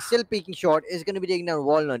down. Phoenix still peeking short, is going to be taking down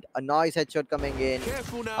Walnut. A nice headshot coming in.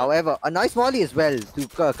 However, a nice volley as well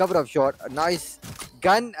to cover up short. A nice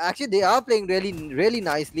gun. Actually, they are playing really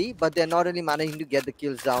nicely, but they're not really managing to get the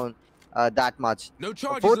kills down that much. No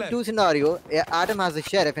charges 4-2 scenario. Adam has the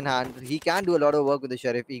Sheriff in hand. He can do a lot of work with the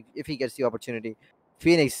Sheriff if he gets the opportunity.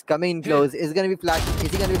 Phoenix coming in close, is going to be flashing.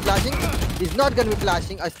 Is he going to be flashing? He's not going to be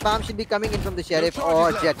flashing. A spam should be coming in from the Sheriff,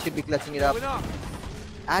 or Jet should be clutching it up.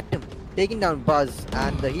 Atom taking down Buzz,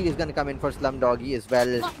 and the heal is going to come in for Slumdoggy as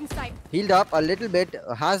well. Healed up a little bit.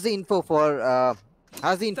 Has the info for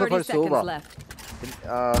Sova.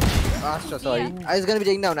 Astra, sorry. Is going to be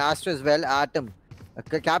taking down Astra as well. Atom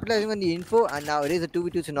capitalizing on the info, and now it is a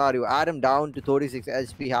 2v2 scenario. Atom down to 36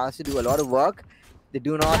 HP, has to do a lot of work. They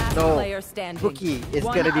do not know. Bookie is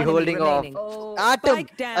going to be holding off. Atom,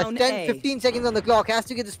 15 seconds on the clock, has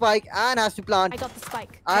to get the spike and has to plant. I got the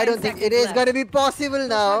spike. I don't think it is going to be possible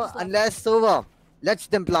now unless Sova lets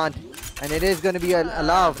them plant. And it is going to be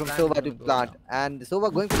allowed from Sova to plant. And Sova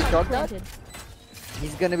going for the shot dart.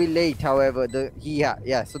 He's going to be late, however. So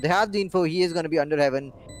they have the info. He is going to be under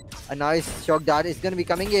heaven. A nice shock dart is going to be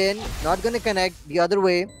coming in. Not going to connect the other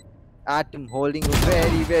way. Atom holding a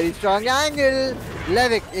very strong angle.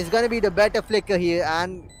 Levic is going to be the better flicker here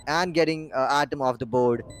and getting Atom off the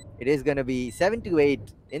board. It is going to be 7-8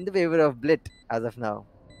 in the favor of Blit as of now.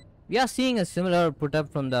 We are seeing a similar put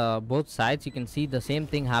up from the both sides. You can see the same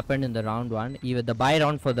thing happened in the round 1. Even the buy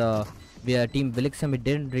round for the team Vilixium, it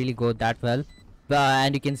didn't really go that well.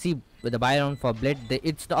 And you can see with the buy round for Blit,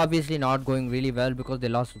 it's obviously not going really well because they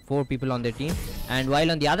lost 4 people on their team. And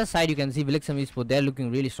while on the other side, you can see Vilixium Esports, they're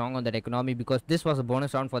looking really strong on that economy because this was a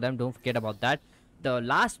bonus round for them. Don't forget about that. The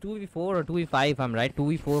last 2v4 or 2v5, if I'm right,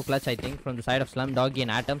 2v4 clutch, I think, from the side of Slumdoggy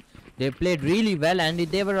and Atom, they played really well and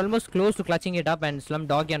they were almost close to clutching it up, and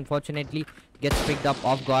Slumdoggy unfortunately gets picked up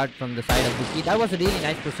off guard from the side of Bookie. That was a really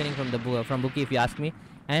nice positioning from Bookie, if you ask me.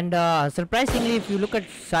 And surprisingly, if you look at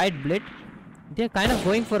side Blit, they're kind of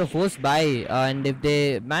going for a forced buy, and if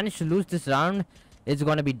they manage to lose this round, it's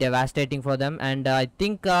going to be devastating for them. And I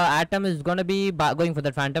think Atom is going to be going for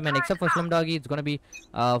that Phantom, and except for Slumdoggy, it's going to be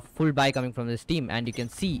full buy coming from this team. And you can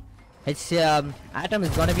see Atom is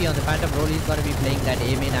going to be on the Phantom role. He's going to be playing that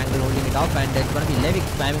A main angle, holding it up, and it's going to be Levic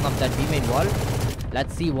climbing up that B main wall.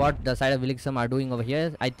 Let's see what the side of Vilixium are doing over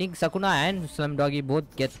here. I think Sakuna and Slumdoggy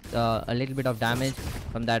both get a little bit of damage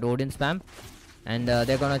from that Odin spam. And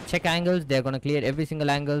they're gonna check angles, they're gonna clear every single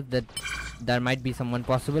angle that there might be someone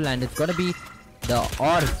possible, and it's gonna be the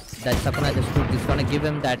orb that Sakuna just took is gonna give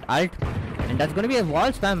him that ult, and that's gonna be a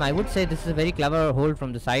wall spam. I would say this is a very clever hold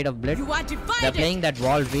from the side of Blit. They're playing that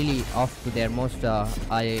wall really off to their most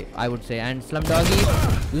I would say, and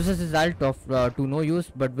Slumdoggy uses his ult of to no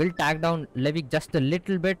use, but will tag down Levic just a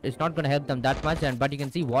little bit. It's not gonna help them that much, and but you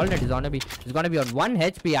can see Walnut is gonna be on 1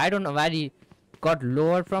 HP. I don't know where he got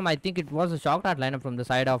lowered from. I think it was a shock dart lineup from the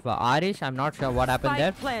side of Arish. I'm not sure what happened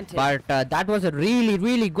there, but that was a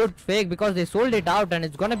really good fake because they sold it out, and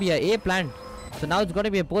it's gonna be a plant So now it's going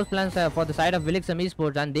to be a post plan for the side of Vilixium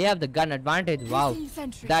Esports, and they have the gun advantage. Wow,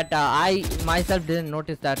 that I myself didn't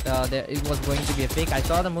notice that it was going to be a fake. I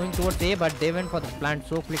saw them moving towards A, but they went for the plant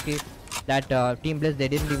so quickly that Team Blitz, they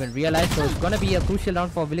didn't even realize. So it's going to be a crucial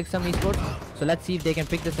round for Vilixium Esports. So let's see if they can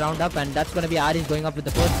pick this round up, and that's going to be Aris going up with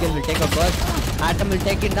the first kill. Will take a burst. Atom will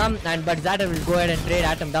take it down, but Zata will go ahead and trade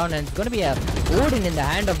Atom down, and it's going to be a Odin in the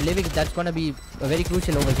hand of Levik. That's going to be very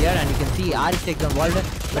crucial over here, and you can see Aris takes on Walden,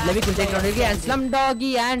 but Levik will take it on Riggy, and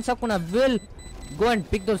Slumdoggy and Sakuna will go and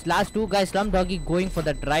pick those last two guys. Slumdoggy going for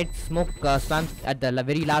that right smoke spam at the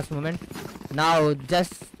very last moment. Now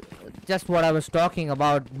just what I was talking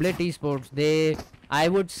about, Blit Esports, I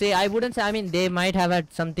wouldn't say, I mean, they might have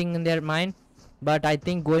had something in their mind, but I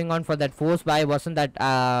think going on for that force buy wasn't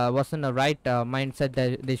a right mindset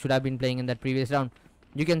that they should have been playing in that previous round.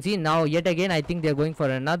 You can see now yet again, I think they're going for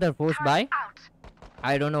another force buy.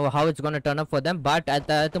 I don't know how it's going to turn up for them, but at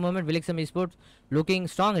the moment, Vilixium Esports looking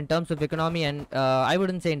strong in terms of economy, and I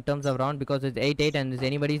wouldn't say in terms of round, because it's 8-8 and it's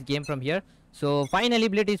anybody's game from here. So finally,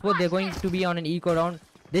 Blit Esports, they're going to be on an eco round.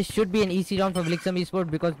 This should be an easy round for Vilixium Esports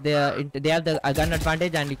because they have the gun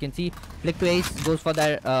advantage, and you can see Flick to Ace goes for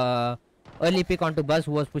that early pick onto Buzz,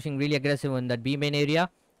 who was pushing really aggressive in that B main area.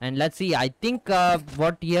 And let's see, I think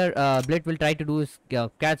what here Blit will try to do is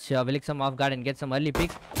catch Vilixium off guard and get some early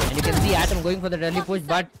picks. And you can see Atom going for the early push,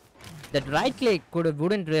 but that right click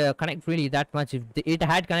wouldn't connect really that much. If it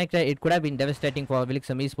had connected, it could have been devastating for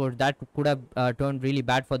Vilixium Esports. That could have turned really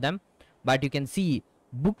bad for them. But you can see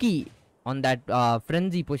Bookie on that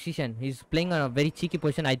frenzy position. He's playing on a very cheeky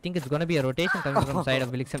position. I think it's going to be a rotation coming from the side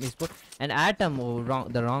of Vilixium Esports. And Atom,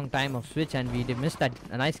 the wrong time of switch, and we missed that.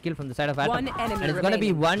 A nice kill from the side of Atom. And it's going to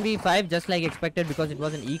be 1v5 just like expected because it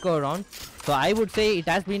was an eco round. So I would say it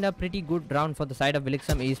has been a pretty good round for the side of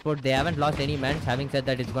Vilixium Esports. They haven't lost any men. Having said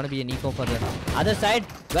that, it's going to be an eco for the other side.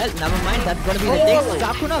 Well, never mind. That's going to be the next.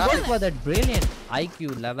 Sakuna goes for that brilliant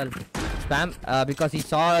IQ level spam because he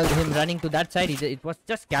saw him running to that side. It was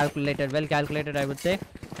just calculated, well calculated, I would say.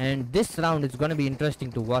 And this round is going to be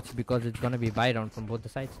interesting to watch because it's going to be a buy round from both the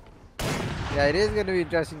sides. Yeah, it is going to be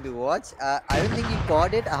interesting to watch. I don't think he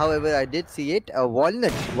caught it. However, I did see it.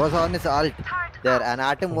 Walnut was on his ult there, and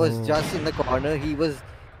Atom was just in the corner.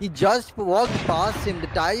 He just walked past him. The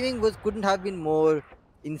timing couldn't have been more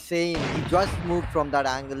insane. He just moved from that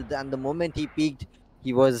angle, and the moment he peeked,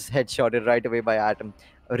 he was headshotted right away by Atom.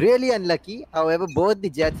 Really unlucky. However, both the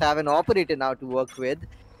Jets have an operator now to work with.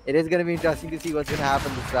 It is going to be interesting to see what's going to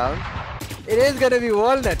happen this round. It is going to be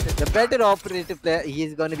Walnut, the better operator player. He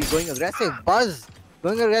is going to be going aggressive. Buzz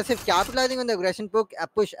going aggressive, capitalizing on the aggression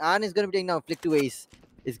push, and is going to be taking now Flick to Ace.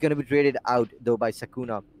 Is going to be traded out though by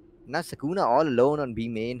Sakuna. Now Sakuna all alone on B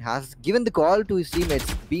main has given the call to his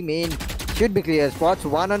teammates. B main should be clear. Spots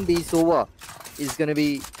 1 on B. Sova is going to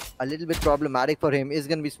be a little bit problematic for him. Is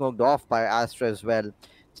going to be smoked off by Asteria as well.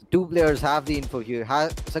 So 2 players have the info here.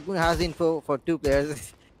 Sakuna has the info for 2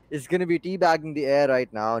 players. It's going to be teabagging the air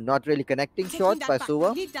right now. Not really connecting shots by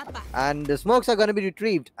Sova. And the smokes are going to be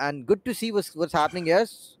retrieved. And good to see what's happening here.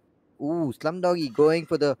 Ooh, Slumdoggy going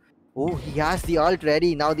for the... Oh, he has the ult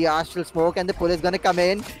ready. Now the Astral smoke and the pull is going to come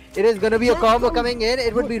in. It is going to be a combo coming in.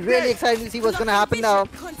 It would be really exciting to see what's going to happen now.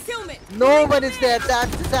 No one is there.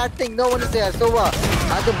 That's the sad thing. No one is there. Sova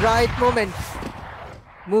at the right moment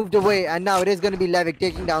moved away, and now it is going to be Levik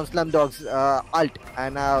taking down Slumdog's ult,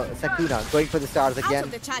 and now Sakuna going for the stars again.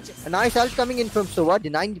 A nice ult coming in from Sova,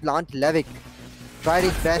 denying the plant. Levik tried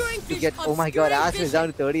his best to get, oh my god, Aston is down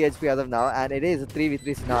to 30 HP as of now, and it is a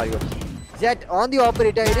 3v3 scenario. Jet on the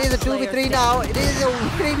operator, it is a 2v3 now, it is a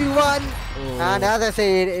 3v1, and as I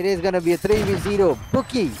said, it is going to be a 3v0.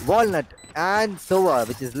 Bookie, Walnut, and Sova,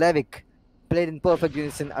 which is Levik, played in perfect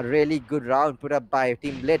unison. A really good round put up by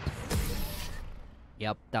Team Blit.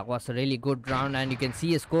 Yep, that was a really good round, and you can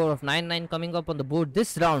see a score of 9-9 coming up on the board.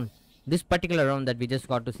 This round, this particular round that we just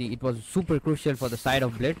got to see, it was super crucial for the side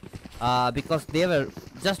of Blit because they were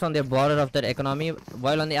just on their border of their economy,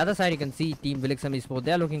 while on the other side you can see Team Vilixium Esports,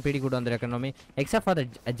 they are looking pretty good on their economy, except for the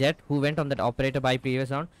Jet who went on that operator by previous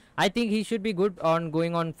round. I think he should be good on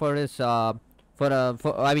going on for his I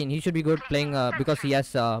mean, he should be good playing because he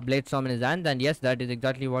has Blade Storm in his hand, and yes, that is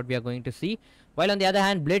exactly what we are going to see. While on the other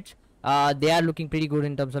hand, Blitz, they are looking pretty good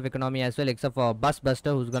in terms of economy as well, except for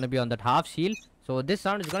Buster, who's going to be on that half shield. So this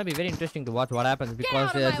round is going to be very interesting to watch what happens, because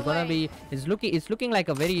it's looking like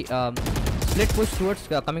a very split push towards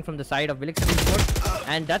coming from the side of Vilixium Esports,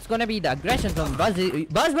 and that's going to be the aggression from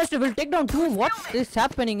Buster will take down 2. What is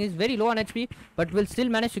happening? Is very low on HP, but will still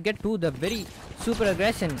manage to get to the very super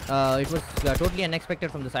aggression. It was totally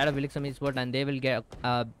unexpected from the side of Vilixium Esports, and they will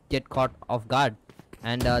get caught off guard.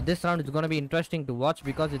 And this round is going to be interesting to watch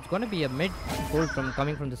because it's going to be a mid hold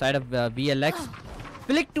coming from the side of VLX.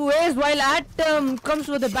 Flick to ace while Atom comes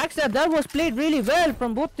with the backstab. That was played really well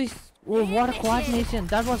from both these. Oh, what a coordination.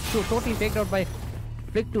 That was totally faked out by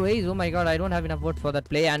Flick to ace. Oh my god, I don't have enough words for that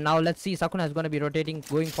play. And now let's see, Sakuna is going to be rotating,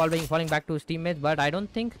 falling back to his teammates. But I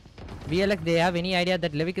don't think VLX, they have any idea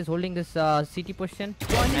that Levik is holding this CT position.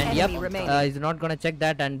 And yep, he's not going to check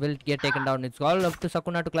that and will get taken down. It's all up to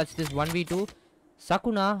Sakuna to clutch this 1v2.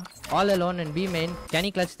 Sakuna all alone in B main. Can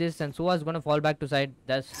he clutch this? And Suha is going to fall back to side.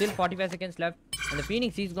 There's still 45 seconds left. And the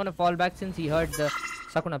Phoenix, he's going to fall back since he heard the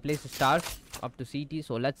Sakuna place the stars up to CT.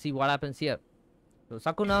 So let's see what happens here. So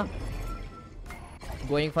Sakuna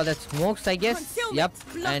going for that smokes, I guess. Yep.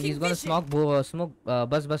 And he's going to smoke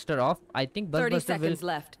Buzzbuster off. I think Buzzbuster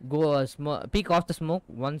will go peek off the smoke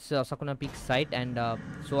once Sakuna peeks side. And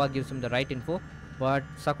Suha gives him the right info. But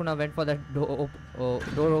Sakuna went for that door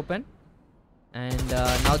open. And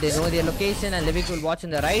now they know their location, and Levik will watch in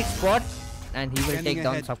the right spot, and he will take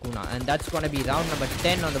down Sakuna. And that's going to be round number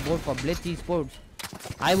 10 on the board for Blit Esports.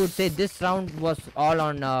 I would say this round was all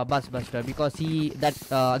on Buzzbuster because that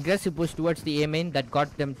aggressive push towards the A main that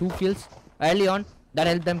got them 2 kills early on, that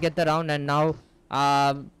helped them get the round. And now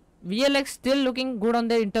VLX still looking good on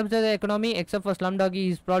there in terms of the economy, except for Slumdoggy.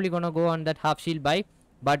 He's probably going to go on that half shield buy.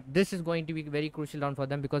 But this is going to be very crucial round for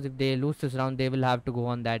them because if they lose this round, they will have to go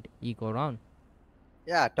on that eco round.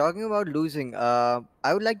 Yeah, talking about losing, I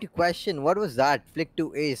would like to question, what was that? Flick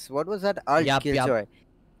to ace. What was that ult Killjoy?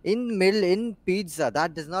 In middle, in pizza,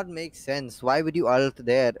 that does not make sense. Why would you ult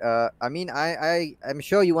there? I mean, I'm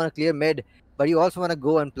sure you want to clear mid, but you also want to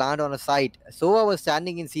go and plant on a site. Soa was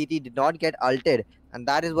standing in CT, did not get ulted, and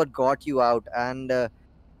that is what got you out. And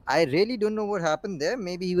I really don't know what happened there.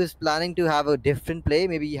 Maybe he was planning to have a different play.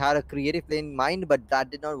 Maybe he had a creative play in mind, but that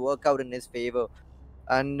did not work out in his favor.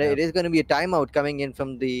 And it is going to be a timeout coming in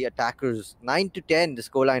from the attackers. 9-10 the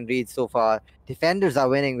scoreline reads so far. Defenders are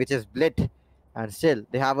winning, which is Blit. And still,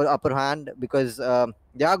 they have an upper hand because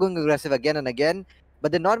they are going aggressive again and again.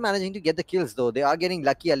 But they're not managing to get the kills, though. They are getting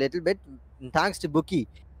lucky a little bit. And thanks to Bookie,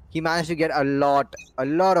 he managed to get a lot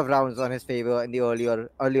of rounds on his favor in the earlier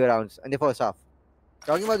rounds in the first half.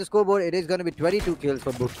 Talking about the scoreboard, it is going to be 22 kills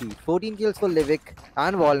for Bookie, 14 kills for Levik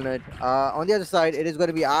and Walnut. On the other side, it is going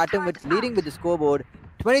to be Atom leading with the scoreboard.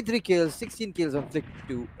 23 kills, 16 kills on Flick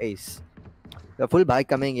to ace. The full buy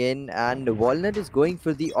coming in, and Walnut is going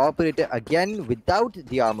for the operator again without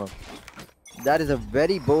the armor. That is a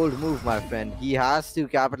very bold move, my friend. He has to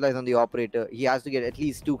capitalize on the operator. He has to get at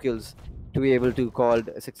least 2 kills to be able to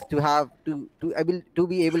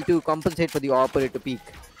be able to compensate for the operator peak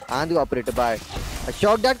and the operator buy. A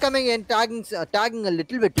shot that coming in, tagging a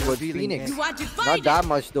little bit towards Phoenix. Not that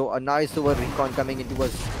much though. A nice over recon coming in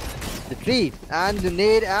towards the tree, and the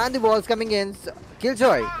nade and the walls coming in.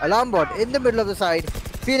 Killjoy, alarm bot in the middle of the side.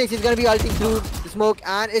 Phoenix is going to be ulting through the smoke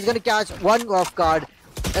and is going to catch one off guard.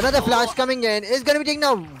 Another flash coming in is going to be taken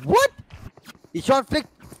down. What? He shot Flick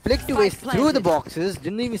to ace through the boxes.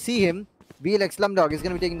 Didn't even see him. VLX Slumdog is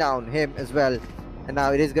going to be taking down him as well. And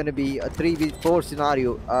now it is going to be a 3v4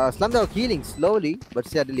 scenario. Slumdog healing slowly but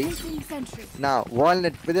steadily. Now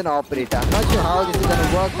Walnut with an operator. I'm not sure how this is going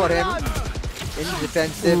to work for him. In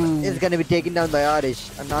defensive is going to be taken down by Arish.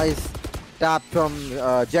 A nice tap from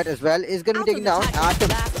Jet as well is going to be taken down. Atom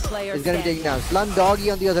is going to be taken down.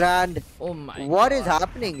 Slumdoggy on the other hand. Oh my What God. is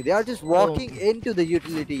happening? They are just walking into the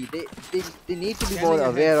utility. They need to be more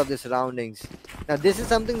aware of the surroundings. Now this is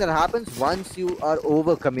something that happens once you are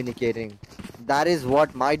over communicating. That is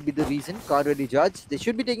what might be the reason. Can't really judge. They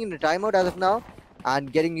should be taking the timeout as of now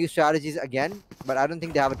and getting new strategies again. But I don't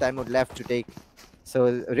think they have a timeout left to take.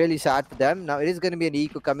 So really sad for them. Now it is going to be an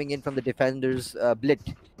eco coming in from the defenders, Blit.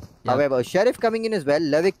 Yep. However, Sheriff coming in as well.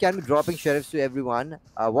 Levik can be dropping Sheriffs to everyone.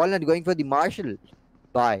 Walnut going for the Marshal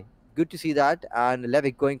buy. Good to see that. And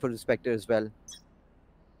Levik going for the Spectre as well.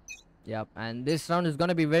 Yep, and this round is going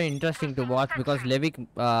to be very interesting to watch because Levik,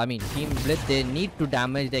 Team Blit, they need to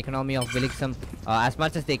damage the economy of Vilixium as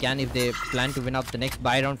much as they can if they plan to win out the next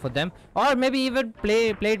buy round for them, or maybe even play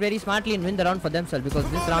it very smartly and win the round for themselves, because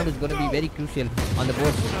this round is going to be very crucial on the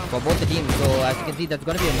board for both the teams. So as you can see, that's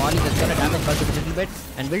going to be a Molly that's going to damage Buzzard a little bit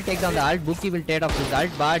and will take down the ult. Bookie will take off his ult,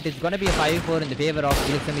 but it's going to be a 5-4 in the favor of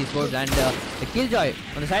Vilixium Esports, and the Killjoy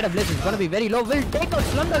on the side of Blitz is going to be very low. Will take out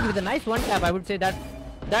Slumdog with a nice one tap. I would say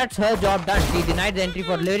that's her job done. She denied the entry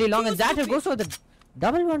for very long, and that goes for the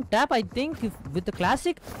double one tap, I think, with the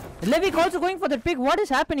classic. Levik also going for the pick. What is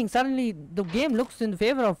happening? Suddenly the game looks in the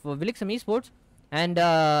favor of Vilixium Esports, and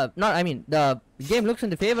the game looks in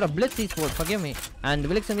the favor of Blitz Esports, forgive me. And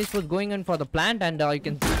Vilixium Esports going in for the plant, and you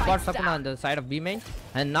can spot Sakuna on the side of B main.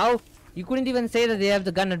 And now you couldn't even say that they have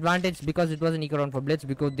the gun advantage because it was an eco round for Blitz,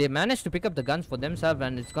 because they managed to pick up the guns for themselves,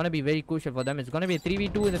 and it's going to be very crucial for them. It's going to be a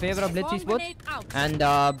 3v2 in the favor of Blitz Esports, and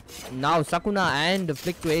now Sakuna and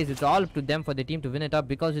Flick to Ace, it's all up to them for the team to win it up,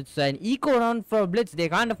 because it's an eco round for Blitz. They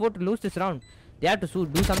can't afford to lose this round. They have to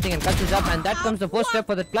do something and cut this up, and that comes the first step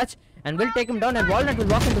for the clutch, and will take him down, and Walnut will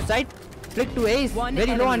walk into sight. Flick to Ace,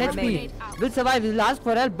 very low on HP, will survive, will ask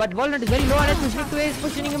for help, but Walnut is very low on HP. Flick to Ace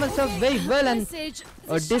positioning himself very well, and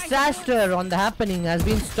a disaster on the happening has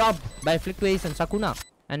been stopped by Flick to Ace and Sakuna.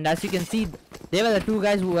 And as you can see, they were the two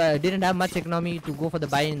guys who didn't have much economy to go for the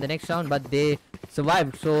buy in the next round, but they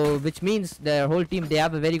survived. So which means their whole team, they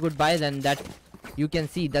have a very good buy, and that you can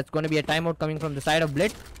see that's going to be a timeout coming from the side of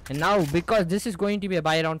Blit. And now, because this is going to be a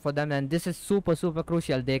buy round for them, and this is super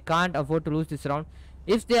crucial, they can't afford to lose this round.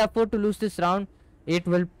 If they afford to lose this round, it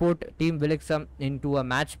will put Team Vilixium into a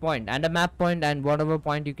match point and a map point, and whatever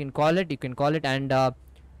point you can call it,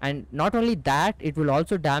 and not only that, it will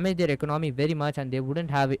also damage their economy very much, and they wouldn't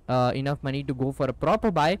have enough money to go for a proper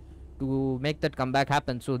buy to make that comeback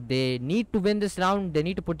happen. So they need to win this round. They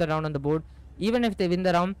need to put the round on the board. Even if they win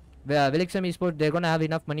the round, Vilixium Esports, they're going to have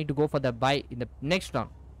enough money to go for the buy in the next round.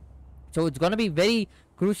 So it's going to be very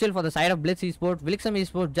crucial for the side of Blitz Esports. Vilixium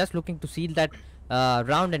Esports just looking to seal that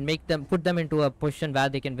round and put them into a position where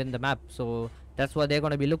they can win the map. So that's what they're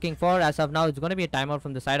going to be looking for. As of now, it's going to be a timeout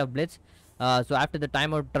from the side of Blitz. So after the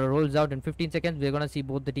timeout rolls out in 15 seconds, we're going to see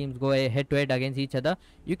both the teams go head to head against each other.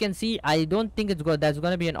 You can see, I don't think it's there's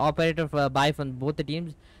going to be an operator for buy from both the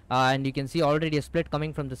teams. And you can see already a split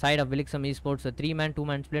coming from the side of Vilixium Esports, a 3-man,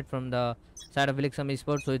 2-man split from the side of Vilixium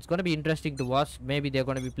Esports. So it's going to be interesting to watch. Maybe they're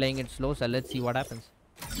going to be playing it slow, so let's see what happens.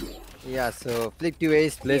 Yeah, so Flick to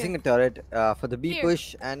Ace placing a turret for the B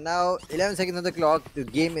push, and now 11 seconds on the clock. The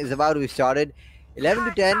game is about to be started. 11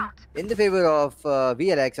 to 10 in the favor of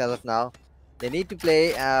VLX as of now. They need to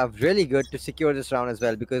play really good to secure this round as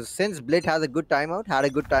well, because since Blit has a good timeout,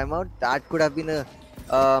 that could have been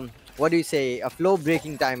a what do you say, a flow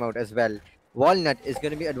breaking timeout as well. Walnut is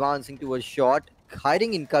going to be advancing towards short,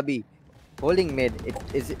 hiding in cubby, holding mid.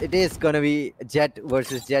 It is going to be Jet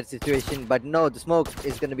versus Jet situation, but no, the smoke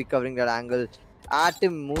is going to be covering that angle.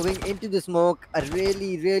 Atom moving into the smoke, a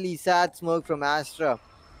really sad smoke from Astra,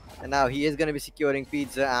 and now he is going to be securing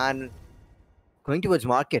pizza and going towards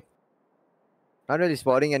market. Not really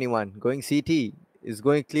spotting anyone. Going CT, is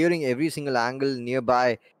clearing every single angle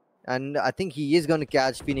nearby, and I think he is going to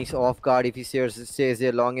catch Phoenix off guard if he stays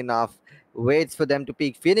there long enough. Waits for them to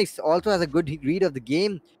peek. Phoenix also has a good read of the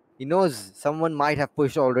game. He knows someone might have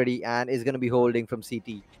pushed already and is going to be holding from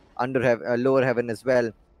CT under lower heaven as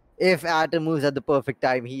well. If Atom moves at the perfect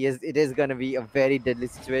time, it is going to be a very deadly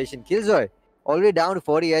situation. Killjoy already down to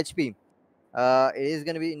 40 HP. It is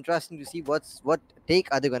going to be interesting to see what take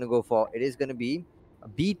are they going to go for. It is going to be a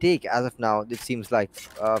B take as of now, it seems like.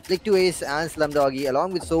 Flick to Ace and Slumdoggy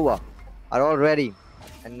along with Sova are all ready.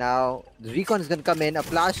 And now the recon is going to come in. A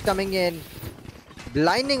flash coming in.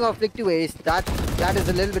 Blinding of Flick to Ace. That is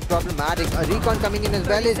a little bit problematic. A recon coming in as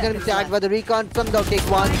well is going to be tagged by the recon. Slumdog takes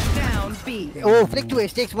one. Oh, Flick to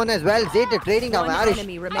Ace takes one as well. Zeta trading down Arish.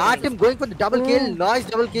 Atom going for the double kill. Nice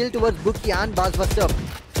double kill towards Buki and Buzzbuster.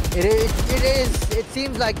 It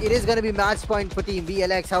seems like it is going to be match point for Team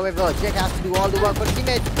VLX. However, Jet has to do all the work for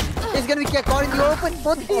teammates. It's going to be caught in the open.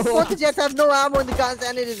 Both the Jets have no ammo in the guns,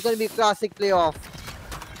 and it is going to be a classic playoff.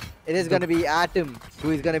 It is going to be Atom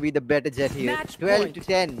who is going to be the better Jet here. 12 to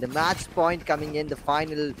 10, the match point coming in the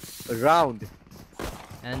final round.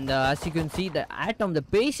 And as you can see, the Atom, the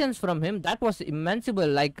patience from him, that was immensible.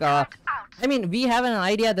 Like, I mean, we have an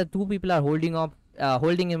idea that two people are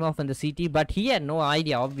holding him off in the CT, but he had no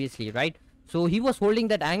idea, obviously, right? So he was holding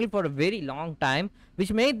that angle for a very long time,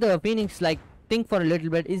 which made the Phoenix like think for a little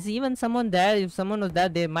bit. Is even someone there? If someone was there,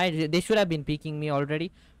 they should have been peeking me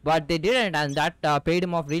already, but they didn't, and that paid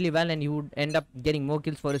him off really well, and he would end up getting more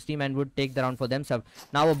kills for his team and would take the round for themselves.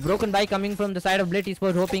 Now a broken buy coming from the side of Blit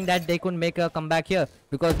Esports, hoping that they could make a comeback here,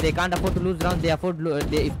 because they can't afford to lose the round.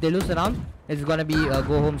 If they lose the round, it's gonna be a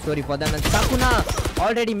go home story for them. And Sakuna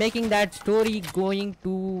already making that story going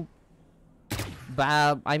to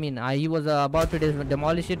I mean, he was about to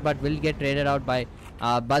demolish it, but will get traded out by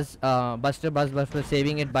Buster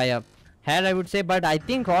saving it by a hair, I would say. But I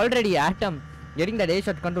think already Atom getting that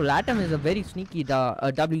A-shot control. Atom is a very sneaky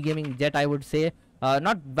W gaming Jet, I would say.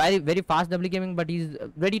 Not very fast W gaming, but he's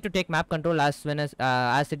ready to take map control as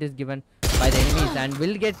it is given by the enemies, and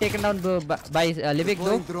will get taken down by Livik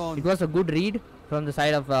though. It was a good read from the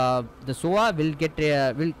side of the Soa. Will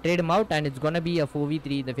trade him out, and it's gonna be a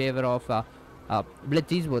 4v3 in the favor of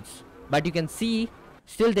Blitz Esports. But you can see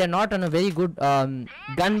Still, they're not on a very good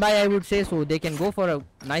gun buy, I would say. So they can go for a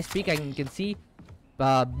nice peek. I can see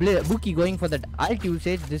Bookie going for that alt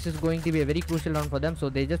usage. This is going to be a very crucial round for them. So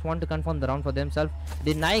they just want to confirm the round for themselves,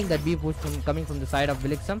 denying that B push coming from the side of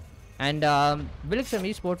Vilixium. And Vilixium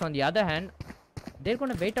Esports, on the other hand, they're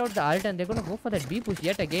going to wait out the ult and they're going to go for that B push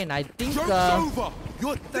yet again. I think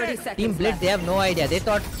Team Blit, they have no idea. They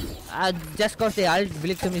thought just cause they ult,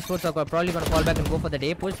 Vilixium Esports are probably going to fall back and go for the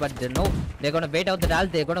A push, but no, they're going to wait out the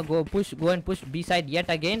ult. They're going to go and push B side yet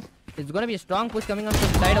again. It's going to be a strong push coming on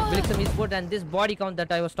from the side of Vilixium Esports, and this body count that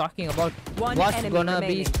I was talking about was going to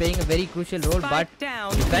be playing a very crucial role, but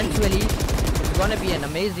eventually it's going to be an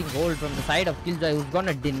amazing hold from the side of Killjoy, who's going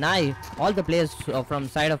to deny all the players from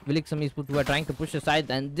side of Vilixium Esports who are trying to push aside.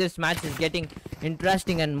 And this match is getting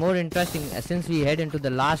interesting and more interesting since we head into the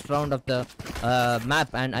last round of the map.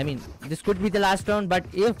 And I mean, this could be the last round, but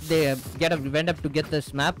if they end up to get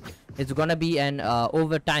this map, it's gonna be an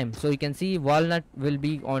overtime. So you can see Walnut will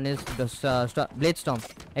be on his Blade Storm.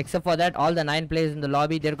 Except for that, all the 9 players in the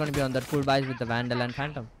lobby, they're gonna be on that full buys with the Vandal and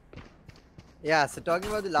Phantom. Yeah, so talking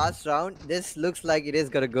about the last round, this looks like it is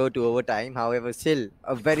gonna go to overtime. However, still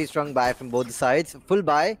a very strong buy from both sides, full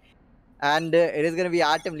buy, and it is gonna be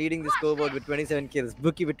Atom leading the scoreboard with 27 kills,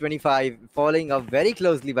 Bookie with 25, following up very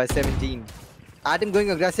closely by 17. Atom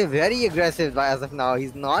going aggressive, very aggressive as of now.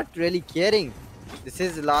 He's not really caring. This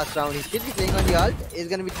is the last round. He should be playing on the ult. Is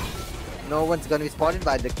gonna be no one's gonna be spotted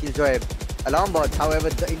by the Killjoy alarm bot.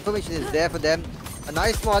 However, the information is there for them. A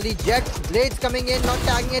nice molly. Jet Blades coming in, not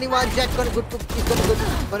tagging anyone. Jet gonna be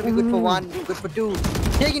good for 1, good for 2.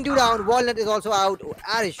 Taking 2 down. Walnut is also out.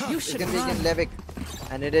 Arish is gonna take in Levick,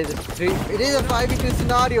 and it is a 5v2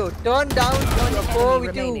 scenario. Turned down to a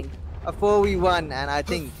 4v2, a 4v1, and I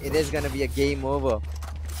think it is gonna be a game over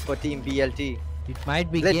for Team BLT. It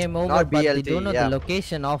might be Blit, game over, but BLT, they don't know the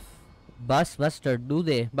location of Bus Buster, do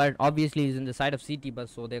they? But obviously he's in the side of CT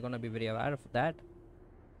Bus, so they're gonna be very aware of that.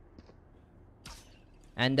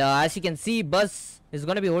 And as you can see, Bus is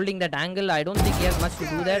gonna be holding that angle. I don't think he has much to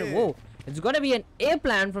do there. Whoa, it's gonna be an A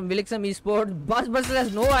plan from Vilixium Esports. Bus Buster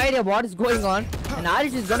has no idea what is going on, and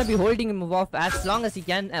Arish is gonna be holding him off as long as he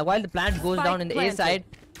can while the plant goes down in the A side.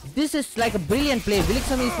 This is like a brilliant play.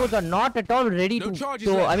 Vilixium Esports are not at all ready to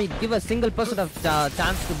give a single % of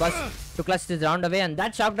chance to Bus to clutch this round away, and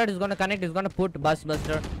that shock dart is going to connect. Is going to put Bus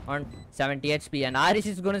Buster on 70 HP, and Arish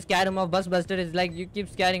is going to scare him off. Bus Buster is like, you keep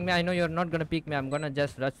scaring me, I know you're not going to pick me, I'm going to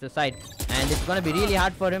just rush the side, and it's going to be really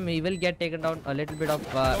hard for him. He will get taken down a little bit of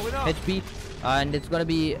HP, and it's going to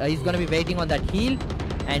be he's going to be waiting on that heal,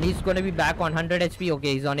 and he's going to be back on 100 HP.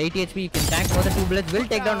 Okay, he's on 80 HP. He can tank for the 2 bullets. Will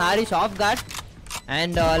take down Arish off guard.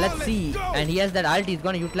 And let's see, and he has that ult. He's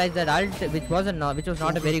going to utilize that ult, which was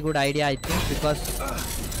not a very good idea, I think, because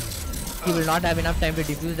he will not have enough time to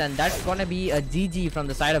defuse, and that's going to be a GG from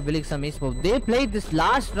the side of Vilixium Esports. They played this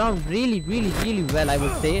last round really well, I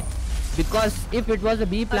would say, because if it was a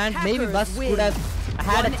B plant, maybe Bus could have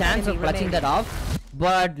had a chance of clutching that off.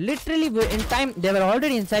 But literally in time, they were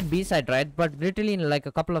already inside B side, right? But literally in like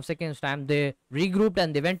a couple of seconds time, they regrouped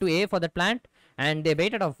and they went to A for that plant. And they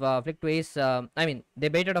baited off Flick to Ace. They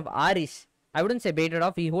baited off Arish. I wouldn't say baited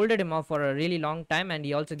off. He holded him off for a really long time, and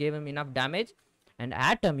he also gave him enough damage. And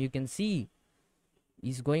Atom, you can see,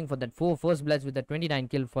 he's going for that 4 first bloods with the 29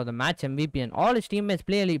 kill for the match MVP. And all his teammates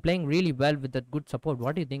playing really well with that good support.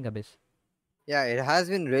 What do you think, Abyss? Yeah, it has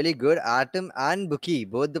been really good. Atom and Bookie,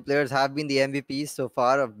 both the players have been the MVPs so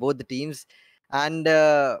far of both the teams. And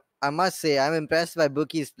I must say, I'm impressed by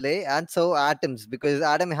Bookie's play, and so Atom's, because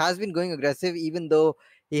Atom has been going aggressive even though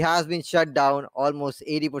he has been shut down almost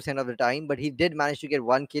 80% of the time, but he did manage to get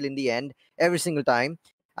 1 kill in the end every single time.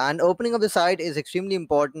 And opening up the side is extremely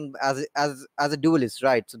important as a duelist,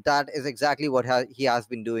 right? So that is exactly what he has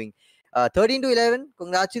been doing. 13-11,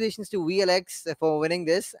 congratulations to VLX for winning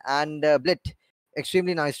this, and Blit,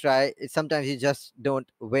 extremely nice try. Sometimes you just don't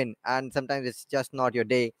win, and sometimes it's just not your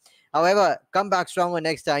day. However, come back stronger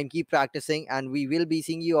next time, keep practicing, and we will be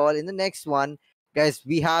seeing you all in the next one. Guys,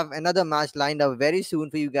 we have another match lined up very soon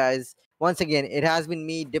for you guys. Once again, it has been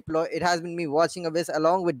me, watching Abyss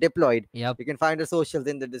along with Deployed. Yep. You can find our socials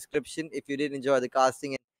in the description. If you did enjoy the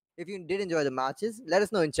casting and if you did enjoy the matches, let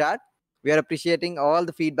us know in chat. We are appreciating all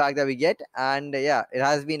the feedback that we get, and yeah, it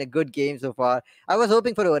has been a good game so far. I was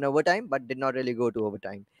hoping for an overtime, but did not really go to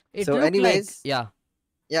overtime. So anyways,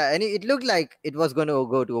 it looked like it was going to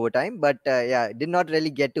go to overtime, but it did not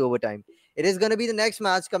really get to overtime. It is going to be the next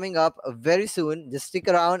match coming up very soon. Just stick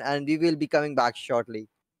around, and we will be coming back shortly.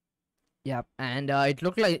 Yeah, and it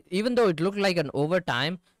looked like, even though it looked like an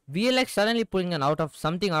overtime, VLX suddenly pulling an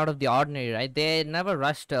something out of the ordinary, right? They never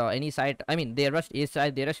rushed any side. I mean, they rushed A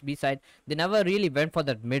side, they rushed B side. They never really went for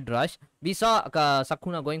that mid rush. We saw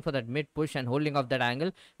Sakuna going for that mid push and holding off that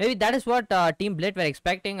angle. Maybe that is what Team Blit were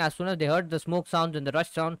expecting. As soon as they heard the smoke sounds and the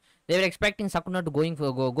rush sound, they were expecting Sakuna to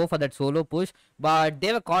go for that solo push. But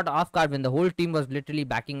they were caught off guard when the whole team was literally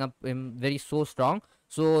backing up him so strong.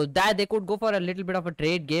 So that they could go for a little bit of a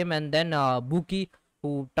trade game, and then Buki,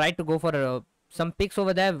 who tried to go for some picks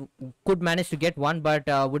over there, could manage to get one, but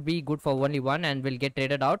would be good for only one and will get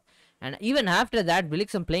traded out. And even after that,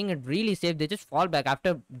 Vilixium playing it really safe. They just fall back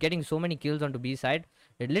after getting so many kills onto B side.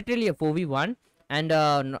 It literally a 4v1. And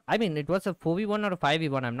I mean, it was a 4v1 or a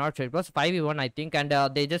 5v1. I'm not sure. It was 5v1, I think. And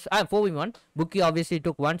they just 4v1. Buki obviously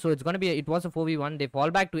took one, so it's gonna be. It was a 4v1. They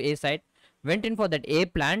fall back to A side, went in for that A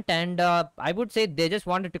plant, and I would say they just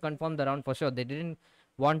wanted to confirm the round for sure. They didn't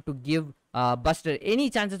want to give Buster any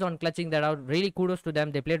chances on clutching that out. Really kudos to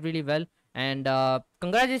them. They played really well, and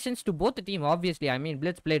congratulations to both the team. Obviously, I mean,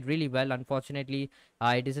 Blitz played really well. Unfortunately,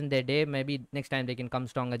 it isn't their day. Maybe next time they can come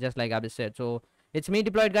stronger, just like Abyss said. So it's me,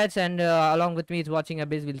 Deployed, guys, and along with me is watching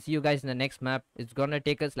Abyss. We'll see you guys in the next map. It's gonna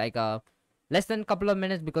take us like less than a couple of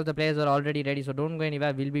minutes because the players are already ready. So don't go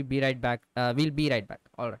anywhere. We'll be right back. We'll be right back.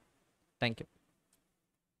 All right. Thank you.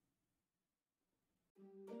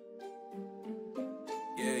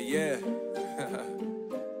 Yeah.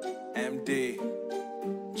 MD,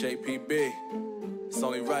 JPB, it's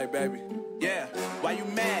only right, baby. Yeah, why you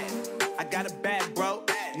mad? I got a bag, bro.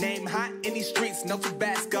 Name hot in these streets, no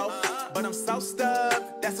Tabasco. But I'm so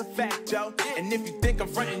stubbed, that's a fact, yo. And if you think I'm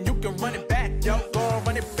frontin', you can run it back, yo. Go and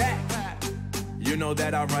run it back. You know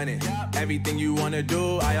that I run it. Everything you wanna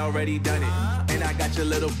do, I already done it. And I got your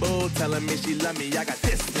little boo telling me she love me. I got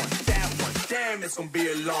this one, that one. Damn, it's gonna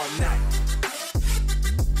be a long night.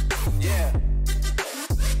 Yeah.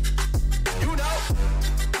 You know.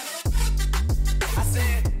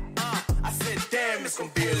 I said, damn, it's gonna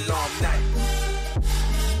be a long night.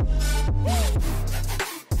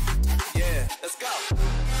 Yeah, let's go.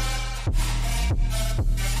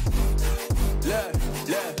 Look.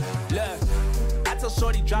 I told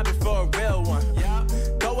Shorty drop it for a real one. Yeah.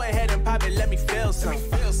 Go ahead and pop it, let me feel some.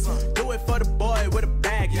 Do it for the boy with a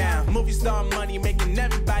bag now. Movie star money making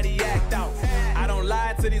everybody act out. I don't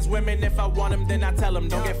lie to these women. If I want them, then I tell them.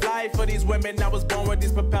 Don't get fly for these women. I was born with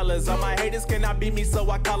these propellers. All my haters cannot beat me, so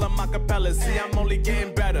I call them acapellas. See, I'm only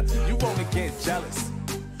getting better. You only get jealous.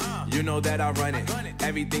 You know that I run it.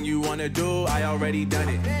 Everything you wanna do, I already done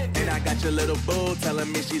it. And I got your little boo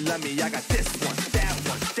telling me she love me. I got this one, that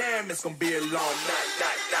one. Damn, it's gonna be a long night.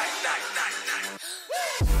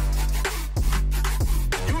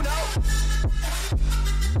 You know,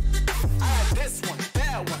 I got this one,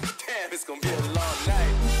 that one. Damn, it's gonna be a long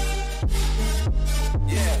night.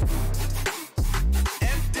 Yeah.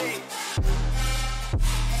 MD,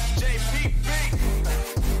 JPB.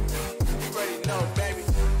 You already know, baby.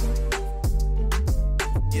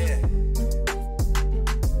 Yeah.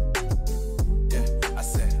 I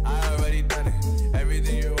said I already done it.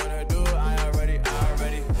 Everything you wanna do, I already.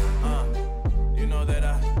 You know that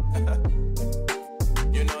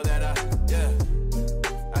you know that yeah.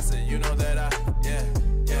 I said you know that yeah.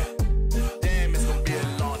 Damn, it's gonna be a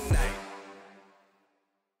long night.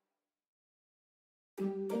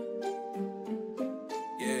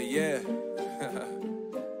 Yeah.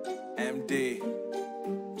 MD,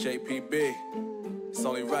 JPB. It's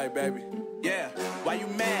only right, baby. Yeah, why you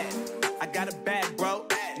mad? I got a bag, bro.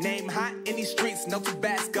 Name hot in these streets, no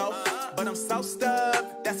Tabasco. But I'm so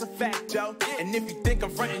stubbed, that's a fact, yo. And if you think I'm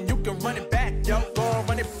frontin', you can run it back, yo. Go and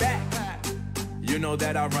run it back. You know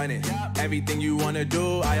that I run it. Everything you wanna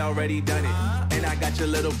do, I already done it. And I got your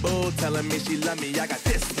little boo telling me she love me. I got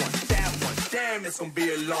this one, that one. Damn, it's gonna be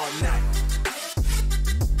a long night.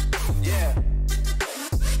 Yeah.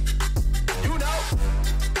 You know.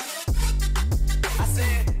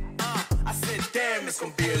 I said, damn, it's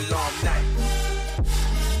gonna be a long night.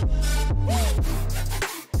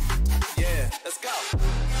 Yeah, let's go.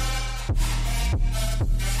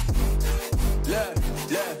 Look.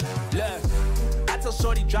 I told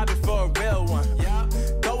Shorty drop it for a real one. Yeah.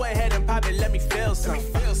 Go ahead and pop it, let me feel some.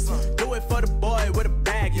 Do it for the boy with a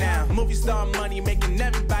bag now. Movie star money making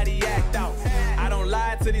everybody act out. I don't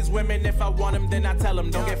lie to these women. If I want them, then I tell them.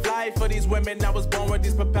 Don't get fly for these women. I was born with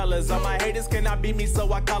these propellers. All my haters cannot beat me,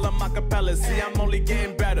 so I call them acapellas. See, I'm only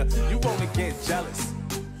getting better. You only get jealous.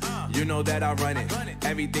 You know that I run it.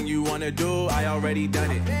 Everything you wanna do, I already done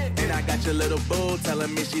it. And I got your little boo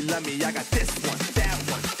telling me she love me. I got this one, that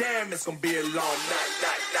one. Damn, it's gonna be a long night.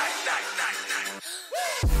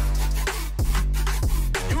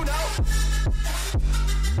 You know,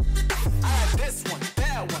 I got this one,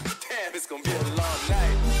 that one.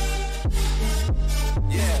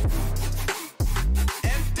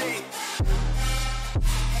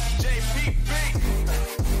 JPB.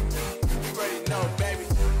 You already know, baby.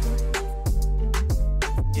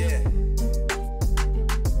 Yeah.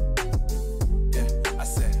 Yeah, I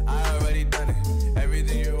said I already done it.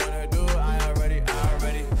 Everything you wanna do, I already.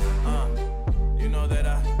 You know that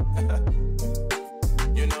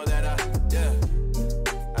you know that yeah.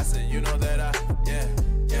 I said you know that yeah.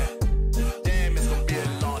 Damn, it's gonna be a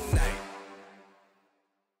long night.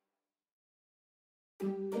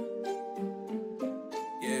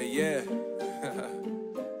 Yeah.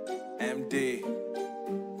 MD,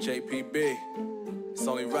 JPB. It's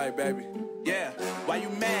only right, baby. Yeah, why you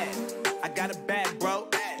mad? I got a bag, bro.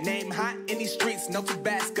 Name hot in these streets, no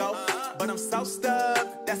Tabasco. But I'm so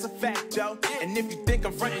stuck, that's a fact, yo. And if you think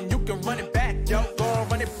I'm frontin', you can run it back, yo. Go on,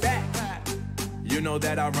 run it back. You know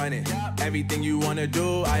that I run it. Everything you wanna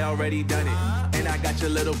do, I already done it. And I got your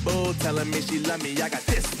little boo telling me she love me. I got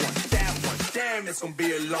this one, that one. Damn, it's gonna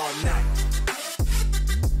be a long night.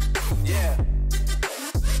 Yeah.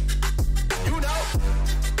 You know.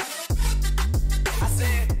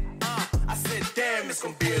 I said, damn, it's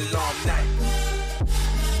gonna be a long night.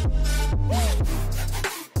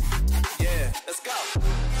 Yeah, let's go.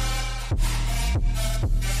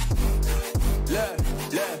 Look.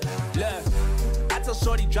 I told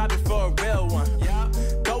Shorty drop it for a real one. Yeah.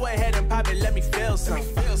 Go ahead and pop it, let me feel some.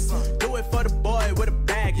 Do it for the boy with a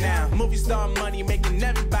bag now. Movie star money making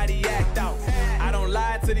everybody act out. I don't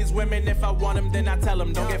lie to these women, if I want them, then I tell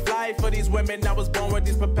them. Don't get fly for these women, I was born with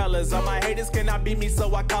these propellers. All my haters cannot beat me,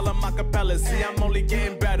 so I call them acapellas. See, I'm only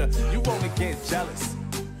getting better, you only get jealous.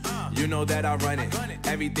 You know that I run it.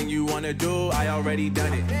 Everything you wanna do, I already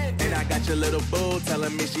done it. And I got your little boo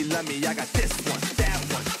telling me she love me. I got this one, that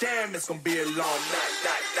one. Damn, it's gonna be a long night.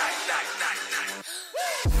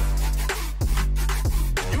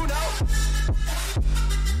 You know,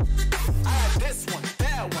 I got this one,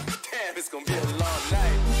 that one. Damn, it's gonna be a long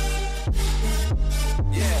night.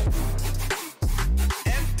 Yeah.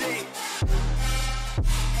 MD,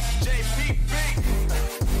 JPB.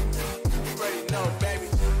 You already know, baby.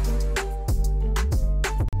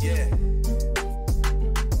 Yeah.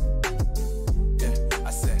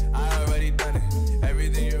 I said I already done it.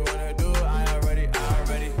 Everything you wanna do, I already.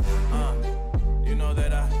 You know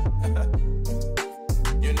that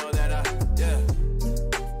you know that yeah.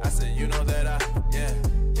 I said you know that yeah.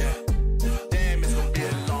 Damn, it's gonna be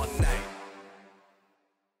a long night.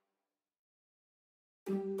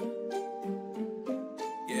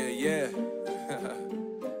 Yeah.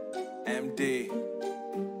 MD,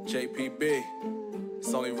 JPB.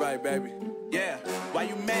 It's only right, baby. Yeah, why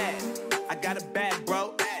you mad? I got a bag,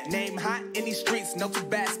 bro. Name hot in these streets, no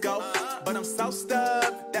Tabasco. But I'm so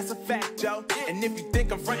stuck, that's a fact, yo. And if you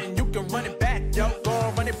think I'm frontin', you can run it back, yo. Go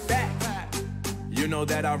on, run it back. You know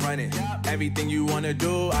that I run it. Everything you wanna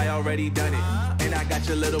do, I already done it. And I got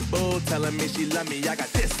your little boo telling me she love me. I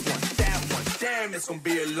got this one, that one. Damn, it's gonna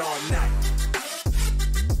be a long night.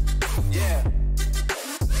 Yeah.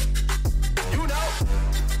 You know.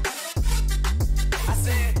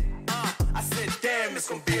 I said, damn, it's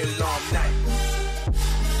gonna be a long night.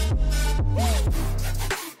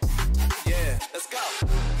 Yeah, let's go.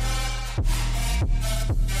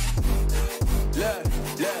 Look.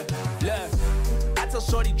 I told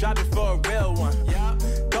Shorty drop it for a real one. Yeah.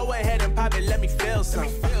 Go ahead and pop it, let me feel some.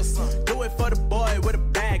 Do it for the boy with a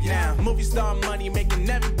bag now. Movie star money making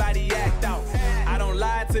everybody act out. I don't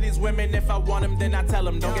lie to these women, if I want them, then I tell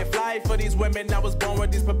them. Don't get fly for these women, I was born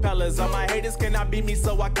with these propellers. All my haters cannot beat me,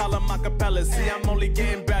 so I call them acapellas. See, I'm only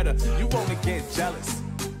getting better, you only get jealous.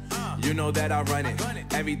 You know that I run it.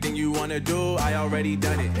 Everything you wanna do, I already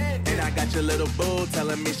done it. And I got your little boo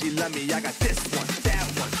telling me she love me. I got this one, that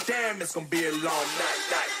one. Damn, it's gonna be a long night.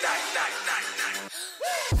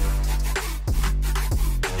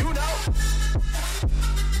 You know,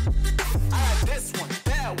 I got this one,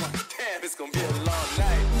 that one. Damn, it's gonna be a long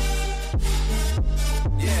night.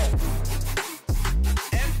 Yeah.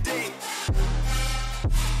 MD,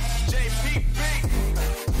 JPB.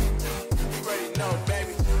 You already know,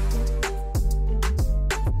 baby.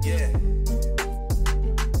 Yeah.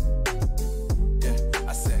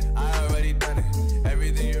 I said I already done it.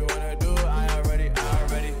 Everything you wanna do, I already.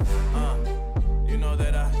 You know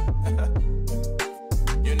that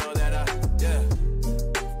you know that yeah.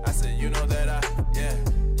 I said you know that yeah.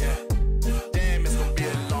 Damn, it's gonna be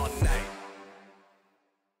a long night.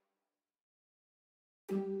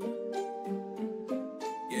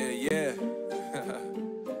 Yeah.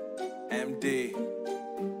 MD,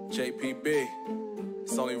 JPB.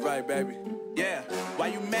 It's only right, baby. Yeah, why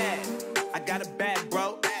you mad? I got a bag,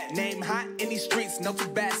 bro. Name hot in these streets, no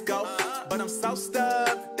Tabasco. But I'm so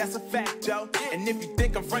stuck. that's a fact, yo. And if you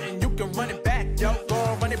think I'm frontin', you can run it back, yo. Go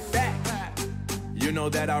on, run it back. You know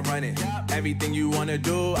that I run it. Everything you wanna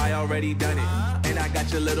do, I already done it. And I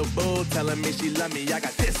got your little boo telling me she love me. I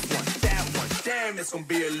got this one, that one. Damn, it's gonna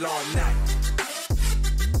be a long night.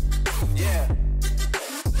 Yeah.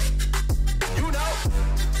 You know.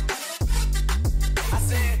 I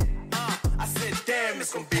said, damn,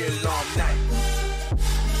 it's gonna be a long night.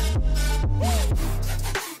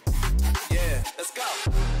 Yeah, let's go.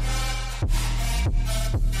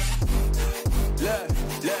 Look.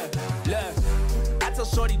 I told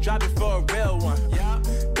Shorty drop it for a real one.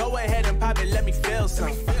 Go ahead and pop it, let me feel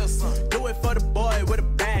some. Do it for the boy with a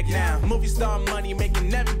bag now. Movie star money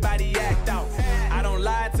making everybody act out. I don't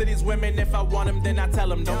lie to these women, if I want them then I tell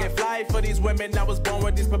them. Don't get fly for these women, I was born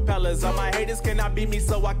with these propellers. All my haters cannot beat me,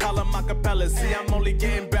 so I call them acapellas. See, I'm only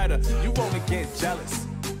getting better, you only get jealous.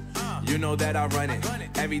 You know that I run it.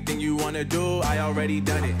 Everything you wanna do, I already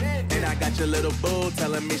done it. And I got your little boo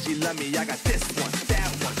telling me she love me. I got this one, that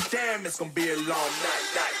one. Damn, it's gonna be a long night.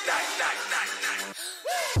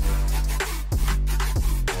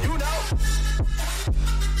 You know,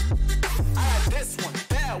 I got this one,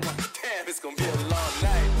 that one. Damn, it's gonna be a long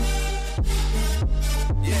night.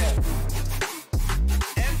 Yeah.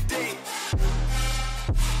 MD,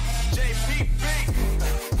 JPB.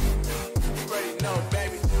 You already know,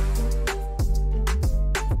 baby.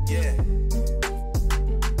 Yeah.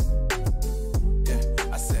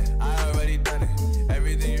 I said, I already done it.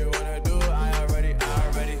 Everything you wanna do, I already.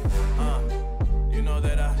 You know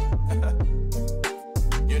that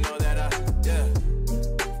yeah.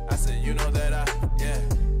 I said, you know that yeah.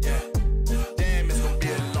 Damn, it's gonna be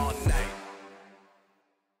a long night.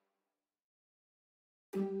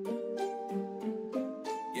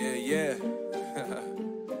 Yeah.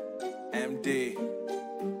 MD,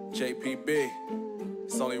 JPB.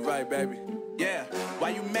 It's only right, baby. Yeah, why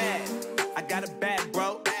you mad? I got a bad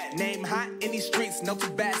bro. Name hot in these streets, no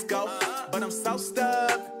Tabasco. But I'm so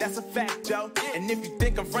stubbed, that's a fact, yo. And if you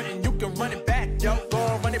think I'm frontin', you can run it back, yo. Go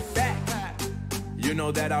on, run it back. You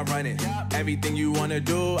know that I run it. Everything you wanna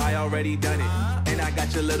do, I already done it. And I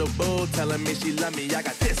got your little boo telling me she love me. I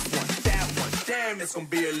got this one, that one. Damn, it's gonna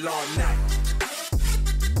be a long night.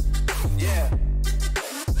 Yeah.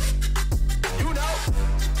 You know.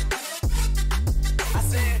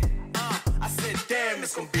 I said, damn,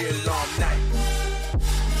 it's gonna be a long night.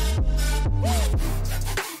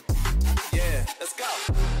 Yeah, let's go.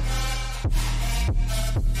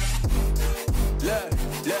 Look.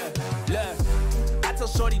 I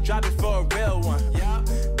told Shorty drop it for a real one.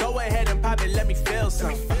 Go ahead and pop it, let me feel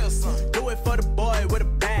some. Do it for the boy with a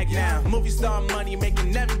bag now. Movie star money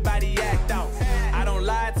making everybody act out. I don't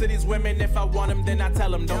lie to these women, if I want them then I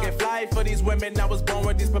tell them. Don't get fly for these women, I was born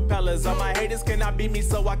with these propellers. All my haters cannot beat me,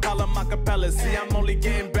 so I call them acapellas. See, I'm only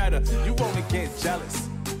getting better, you only get jealous.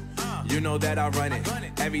 You know that I run it.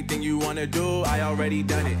 Everything you wanna do, I already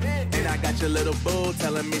done it. And I got your little boo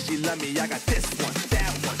telling me she love me. I got this one,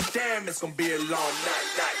 that one. Damn, it's gonna be a long night.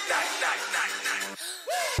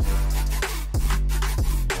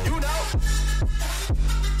 You know,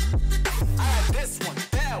 I got this one,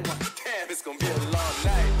 that one. Damn, it's gonna be a long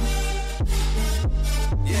night.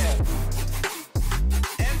 Yeah.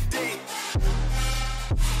 MD,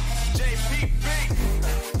 JPB.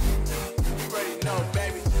 You already know,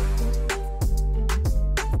 baby.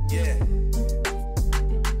 Yeah.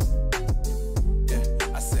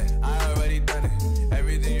 I said, I already done it.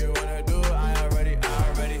 Everything you wanna do, I already.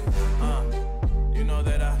 You know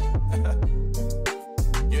that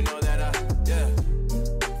you know that yeah.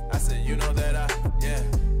 I said, you know that yeah.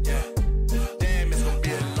 Damn, it's gonna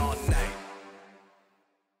be a long night.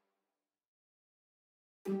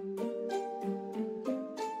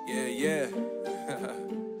 Yeah.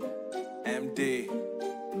 MD,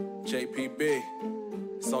 JPB.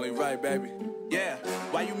 It's only right, baby. Yeah,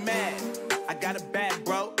 why you mad? I got a bad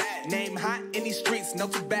bro. Name hot in these streets, no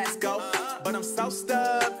Tabasco. But I'm so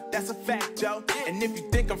stubbed, that's a fact, yo. And if you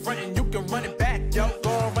think I'm frontin', you can run it back, yo.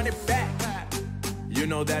 Go on, run it back. You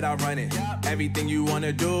know that I run it. Everything you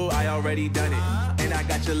wanna do, I already done it. And I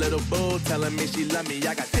got your little boo telling me she love me.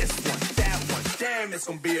 I got this one, that one. Damn, it's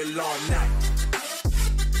gonna be a long night.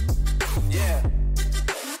 Yeah.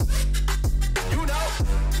 You know.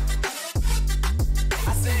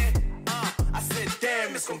 I said,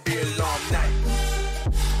 damn, it's gonna be a long night.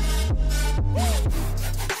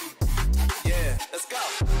 Yeah, let's go.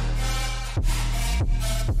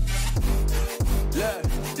 Look.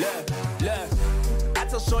 I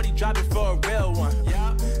told Shorty drop it for a real one.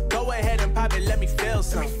 Go ahead and pop it, let me feel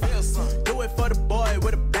some. Do it for the boy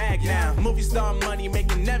with a bag now. Movie star money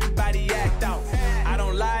making everybody act out. I don't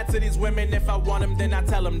don't lie to these women. If I want them, then I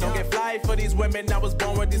tell them. Don't get fly for these women. I was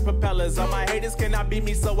born with these propellers. All my haters cannot beat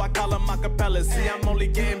me, so I call them acapellas. See, I'm only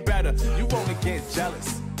getting better. You only get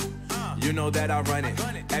jealous. You know that I run it.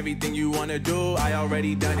 Everything you wanna do, I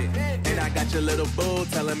already done it. And I got your little boo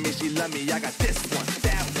telling me she love me. I got this one,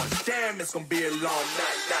 that one. Damn, it's gonna be a long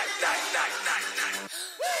night.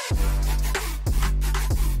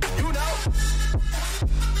 You know,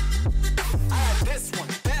 I got this one,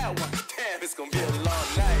 that one. Damn, it's gonna be a long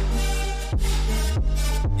night.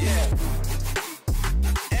 Yeah.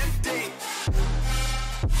 MD.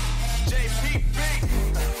 JPB.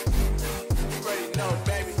 You already know,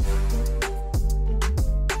 baby.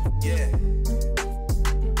 Yeah.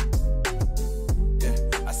 Yeah,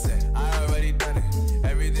 I said, I already done it.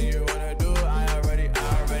 Everything you wanna do, I already,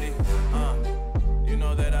 you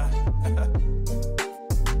know that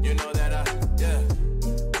you know that yeah.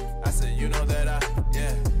 I said, you know that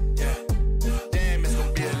yeah. Damn, it's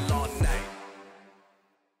gonna be a long night.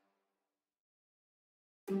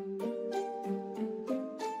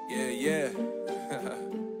 Yeah.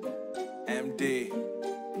 MD,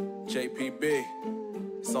 JPB.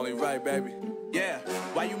 It's only right, baby. Yeah,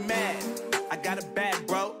 why you mad? I got a bag,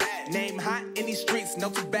 bro. Name hot in these streets, no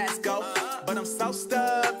Tabasco. But I'm so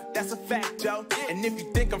stubbed, that's a fact, yo. And if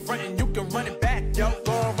you think I'm frontin', you can run it back, yo.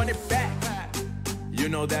 Go on, run it back. You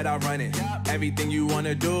know that I run it. Everything you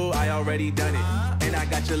wanna do, I already done it. And I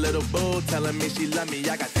got your little boo telling me she love me.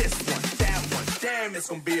 I got this one, that one. Damn, it's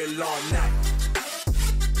gonna be a long night.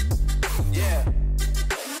 Yeah.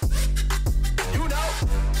 You know.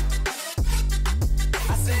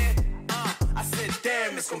 I said,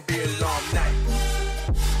 damn, it's gonna be a long night.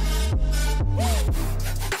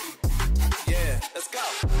 Yeah, let's go.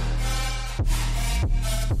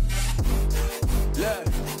 Look.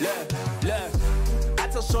 I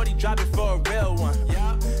tell Shorty drop it for a real one.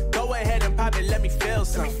 Yeah. Go ahead and pop it, let me feel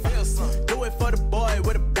some. Do it for the boy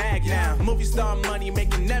with a bag now. Movie star money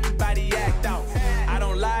making everybody act out. I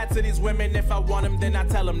don't lie to these women. If I want them, then I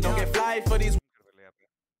tell them. Don't get fly for these.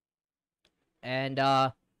 And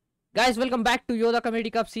guys, welcome back to Yodha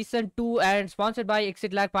Community Cup Season 2 and sponsored by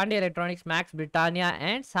Exit Lag, Pandey Electronics, Max Britannia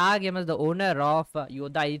and SahaGamerZ, the owner of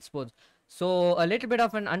Yodha E-Sports. So a little bit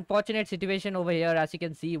of an unfortunate situation over here. As you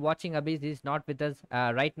can see, watching Abyss is not with us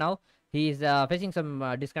right now. He's facing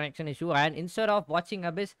some disconnection issue, and instead of watching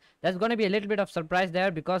Abyss, there's going to be a little bit of surprise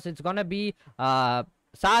there because it's going to be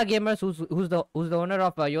SahaGamerZ, who's the owner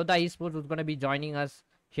of Yodha E-Sports, who's going to be joining us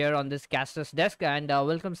here on this caster's desk. And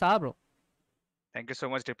welcome, Saha, bro. Thank you so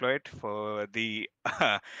much, Deployed, for the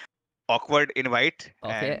awkward invite.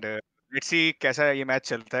 Okay. And let's see कैसा ये match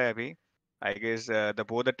चलता है अभी. I guess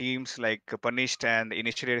both the teams like Punished and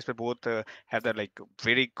Initiator both have the like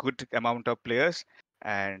very good amount of players.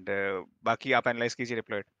 And बाकी आप analyze कीजिए,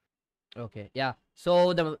 Deployed. Okay, yeah.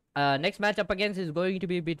 So the next match up against is going to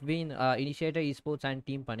be between Initiator Esports and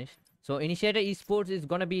Team Punish. So Initiator Esports is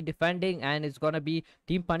gonna be defending, and it's gonna be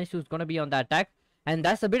Team Punish who's gonna be on the attack. And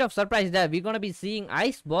that's a bit of surprise there. We're gonna be seeing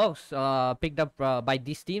Icebox picked up by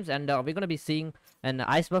these teams, and we're gonna be seeing an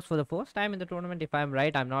Icebox for the first time in the tournament. If I'm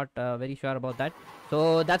right, I'm not very sure about that.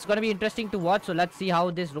 So that's gonna be interesting to watch. So let's see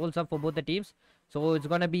how this rolls up for both the teams. So it's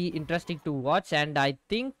gonna be interesting to watch, and I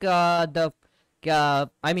think I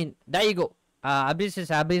mean, there you go. Abyss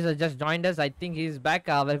has just joined us. I think he's back.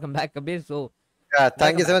 Welcome back, Abyss. So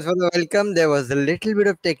thank you so much for the welcome. There was a little bit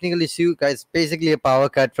of technical issue, guys. Basically a power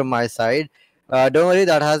cut from my side. Don't worry,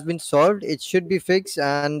 that has been solved. It should be fixed,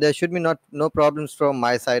 and there should be no problems from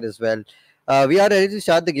my side as well. We are ready to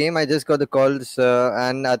start the game. I just got the calls,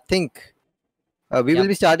 and I think we will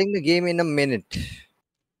be starting the game in a minute.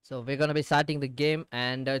 So we're gonna be starting the game,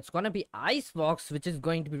 and it's gonna be Icebox, which is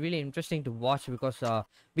going to be really interesting to watch because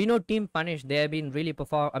we know Team Punish. They have been really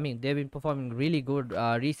they've been performing really good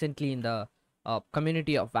recently in the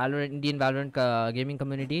community of Valorant, Indian Valorant gaming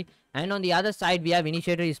community. And on the other side, we have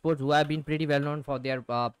Initiator Esports, who have been pretty well known for their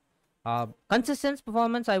consistent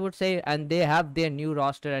performance, I would say, and they have their new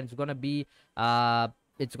roster, and it's gonna be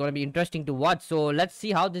interesting to watch. So let's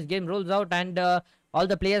see how this game rolls out, and all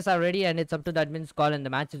the players are ready, and it's up to the admin's call, and the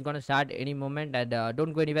match is gonna start any moment. And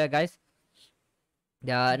don't go anywhere, guys.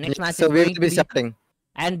 The next match so is we going will be starting.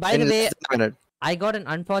 And by the way, I got an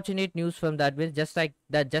unfortunate news from the admin,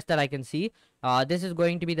 just that I can see. This is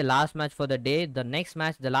going to be the last match for the day. The next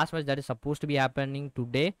match, the last match that is supposed to be happening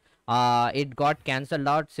today, it got cancelled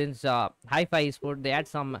out since Hi-Fi Esports, they had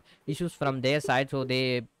some issues from their side, so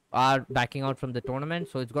they are backing out from the tournament.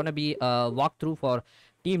 So it's going to be a walkthrough for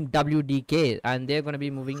Team WDK, and they're going to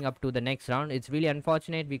be moving up to the next round. It's really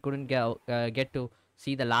unfortunate we couldn't get to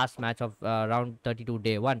see the last match of round 32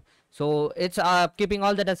 day 1. So it's keeping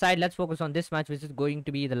all that aside, let's focus on this match, which is going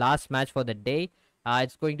to be the last match for the day.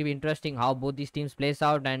 It's going to be interesting how both these teams plays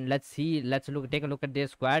out, and let's take a look at their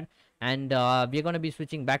squad, and we're going to be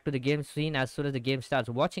switching back to the game scene as soon as the game starts.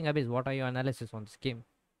 Watching Abyss, what are your analysis on this game?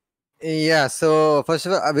 Yeah, so first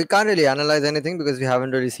of all, we can't really analyze anything because we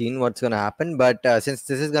haven't really seen what's going to happen. But since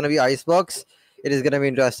this is going to be Icebox, it is going to be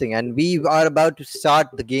interesting. And we are about to start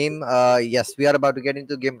the game. Yes, we are about to get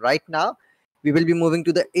into the game right now. We will be moving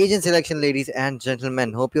to the agent selection, ladies and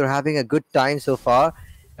gentlemen. Hope you're having a good time so far.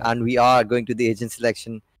 And we are going to the agent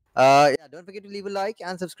selection. Yeah, don't forget to leave a like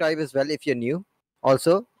and subscribe as well if you're new.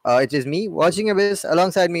 Also, it is me watching Abyss.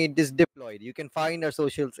 Alongside me, it is Deployed. You can find our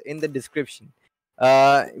socials in the description.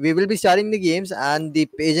 We will be starting the games, and the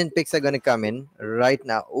agent picks are going to come in right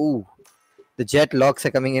now. Ooh, the jet locks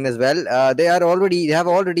are coming in as well. They have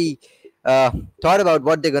already thought about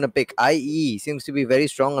what they're going to pick. IE seems to be very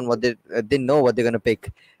strong on what they know what they're going to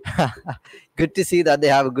pick. Good to see that they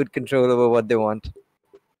have a good control over what they want.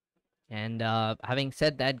 And having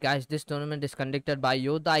said that, guys, this tournament is conducted by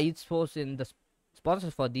Yodha E-Sports. In the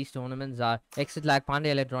sponsors for these tournaments are Exit Lag,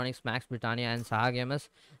 Pandey Electronics, Max Britannia, and SahaGamerZ.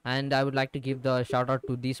 And I would like to give the shout out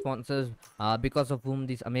to these sponsors because of whom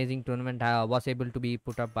this amazing tournament was able to be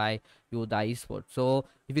put up by Yodha E-Sports. So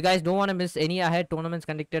if you guys don't want to miss any ahead tournaments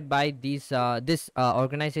conducted by this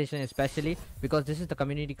organization, especially because this is the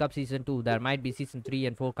Community Cup Season 2, there might be Season 3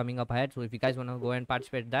 and 4 coming up ahead. So if you guys want to go and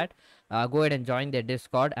participate in that, go ahead and join their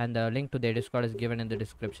Discord, and the link to their Discord is given in the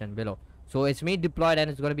description below. So it's me, Deployed, and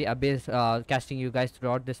it's going to be Abyss casting you guys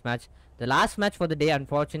throughout this match. The last match for the day,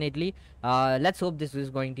 unfortunately. Let's hope this is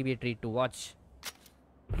going to be a treat to watch.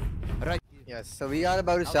 Right. Yes, so we are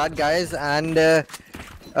about to start, guys, and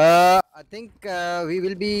I think we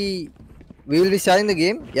will be starting the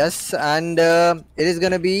game. Yes, and it is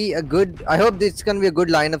going to be a good... I hope it's going to be a good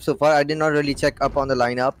lineup so far. I did not really check up on the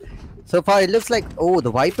lineup. So far, it looks like, oh,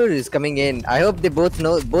 the Viper is coming in. I hope they both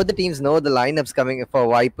the teams know the lineups coming for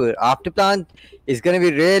Viper. Afterplant is going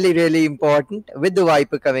to be really, really important with the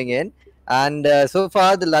Viper coming in. And so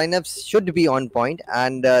far, the lineups should be on point,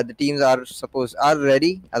 and the teams are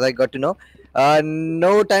ready, as I got to know.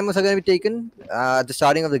 No timers are going to be taken at the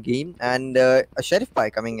starting of the game, and a Sheriff Pie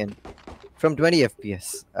coming in from 20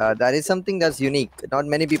 FPS. That is something that's unique. Not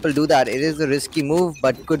many people do that. It is a risky move,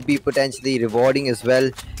 but could be potentially rewarding as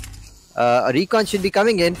well. A Recon should be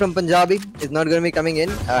coming in from Punjabi. It's not going to be coming in.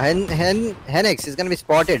 Henix is going to be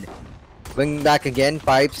spotted. Going back again.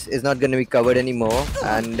 Pipes is not going to be covered anymore.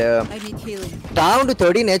 And down to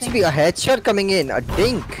 13 HP. A headshot coming in. A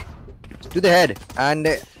dink to the head.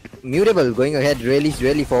 And Mutable going ahead really,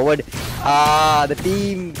 really forward. The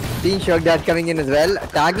team shot that coming in as well.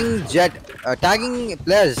 Tagging Jet. Tagging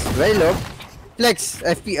players very low. Flex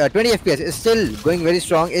 20 FPS is still going very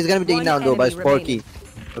strong. It's going to be taken down though by Sporky.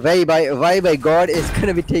 Why by God is going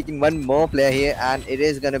to be taking one more player here, and it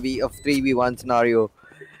is going to be a 3v1 scenario.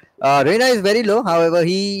 Reina is very low, however,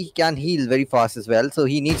 he can heal very fast as well, so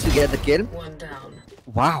he needs to get the kill. One down.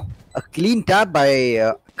 Wow, a clean tap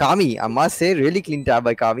by Kami. I must say, really clean tap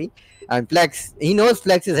by Kami. And Flex, he knows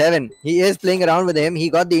Flex is heaven. He is playing around with him. He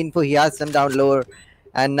got the info, he has some down lower.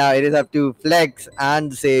 And now it is up to Flex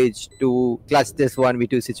and Sage to clutch this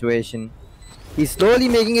 1v2 situation. He's slowly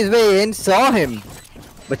making his way in, saw him,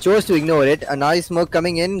 but chose to ignore it. A nice smoke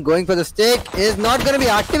coming in, going for the stick, is not going to be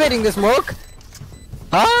activating the smoke.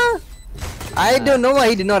 Huh? I don't know why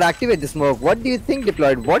he did not activate the smoke. What do you think,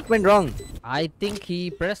 Deployed? What went wrong? I think he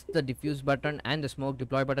pressed the diffuse button and the smoke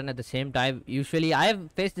deploy button at the same time. Usually, I have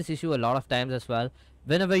faced this issue a lot of times as well.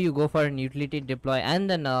 Whenever you go for an utility deploy and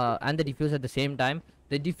then and the diffuse at the same time,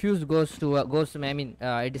 the diffuse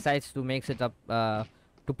it decides to makes it up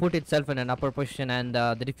to put itself in an upper position, and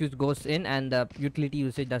the diffuse goes in and the utility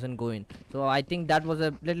usage doesn't go in. So I think that was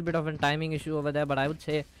a little bit of a timing issue over there, but I would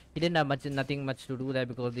say he didn't have nothing much to do there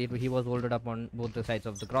because he was holded up on both the sides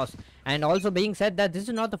of the cross. And also being said that this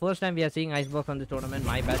is not the first time we are seeing Icebox on this tournament.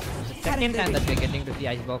 My bad, this is the second time that we're getting to see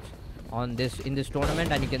Icebox on in this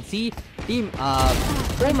tournament, and you can see team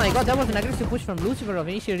oh my god, that was an aggressive push from Lucifer of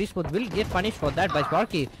Initiator Esports. Will get punished for that by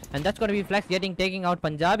Sparky, and that's going to be Flex taking out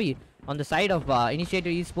Punjabi on the side of Initiator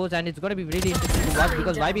Esports, and it's going to be really interesting to watch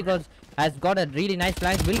because why? Because has got a really nice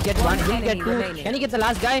flank. Will get one, will get two. Can he get the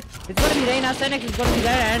last guy? It's going to be Reina. Senex is going to be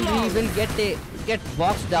there, and he will get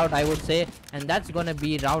boxed out, I would say, and that's going to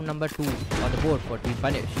be round number 2 on the board for Team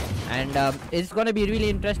Punish. And it's going to be really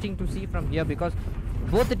interesting to see from here because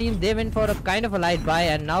both the teams, they went for a kind of a light buy,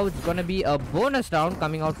 and now it's going to be a bonus round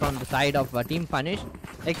coming out from the side of Team Punish.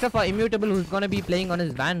 except for Immutable, who's going to be playing on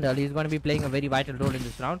his Vandal. He's going to be playing a very vital role in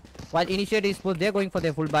this round. While Initiator Esports, they're going for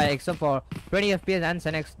their full buy, except for 20 FPS and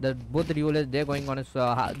Senex, both the duelists, they're going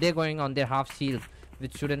on their half shield,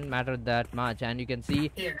 which shouldn't matter that much. And you can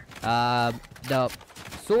see the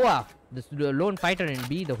Soa, the lone fighter in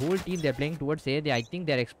B, the whole team, they're playing towards A. I think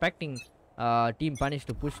they're expecting Team Punish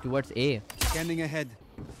to push towards A. Scanning ahead.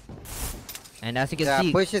 And as you can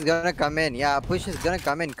see, push is gonna come in. Push is gonna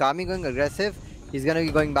come in. Kami going aggressive. He's gonna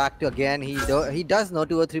be going back to again. He does know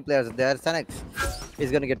 2 or 3 players there. Senex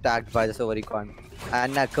is gonna get tagged by the Sova Recon.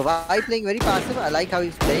 And Kawhi playing very passive. I like how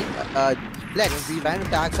he's playing. Flex, he's trying to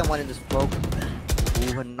tag someone in the smoke.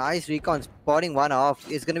 Ooh, a nice recon, spotting one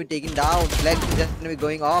off. Is gonna be taken down. Flex is gonna be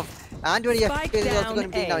going off. And 20 FPS is also gonna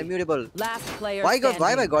be taken down. Immutable. Last player Why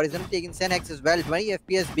my god, he's gonna be taking Senex as well. 20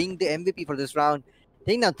 FPS being the MVP for this round.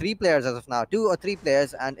 Taking down 3 players as of now. 2 or 3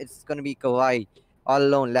 players, and it's gonna be Kawhi all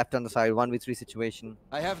alone left on the side. 1v3 situation.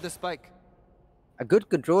 I have the spike. A good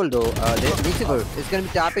control though. Lucifer is gonna be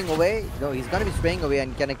tapping away. No, he's gonna be spraying away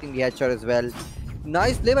and connecting the headshot as well.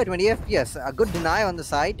 Nice play by 20 FPS. A good deny on the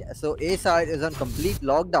side. So A side is on complete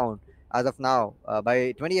lockdown as of now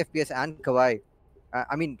by 20 FPS and Kawhi.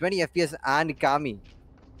 20 FPS and Kami.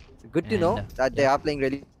 So good to know that they are playing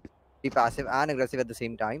really passive and aggressive at the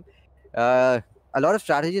same time. A lot of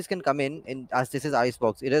strategies can come in as this is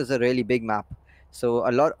Icebox. It is a really big map. So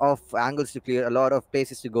a lot of angles to clear, a lot of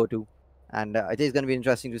places to go to. And it is going to be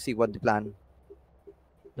interesting to see what they plan.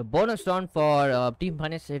 The bonus round for Team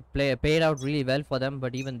Punish, it paid out really well for them,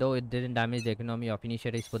 but even though it didn't damage the economy of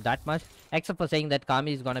Initiators for that much, except for saying that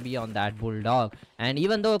Kami is going to be on that Bulldog. And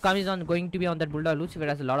even though Kami is going to be on that Bulldog, Lucifer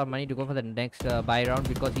has a lot of money to go for the next buy round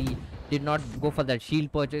because he did not go for that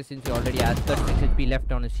shield purchase since he already has 36 HP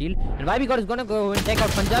left on his shield. And YB God is going to go and take out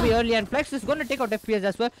Punjabi early, and Flex is going to take out FPS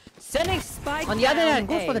as well. Senex, on the other hand,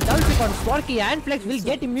 goes for the double pick on Sparky, and Flex will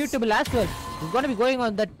get Immutable as well. He's going to be going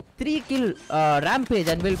on the 3-kill rampage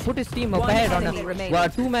and will put his team up ahead on a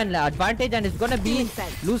 2-man advantage, and it's going to be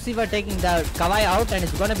Lucifer taking the Kawhi out, and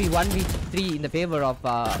it's going to be 1v3 in the favor of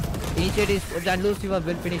Initiators, and Lucifer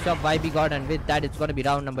will finish off YB God, and with that it's going to be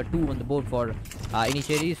round number 2 on the board for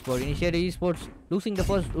Initiators. For Initiator Esports, losing the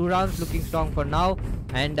first 2 rounds, looking strong for now,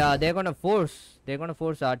 and they're going to force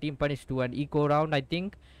Team Punish to an eco round, I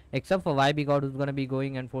think, except for YB God, who's going to be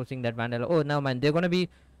going and forcing that Vandal. Oh no man, they're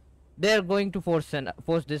going to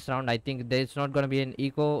force this round. I think there's not going to be an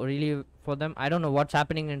eco really for them. I don't know what's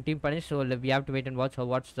happening in Team Punish, so we have to wait and watch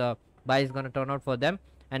what's the buy is going to turn out for them.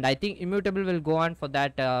 And I think Immutable will go on for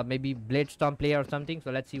that maybe Blade Storm play or something. So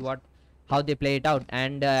let's see how they play it out.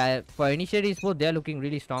 And for Initiator Esports, they're looking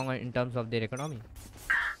really strong in terms of their economy.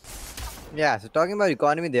 Yeah, so talking about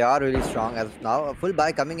economy, they are really strong as of now. A full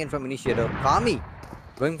buy coming in from Initiator. Kami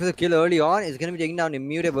going for the kill early on is going to be taking down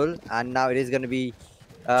Immutable, and now it is going to be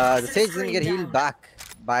the Sage is going to get healed back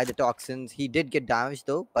by the toxins. He did get damaged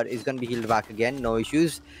though, but is going to be healed back again. No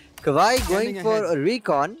issues. Kawhi going for a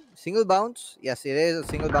recon. Single bounce. Yes, it is a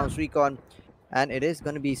single bounce recon. And it is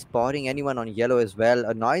going to be spotting anyone on yellow as well.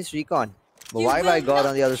 A nice recon. But YY God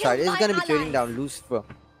on the other side is going to be trading down Lucifer.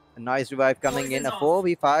 A nice revive coming in. A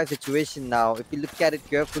 4v5 situation now. If you look at it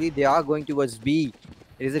carefully, they are going towards B.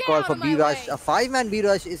 It is a call for B rush. A 5-man B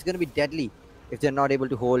rush is going to be deadly if they're not able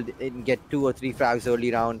to hold and get 2 or 3 frags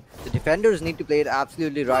early round. The defenders need to play it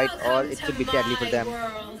absolutely right, or it could be deadly for them.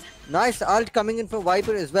 Nice ult coming in for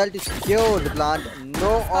Viper as well to secure the plant.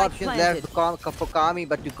 No options left for Kami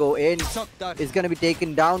but to go in. It's going to be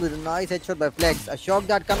taken down with a nice headshot by Flex. A shock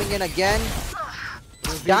dart coming in again.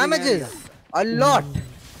 Damages a lot.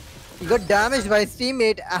 He got damaged by his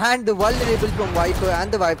teammate, and the vulnerable from Viper and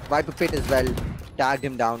the Viper pit as well tagged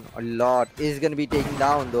him down a lot. Is going to be taken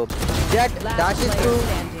down though. Jet dashes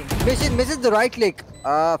through, misses the right click.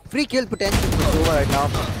 Free kill potential for Zuma right now.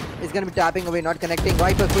 Is going to be tapping away, not connecting.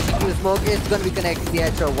 Viper pushing through the smoke. Is going to be connecting the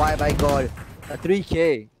headshot. Why by God? A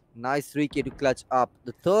 3k. Nice 3k to clutch up.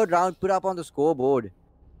 The 3rd round put up on the scoreboard.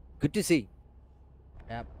 Good to see.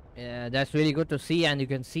 Yep. Yeah, that's really good to see, and you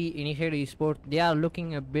can see Initiator Esports, they are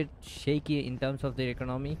looking a bit shaky in terms of their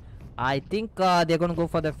economy. I think they're going to go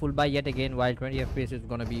for the full buy yet again, while 20 FPS is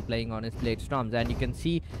going to be playing on his Blade Storms. And you can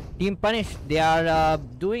see Team Punish, they are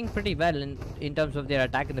doing pretty well in terms of their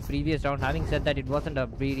attack in the previous round. Having said that, it wasn't a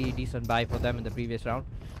really decent buy for them in the previous round,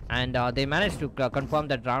 and they managed to confirm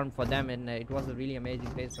that round for them, and it was a really amazing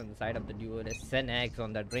place from the side of the duo. Senex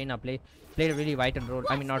on that Reina played a really vital role.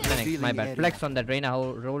 I mean, not Senex, my bad. Flex on that Reina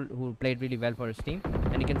role, who played really well for his team.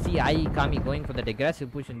 And you can see Kami going for that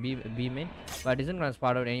aggressive push in B main, but isn't going to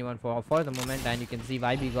spot out anyone for the moment. And you can see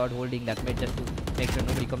YB God holding that mid just to make sure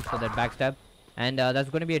nobody comes for that backstab. And that's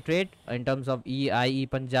going to be a trade in terms of IE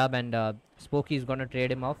Punjab, and Spooky is going to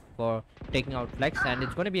trade him off for taking out Flex, and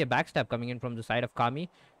it's going to be a backstab coming in from the side of Kami.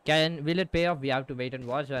 Will it pay off? We have to wait and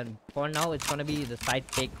watch. And for now, it's going to be the side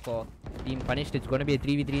take for Team Punished. It's going to be a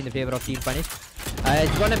 3v3 in the favor of Team Punished.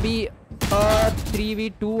 It's going to be a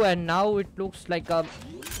 3v2, and now it looks like a...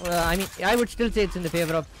 I mean, I would still say it's in the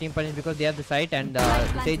favor of Team Punished because they have the site, and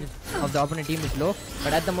the stage of the opponent team is low.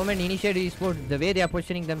 But at the moment, Initiator Esports, the way they are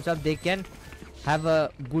positioning themselves, they can have a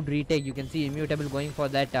good retake. You can see Immutable going for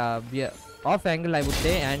that off angle, I would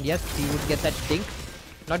say, and yes, he would get that dink.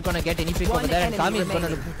 Not gonna get any pick over there, and Kami is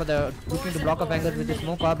gonna looking to block off angles with the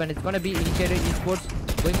smoke up, and it's gonna be Initiator Esports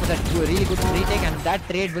going for that really good retake, and that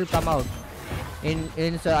trade will come out.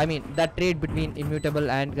 So I mean that trade between Immutable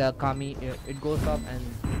and Kami, it goes up, and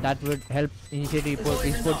that would help Initiator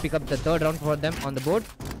Esports pick up the third round for them on the board.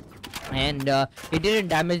 And it didn't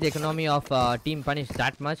damage the economy of Team Punish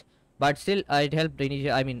that much. But still, it helped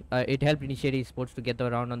Initiator Esports to get the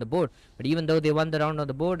round on the board. But even though they won the round on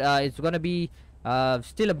the board, it's gonna be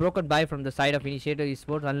still a broken buy from the side of Initiator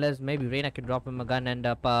Esports, unless maybe Reina can drop him a gun. And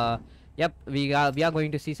yep, we are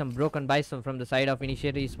going to see some broken buys from the side of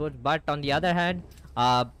Initiator Esports. But on the other hand,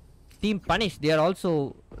 Team Punish, they are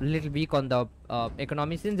also a little weak on the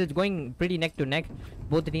economy, since it's going pretty neck to neck.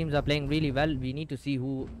 Both the teams are playing really well. We need to see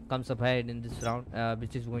who comes up ahead in this round,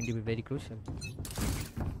 which is going to be very crucial.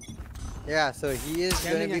 Yeah, so he is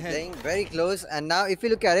going to be playing very close, and now if you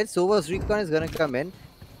look at it, Sova's recon is going to come in.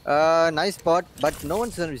 Nice spot, but no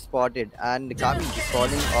one's going to be spotted, and Kami is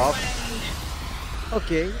falling off.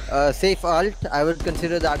 Okay, safe ult. I would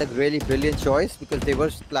consider that a really brilliant choice because they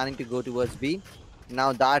were planning to go towards B.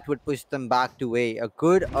 Now that would push them back to A. A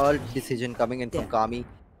good ult decision coming in from Kami.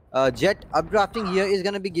 Jet updrafting here is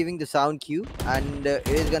going to be giving the sound cue, and it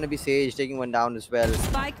is going to be Sage taking one down as well.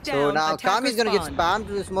 So now Kami is going to get spammed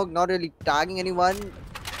to the smoke, not really tagging anyone.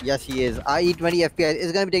 Yes, he is. IE 20 FPS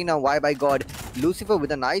is going to be taken down. Why by God? Lucifer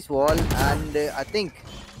with a nice wall, and I think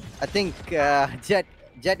Jet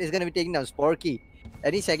is going to be taking down Sporky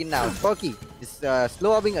any second now. Sporky is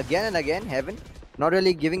slow upping again and again. Heaven not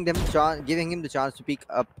really giving him the chance to pick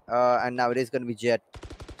up, and now it is going to be Jet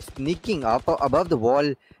sneaking up above the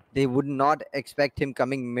wall. They would not expect him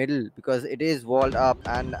coming middle because it is walled up,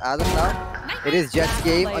 and as of now, it is Jet's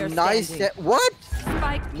game. A nice what?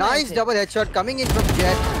 Nice double headshot coming in from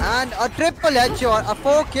Jet, and a triple headshot, a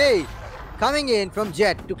 4K coming in from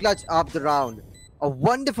Jet to clutch up the round. A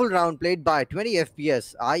wonderful round played by 20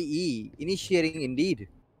 FPS, IE initiating indeed.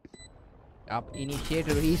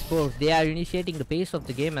 Initiator Esports, they are initiating the pace of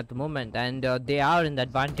the game at the moment, and they are in the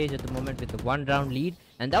advantage at the moment with the 1 round lead.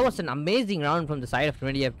 And that was an amazing round from the side of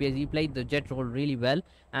 20 FPS. He played the Jet role really well,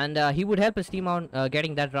 and he would help his team on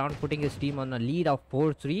getting that round, putting his team on a lead of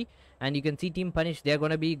 4-3. And you can see Team Punish, they're going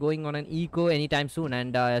to be going on an eco anytime soon,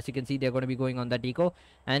 and as you can see, they're going to be going on that eco.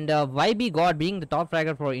 And YB God being the top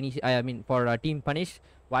fragger for Team Punish,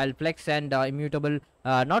 while Flex and Immutable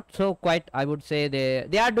not so quite. I would say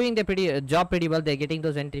they are doing their job pretty well. They're getting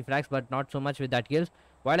those entry frags, but not so much with that kills.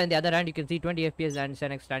 While on the other hand, you can see 20 FPS and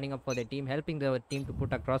Senex standing up for their team, helping the team to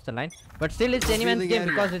put across the line. But still, it's anyone's game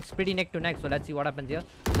because it's pretty neck to neck. So let's see what happens here.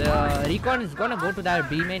 The Recon is gonna go to that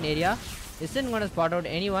B main area. Isn't gonna spot out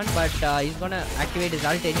anyone, but he's gonna activate his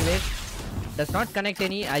ult anyways. Does not connect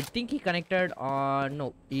any. I think he connected.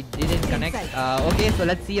 No, he didn't connect. Okay, so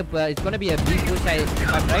let's see. It's gonna be a B push.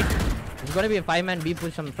 If I'm right, it's gonna be a 5-man B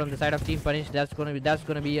push from the side of Team Punish. That's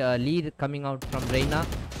gonna be a lead coming out from Reina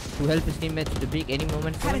to help his teammates to break any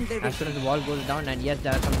moment soon, as soon as the wall goes down. And yes,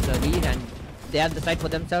 there comes the lead, and they have the site for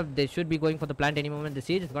themselves. They should be going for the plant any moment. The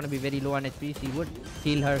Siege is going to be very low on HP. She would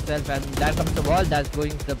heal herself, and there comes the wall. There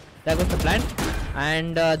goes the plant,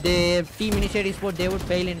 and the Team Initiator Esports, they would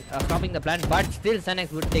fail in stopping the plant, but still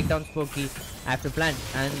Senex would take down Spooky after plant,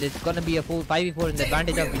 and it's going to be a 5v4 in the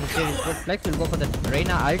advantage of Initiator Esports. Flex will go for the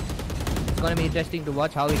Reina ult. It's going to be interesting to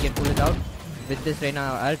watch how he can pull it out with this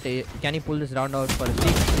Reina ult. Can he pull this round out for a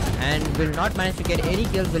streak? And will not manage to get any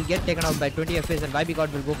kills, will get taken out by 20 FPS, and YB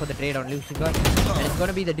God will go for the trade on Lucifer. And it's going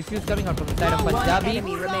to be the defuse coming out from the side of Punjabi.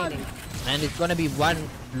 And it's going to be one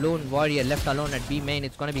lone warrior left alone at B main.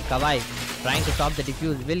 It's going to be Kawai trying to stop the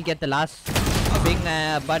defuse. Will get the last ping,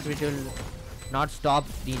 but it will not stop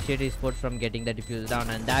the Initiator Esports from getting the defuse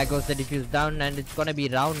down. And there goes the defuse down, and it's going to be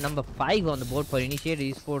round number 5 on the board for Initiator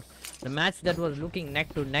Esports. The match that was looking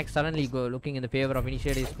neck to neck suddenly looking in the favor of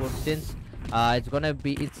Initiator Esports, since is going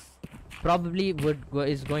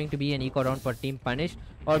to be an eco round for Team Punish,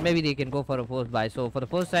 or maybe they can go for a force buy. So for the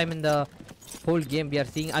first time in the whole game we are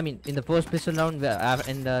seeing. I mean, in the first pistol round,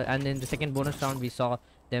 in the second bonus round, we saw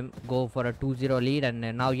them go for a 2-0 lead, and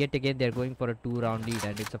now yet again they're going for a 2-round lead,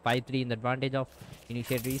 and it's a 5-3 in the advantage of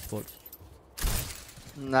Initiator Esports.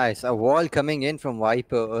 Nice. A wall coming in from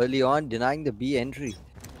Viper early on, denying the B entry.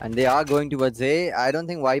 And they are going towards A. I don't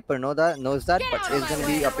think Viper knows that, but it's going to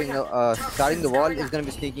be up in starting the wall. Is going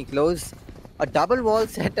to be sneaking close. A double wall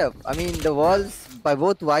setup. I mean, the walls by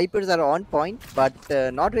both Vipers are on point, but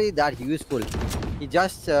not really that useful. He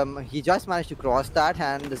just managed to cross that,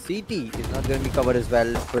 and the CT is not going to be covered as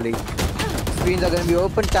well fully. Screens are going to be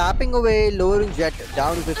open, tapping away, lowering Jet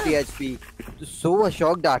down to 50 HP. So a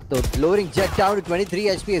shock dart though, lowering Jet down to 23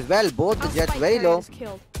 HP as well. Both the Jets very low.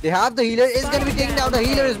 They have the healer, is going to be taking down the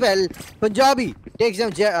healer as well. Punjabi takes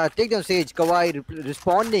down Sage. Kawhi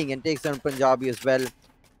responding and takes down Punjabi as well.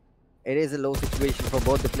 It is a low situation for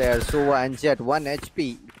both the players. Sova and Jet, 1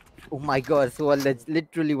 HP. Oh my god, Sova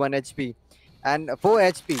literally 1 HP. And 4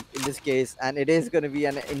 HP in this case. And it is going to be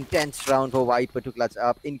an intense round for Viper to clutch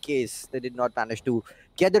up in case they did not manage to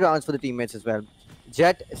get the rounds for the teammates as well.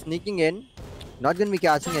 Jet sneaking in. Not going to be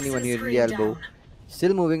catching anyone here in the elbow.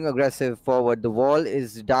 Still moving aggressive forward. The wall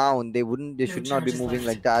is down. They should not be moving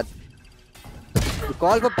like that. The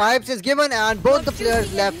call for pipes is given, and both the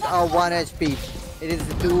players left are 1 HP. It is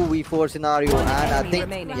a 2v4 scenario, and I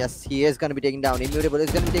think, yes, he is going to be taken down. Immutable is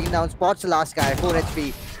going to be taken down. Spots the last guy, 4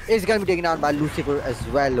 HP. Is going to be taken down by Lucifer as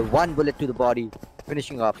well. 1 bullet to the body.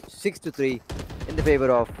 Finishing up 6-3 in the favor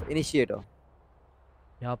of Initiator.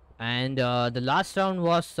 Yep, and the last round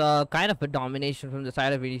was kind of a domination from the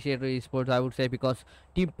side of Initiator Esports, I would say, because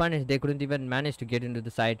Team Punish, they couldn't even manage to get into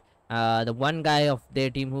the side. The one guy of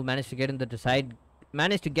their team who managed to get into the side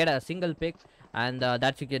managed to get a single pick, and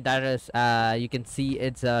you can see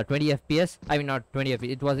it's 20 FPS. I mean, not 20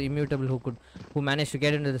 FPS. It was Immutable who managed to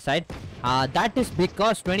get into the side. That is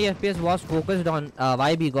because 20 FPS was focused on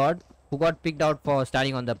YB God, who got picked out for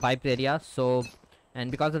starting on the pipe area. So. And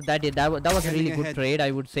because of that, that was a really good trade,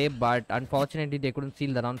 I would say. But unfortunately, they couldn't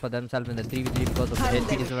seal the round for themselves in the 3v3 because of the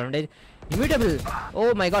HP disadvantage. Immutable,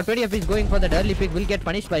 oh my god, 20 FPS going for that early pick, will get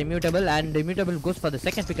punished by Immutable. And Immutable goes for the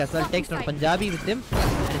second pick as well, takes down Punjabi with him.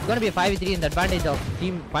 And it's going to be a 5v3 in the advantage of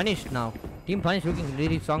Team Punish now. Team Punish looking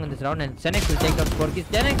really strong in this round. And Senex will take down Sporkis.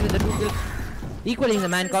 Senex with the 2 kills, equaling the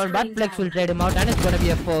man count, but Flex will trade him out, and it's going to be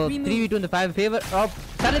a 3v2 in the favor of.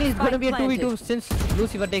 Suddenly it's going to be a 2v2 since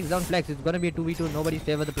Lucifer takes down Flex. It's going to be a 2v2, nobody's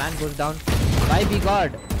favor. The plan goes down. YB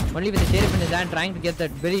God, only with the Sheriff in his hand, trying to get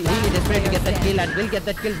that, really desperate to get that kill, and will get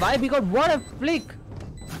that kill. YB God, what a flick!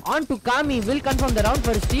 On to Kami, will confirm the round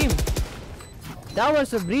for his team. That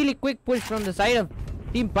was a really quick push from the side of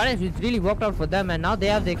Team Punish, which really worked out for them, and now they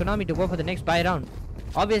have the economy to go for the next buy round.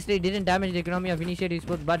 Obviously, it didn't damage the economy of Initiator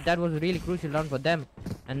Esports, but that was a really crucial round for them.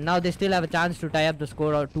 And now they still have a chance to tie up the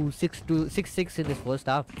score to 6-6 in this first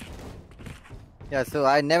half. Yeah, so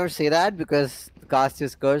I never say that because the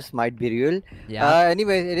caster's curse might be real. Yeah.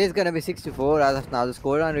 Anyway, it is going to be 6-4 as of now. The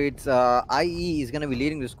score run reads IE is going to be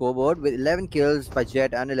leading the scoreboard with 11 kills by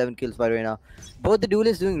Jet and 11 kills by Reina. Both the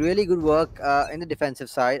duelists doing really good work in the defensive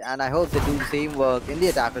side, and I hope they do the same work in the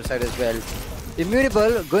attacker side as well.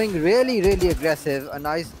 Immutable going really aggressive. A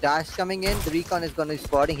nice dash coming in. The recon is going to be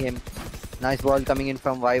spotting him. Nice ball coming in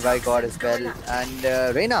from YY God as well.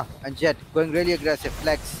 And Reina and Jet going really aggressive.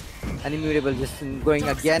 Flex and Immutable just going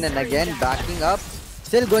again and again, backing up.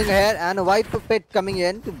 Still going ahead, and a Viper pit coming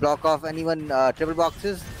in to block off anyone triple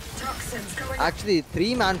boxes. Actually,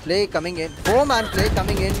 3-man play coming in. 4-man play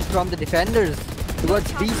coming in from the defenders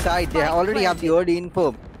towards B side. They already have the early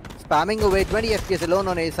info. Spamming away, 20 FPS alone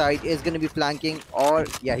on A side, is going to be flanking, or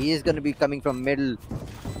yeah, he is going to be coming from middle.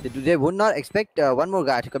 They would not expect one more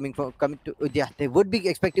guy to they would be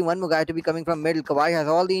expecting one more guy to be coming from middle. Kawhi has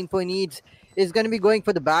all the info he needs. Is going to be going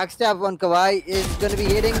for the backstab on Kawhi. Is going to be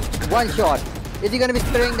hitting one shot. Is he going to be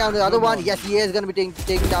spraying down the other one? Yes, he is going to be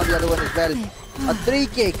taking down the other one as well. A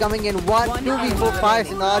 3K coming in, 2v4-5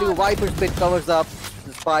 scenario. Viper's pit covers up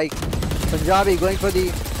the spike. Punjabi going for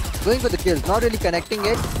the kills, not really connecting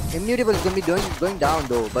it. Immutable is going to be going down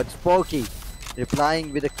though, but Sporky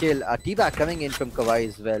replying with a kill. T-back coming in from Kawhi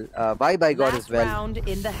as well. Bye-bye God as well.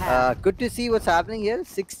 Good to see what's happening here.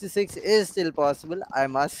 6-6 is still possible, I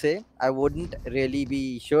must say. I wouldn't really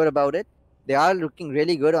be sure about it. They are looking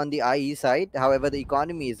really good on the IE side. However, the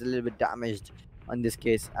economy is a little bit damaged on this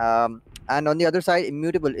case. And on the other side,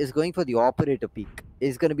 Immutable is going for the operator peak.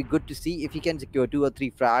 It's going to be good to see if he can secure 2 or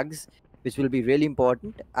 3 frags, which will be really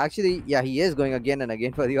important. Actually, yeah, he is going again and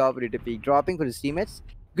again for the operator peak, dropping for his teammates.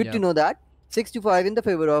 Good to know that. 6-5 in the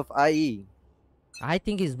favor of IE. I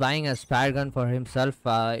think he's buying a spare gun for himself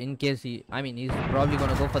in case he's probably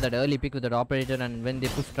gonna go for that early pick with that operator, and when they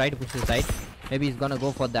try to push the side, maybe he's gonna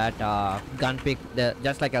go for that gun pick.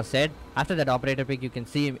 Just like I said, after that operator pick, you can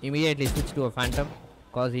see him immediately switch to a phantom,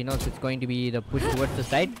 cause he knows it's going to be the push towards the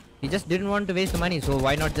side. He just didn't want to waste the money, so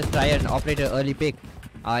why not just try an operator early pick?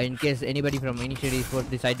 In case anybody from Initiator Esports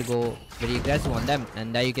decide to go very aggressive on them.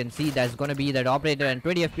 And there you can see that's going to be that operator, and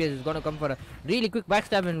 20 FPS is going to come for a really quick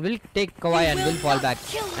backstab and will take Kawhi and will fall back.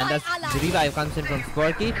 And that's the revive comes in from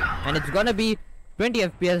Sparky, and it's going to be 20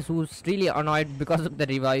 FPS who's really annoyed because of the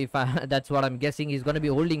revive. That's what I'm guessing. He's going to be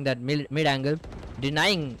holding that mid angle,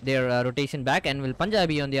 denying their rotation back, and will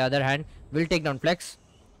Punjabi on the other hand will take down Flex,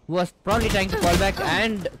 who was probably trying to fall back,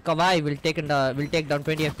 and Kawhi will take down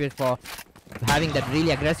 20 FPS for having that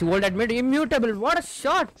really aggressive hold at mid. Immutable, what a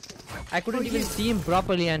shot! I couldn't even see him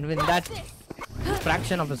properly, and with that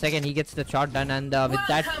fraction of a second he gets the shot done, and with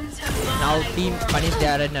that now team Punish, they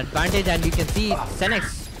are at an advantage, and you can see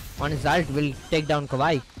Senex on his ult will take down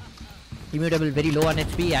Kawhi. Immutable very low on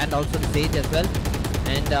HP, and also the Sage as well,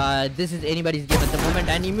 and this is anybody's game at the moment,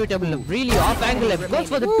 and Immutable really off angle goes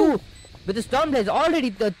for the 2 with the Stormblaze. Already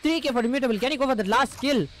the 3k for Immutable. Can he go for the last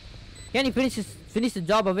kill? Can he finish the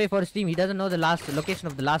job away for his team? He doesn't know the last location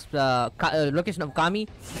of location of Kami,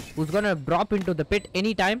 who's gonna drop into the pit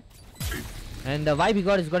anytime. And YB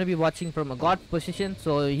God is gonna be watching from a God position,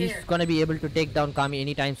 so he's gonna be able to take down Kami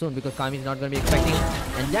anytime soon, because Kami is not gonna be expecting it.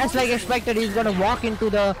 And just like expected, he's gonna walk into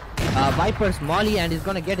the Viper's molly, and he's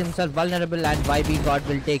gonna get himself vulnerable, and YB God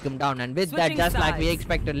will take him down. And with that, just like we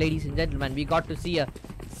expected, ladies and gentlemen, we got to see a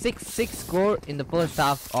 6-6 score in the first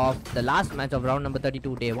half of the last match of round number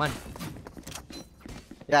 32, day 1.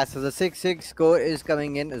 Yeah, so the 6-6 score is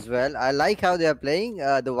coming in as well. I like how they are playing.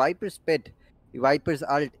 The Viper's pit, the Viper's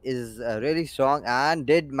ult is really strong and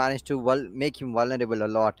did manage to make him vulnerable a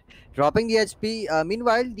lot, dropping the HP.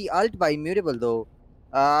 Meanwhile, the ult by Immutable though,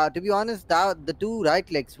 to be honest, the 2 right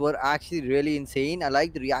clicks were actually really insane. I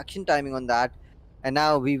like the reaction timing on that. And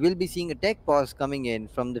now we will be seeing a tech pause coming in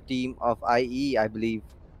from the team of IE, I believe.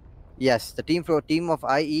 Yes, the team of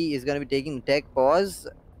IE is going to be taking a tech pause.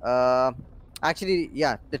 Actually,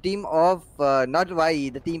 yeah, the team of not YE,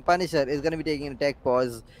 the team Punisher is going to be taking a tech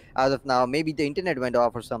pause as of now. Maybe the internet went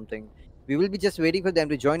off or something. We will be just waiting for them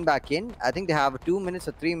to join back in. I think they have 2 minutes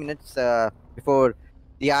or 3 minutes before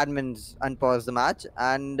the admins unpause the match.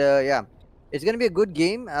 And yeah, it's going to be a good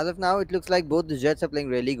game. As of now, it looks like both the Jets are playing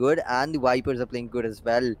really good and the Vipers are playing good as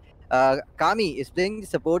well. Kami is playing the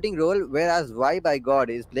supporting role, whereas Y by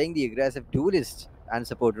God is playing the aggressive duelist and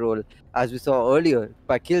support role, as we saw earlier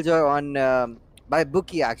by Killjoy on by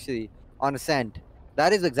Bookie actually on Ascent.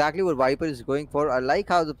 That is exactly what Viper is going for. I like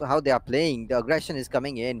how they are playing. The aggression is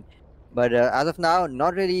coming in, but as of now,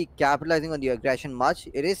 not really capitalizing on the aggression much.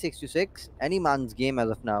 It is 6-6, any man's game as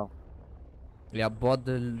of now. Yeah, both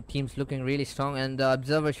the teams looking really strong, and the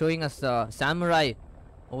observer showing us Samurai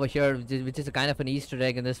over here, which is a kind of an Easter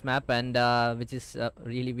egg in this map, and which is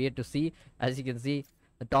really weird to see. As you can see,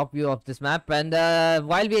 the top view of this map, and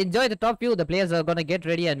while we enjoy the top view, the players are gonna get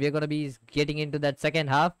ready, and we're gonna be getting into that second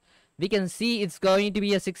half. We can see it's going to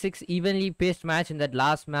be a 6-6 evenly paced match in that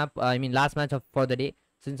last map. Last match for the day.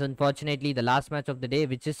 Since unfortunately the last match of the day,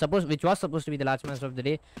 which was supposed to be the last match of the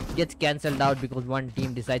day, gets cancelled out because one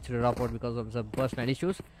team decides to drop out because of some personal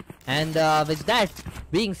issues. And with that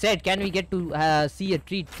being said, can we get to see a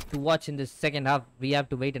treat to watch in this second half? We have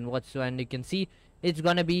to wait and watch. So, and you can see it's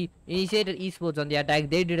gonna be Initiator Esports on the attack.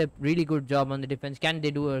 They did a really good job on the defense. Can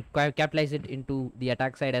they capitalize it into the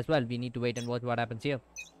attack side as well? We need to wait and watch what happens here.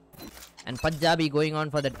 And Punjabi going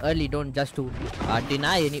on for that early don't just to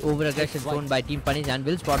deny any over aggression shown by Team Punish, and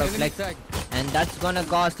will spot out Flex, and that's gonna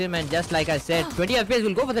cost him. And just like I said, 20 FPS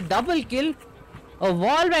will go for the double kill. A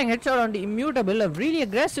wallbang headshot on the Immutable. A really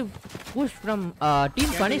aggressive push from Team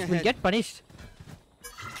Punish will get punished.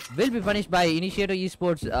 Will be punished by Initiator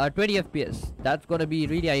Esports 20 FPS. That's gonna be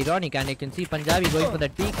really ironic, and you can see Punjabi going for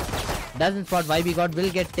that peak. Doesn't spot YB God,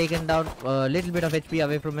 will get taken down, a little bit of HP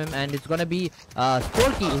away from him, and it's gonna be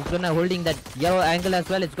Sporky who's gonna holding that yellow angle as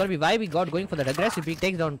well. It's gonna be YB God going for that aggressive peak,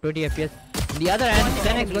 takes down 20 FPS. On the other hand,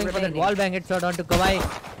 Senex going for that wallbang headshot onto Kawhi,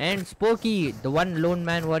 and Sporky, the one lone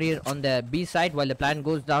man warrior on the B side, while the plan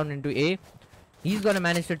goes down into A. He's gonna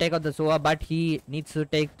manage to take out the Soa, but he needs to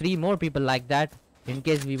take 3 more people like that in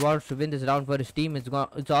case we want to win this round for his team. It's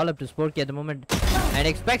all up to Sporky at the moment, and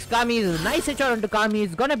expects Kami. Nice headshot onto Kami.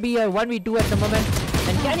 It's gonna be a 1v2 at the moment,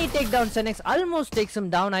 And can he take down SahaGamerZ? Almost takes him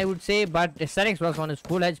down, I would say, but SahaGamerZ was on his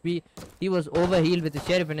full HP. He was overhealed with the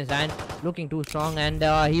sheriff in his hand, looking too strong, and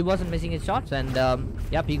he wasn't missing his shots, and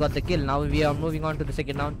yep, he got the kill. Now we are moving on to the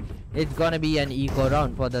second round. It's gonna be an eco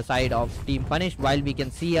round for the side of Team Punished, while we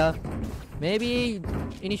can see maybe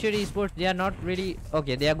Initiator Esports, they are not really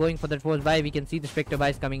okay, they are going for the force buy. We can see the Spectre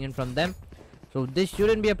buys coming in from them, so this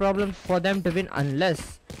shouldn't be a problem for them to win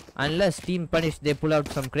unless Team Punished they pull out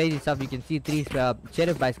some crazy stuff. You can see 3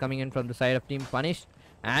 sheriff buys coming in from the side of Team Punished,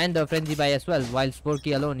 and the frenzy buy as well, while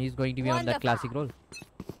Sporky alone, he's going to be on that classic role.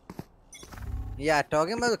 Yeah,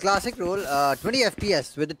 talking about the classic role, 20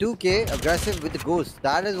 FPS with the 2K, aggressive with the ghost.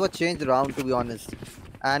 That is what changed the round, to be honest.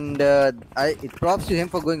 And it props to him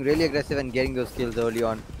for going really aggressive and getting those kills early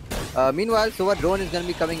on. Meanwhile, Sova drone is going to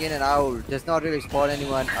be coming in and out. Does not really spawn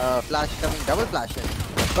anyone. Flash coming, double flashes.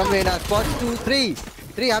 From Reina, spots 2, 3.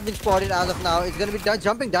 3 have been spotted as of now. It's going to be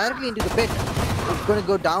jumping directly into the pit. It's going to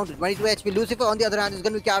go down to 22 HP. Lucifer, on the other hand, is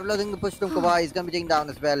going to be capitalizing the push from Kawhi. He's going to be taken down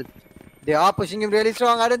as well. They are pushing him really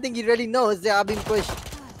strong. I don't think he really knows they are being pushed.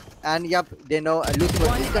 And yep, they know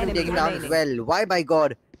Lucifer is going to be taken down as well. Why by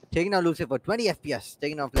God? Taking down Lucifer, 20 FPS.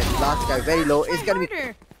 Taking down Flex. Last guy, very low. It's going to be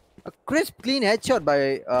a crisp, clean headshot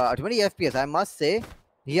by 20 FPS. I must say,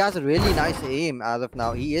 he has a really nice aim as of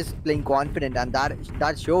now. He is playing confident, and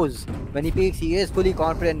that shows. When he peaks, he is fully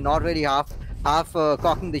confident, not really half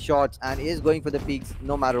cocking the shots, and is going for the peaks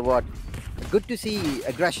no matter what. Good to see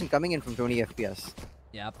aggression coming in from 20 FPS.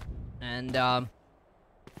 Yep. And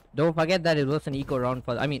don't forget that it was an eco round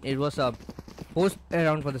for, it was a post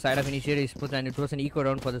round for the side of Initiator Esports, and it was an eco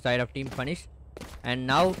round for the side of Team Punish. And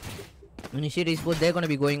now Initiator Esports, they're going to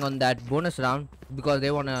be going on that bonus round because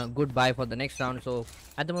they want a good buy for the next round. So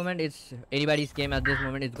at the moment, it's anybody's game at this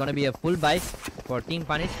moment. It's going to be a full buy for Team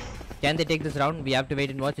Punish. Can they take this round? We have to wait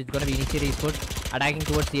and watch. It's going to be Initiator Esports attacking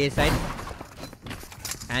towards the A side.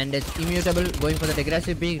 And it's Immutable going for the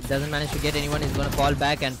aggressive peek. Doesn't manage to get anyone. He's going to fall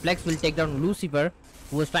back. And Flex will take down Lucifer,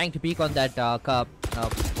 who was trying to peek on that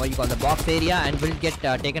the box area, and will get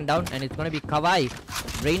taken down. And it's going to be Kawhi,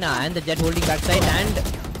 Reina, and the Jet holding backside. And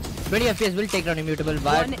 20 FPS will take down Immutable,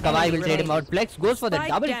 but Kawhi will trade him out. Flex goes for the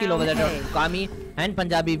double kill over there. Kami and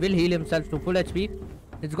Punjabi will heal himself to full HP.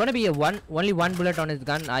 It's going to be only one bullet on his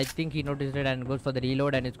gun. I think he noticed it and goes for the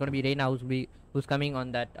reload. And it's going to be Reina who's coming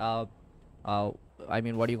on that the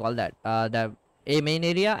A main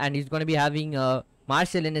area, and he's going to be having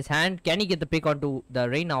Marshall in his hand. Can he get the pick onto the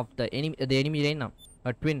Reina of the enemy Reina?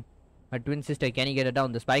 Her twin sister. Can he get it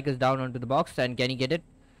down? The spike is down onto the box, and can he get it?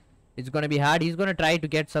 It's going to be hard. He's going to try to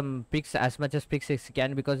get some picks, as much as picks as he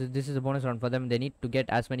can, because this is a bonus round for them. They need to get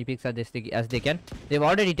as many picks as they can. They've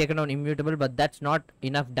already taken down Immutable, but that's not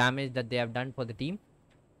enough damage that they have done for the team.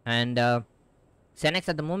 And SahaGamerZ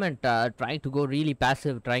at the moment trying to go really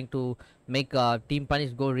passive, trying to make Team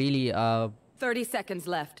Punish go really 30 seconds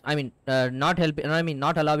left.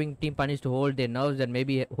 Not allowing Team Punish to hold their nerves, and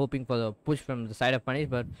maybe hoping for the push from the side of Punish.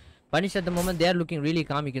 But Punish at the moment, they are looking really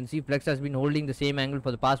calm. You can see Flex has been holding the same angle for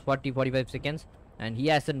the past 40-45 seconds, and he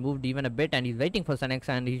hasn't moved even a bit, and he's waiting for SahaGamerZ,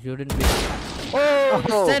 and he shouldn't be.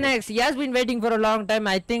 SahaGamerZ, he has been waiting for a long time.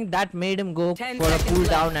 I think that made him go for a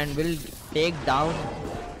cooldown and will take down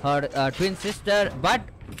her twin sister, but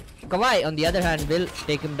Kawhi on the other hand will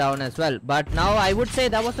take him down as well. But now I would say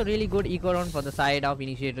that was a really good eco round for the side of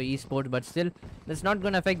Initiator Esports, but still that's not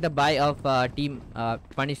going to affect the buy of Team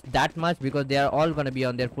Punish that much, because they are all going to be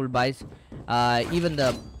on their full buys,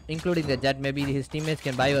 including the Jet. Maybe his teammates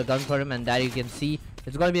can buy a gun for him, and there you can see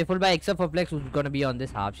it's going to be a full buy, except for Flex, who's going to be on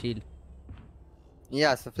this half shield.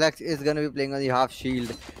 Yeah, so Flex is going to be playing on the half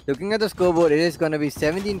shield. Looking at the scoreboard, it is going to be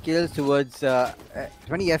 17 kills towards 20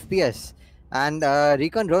 FPS. And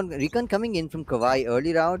Recon coming in from Kawhi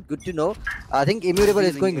early round. Good to know. I think Immutable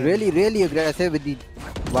is going really aggressive with the...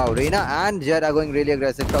 Wow, Reina and Jet are going really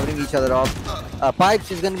aggressive, covering each other off.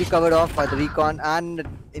 Pipes is going to be covered off by the Recon, and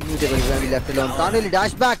Immutable is going to be left alone. Can't really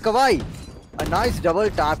dash back. Kawhi! A nice double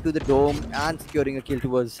tap to the dome and securing a kill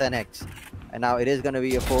towards SahaGamerZ. And now it is going to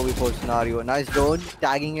be a 4v4 scenario. A nice drone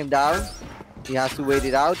tagging him down. He has to wait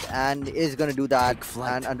it out and is going to do that.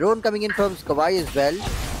 And a drone coming in from Kawhi as well.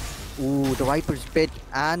 Ooh, the Viper's Pit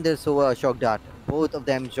and the Sova Shock Dart. Both of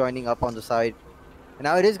them joining up on the side. And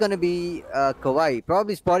now it is going to be Kawhi.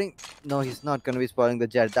 Probably spotting... No, he's not going to be spotting the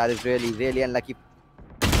Jet. That is really unlucky.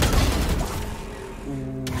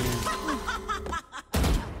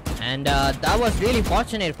 And that was really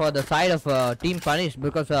fortunate for the side of Team Punish,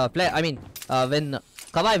 because when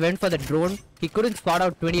Kawhi went for the drone, he couldn't spot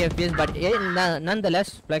out 20 FPS, but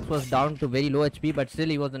nonetheless Flex was down to very low HP, but still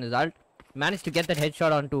he was on his ult. Managed to get that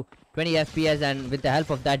headshot onto 20 FPS, and with the help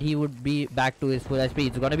of that he would be back to his full HP.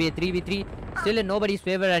 It's gonna be a 3v3, still in nobody's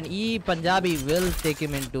favor, and Punjabi will take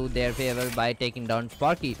him into their favor by taking down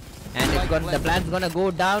Sparky. And the plan's gonna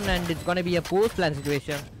go down, and it's gonna be a post-plan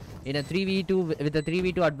situation in a 3v2 with a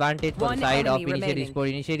 3v2 advantage for the side of Initiator Esports.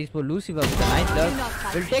 Initiator Esports, Lucifer with a nice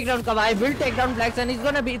lurk will take down Kawhi, will take down Flex, and it's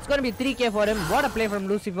gonna be 3k for him. What a play from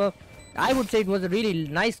Lucifer. I would say it was a really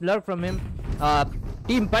nice lurk from him.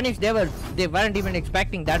 Team Punish, they weren't even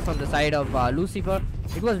expecting that from the side of Lucifer.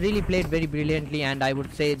 It was really played very brilliantly, and I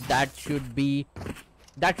would say that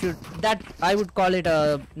I would call it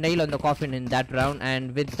a nail on the coffin in that round.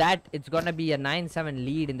 And with that, it's gonna be a 9-7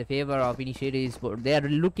 lead in the favor of Initiator Esports. They are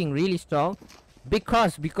looking really strong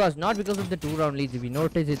because not because of the 2-round leads. If you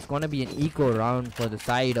notice, it's gonna be an eco round for the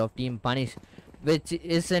side of Team Punish, which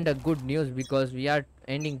isn't a good news because we are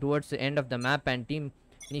ending towards the end of the map, and Team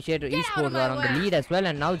Initiator Esports are on the lead as well,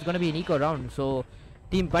 and now it's gonna be an eco round. So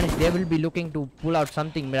Team Punish, they will be looking to pull out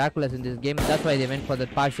something miraculous in this game. That's why they went for the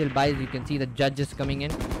partial buys. You can see the judges coming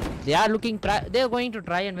in. They are they're going to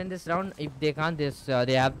try and win this round. If they can't, they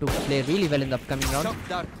have to play really well in the upcoming round.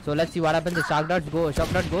 So let's see what happens. The shock dot goes,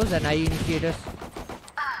 and Initiator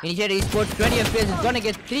Esports 20 FPS is gonna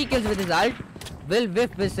get 3 kills with his ult. Will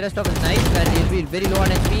whiff with the rest of his knives, and he'll be very low on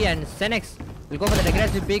HP. And Senex will go for that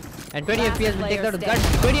aggressive pick, and 20 FPS will take out his gun.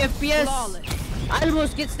 20 FPS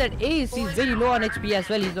almost gets that ace. He's very low on HP as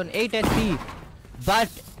well. He's on 8 HP, but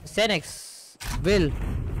Senex will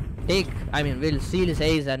seal his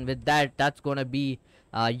ace, and with that, that's gonna be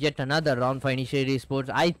yet another round for Initiator Esports.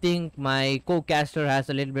 I think my co-caster has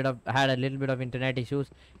had a little bit of internet issues.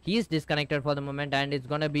 He's disconnected for the moment, and it's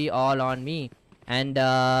gonna be all on me. And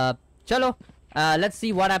chalo. Let's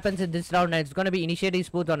see what happens in this round. And it's gonna be Initiator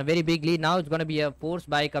Esports on a very big lead. Now it's gonna be a force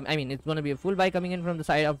buy it's gonna be a full buy coming in from the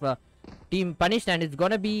side of Team Punished, and it's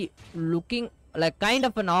gonna be looking like kind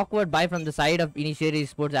of an awkward buy from the side of Initiator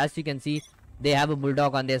Esports. As you can see, they have a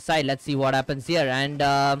bulldog on their side. Let's see what happens here. And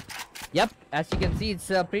yep, as you can see, it's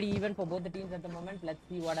pretty even for both the teams at the moment. Let's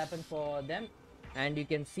see what happens for them. And you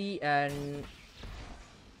can see, and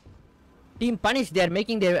Team Punish, they are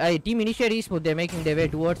making their Team Initiator Esports, they're making their way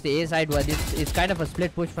towards the A side, where it's kind of a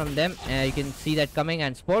split push from them. You can see that coming,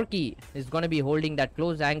 and Sporky is going to be holding that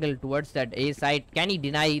close angle towards that A side. Can he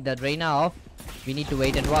deny the Reyna off? We need to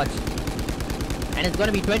wait and watch. And it's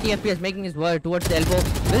going to be 20 FPS making his way towards the elbow.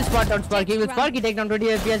 Will spot down Sparky. Will Sparky take down 20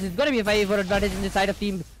 FPS? It's going to be a 5v4 advantage in the side of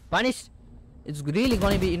Team Punish. It's really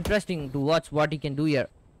going to be interesting to watch what he can do here.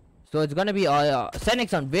 So it's gonna be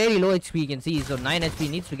Senex on very low HP. You can see he's on 9 HP.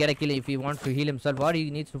 Needs to get a kill if he wants to heal himself, or he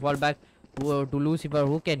needs to fall back to Lucifer,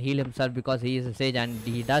 who can heal himself because he is a sage and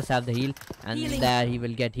he does have the heal, and there he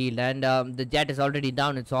will get healed. And the Jet is already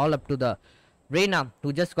down. It's all up to the Reyna,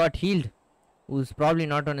 who just got healed, who's probably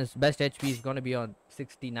not on his best HP. He's gonna be on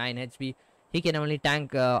 69 HP. He can only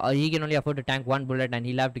tank, he can only afford to tank 1 bullet, and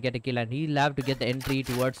he'll have to get a kill, and he'll have to get the entry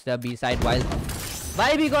towards the B side, while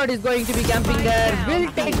YB God is going to be camping there. Will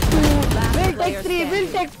take 2, will take 3, will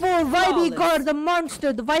take 4. YB God, the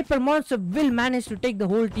monster, the Viper monster, will manage to take the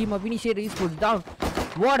whole team of Initiator Esports down.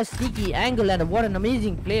 What a sneaky angle, and what an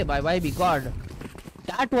amazing play by YB God.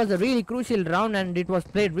 That was a really crucial round, and it was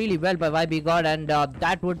played really well by YB God, and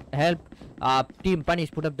that would help Team Punish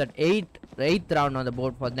put up that 8th round on the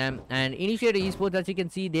board for them. And Initiator Esports, as you can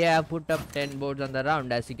see, they have put up 10 boards on the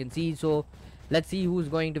round, as you can see. So let's see who's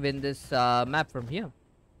going to win this map from here.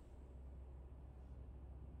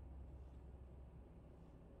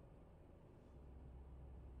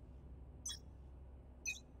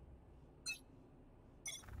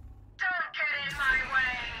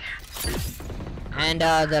 And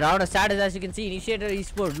the round of started, as you can see, Initiator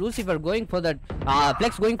Esports, Lucifer going for that,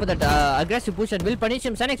 Flex going for that aggressive push, and will punish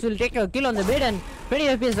him. Senex will take a kill on the mid, and 20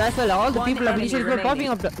 FPS as well. All the people of Initiator Esports popping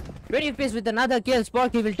up 20 FPS with another kill.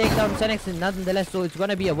 Sparky will take down Senex nonetheless, so it's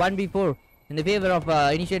gonna be a 1v4 in the favor of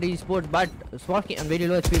Initiator Esports. But Sparky on very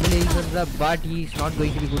low HP will but he's not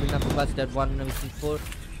going to be good enough to pass that 1v4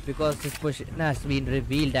 because his push has been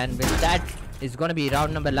revealed. And with that, it's going to be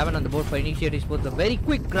round number 11 on the board for Initiator Esports. A very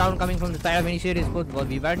quick round coming from the side of Initiator Esports, because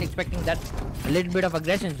we weren't expecting that. A little bit of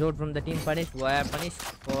aggression showed from the Team Punish, who are punished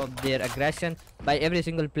for their aggression by every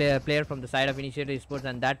single player from the side of Initiator Esports,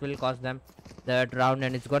 and that will cost them that round.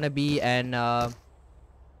 And it's going to be an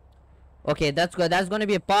okay, that's going to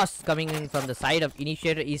be a pass coming in from the side of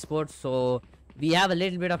Initiator Esports. So we have a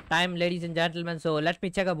little bit of time, ladies and gentlemen. So let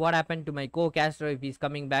me check up what happened to my co-caster, if he's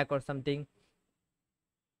coming back or something.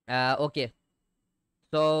 Okay.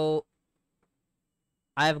 So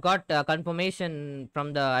I've got confirmation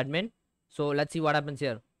from the admin. So let's see what happens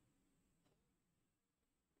here.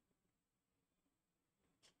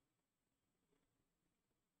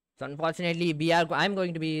 So unfortunately, I'm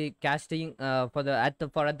going to be casting at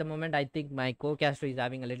the moment. I think my co-caster is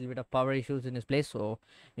having a little bit of power issues in his place. So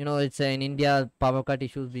it's in India, power cut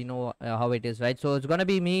issues. We know how it is, right? So it's gonna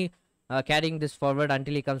be me carrying this forward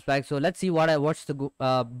until he comes back. So let's see what's the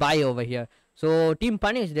buy over here. So Team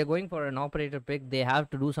Punish, they're going for an operator pick. They have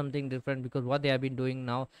to do something different because what they have been doing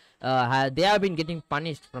now, they have been getting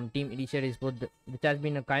punished from Team Initiator Esports, which has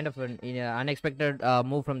been a kind of an unexpected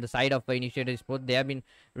move from the side of Initiator Esports. They have been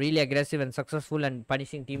really aggressive and successful and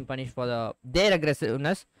punishing Team Punish for their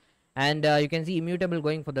aggressiveness. And you can see Immutable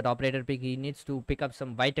going for that operator pick. He needs to pick up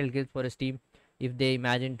some vital kills for his team if they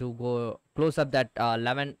imagine to go close up that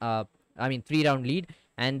 3-round lead.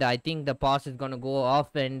 And I think the pause is going to go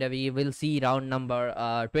off and we will see round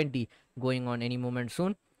number 20 going on any moment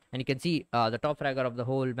soon. And you can see the top fragger of the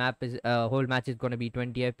whole match is going to be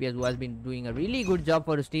 20 FPS, who has been doing a really good job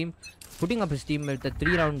for his team, putting up his team with a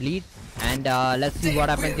 3-round lead. And let's see what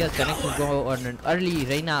happens here. Senex will go on an early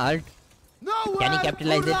Reina ult. Can he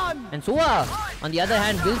capitalize it? And Soa, on the other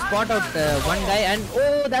hand, will spot out one guy. And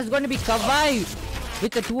oh, that's going to be Kawai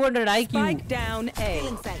with the 200 IQ. Spike down A.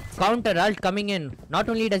 Counter ult coming in. Not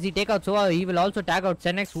only does he take out Soa, he will also tag out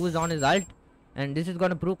Senex, who is on his ult. And this is going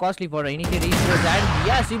to prove costly for Initiator Esports. And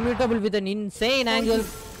yes, Immutable with an insane angle.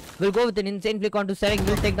 Will go with an insane flick onto Senex.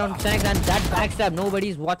 Will take down Senex. And that backstab,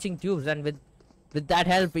 nobody's watching tubes. And with that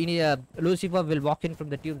help, Lucifer will walk in from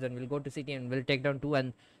the tubes and will go to City and will take down 2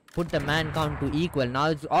 and put the man count to equal. Now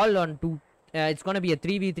it's all on 2. It's going to be a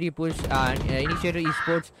 3v3 push. Initiator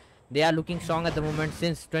Esports, they are looking strong at the moment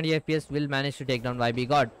since 20 FPS will manage to take down YB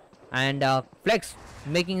God. And Flex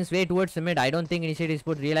making his way towards the mid. I don't think Initiator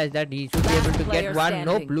Esports realized that he should be able to get one. Standing.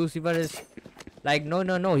 Nope, Lucifer is like,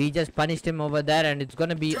 no. He just punished him over there and it's going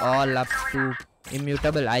to be all up to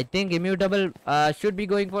Immutable. I think Immutable should be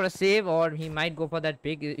going for a save, or he might go for that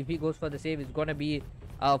pick. If he goes for the save, it's going to be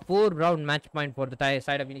a 4-round match point for the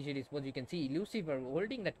side of Initiator Esports. You can see Lucifer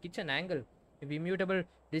holding that kitchen angle. If Immutable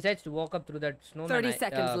decides to walk up through that snowman, 30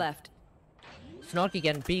 seconds left. Snorky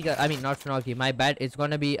can pick not Snorky, my bad. It's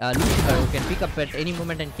gonna be Lucifer who can pick up at any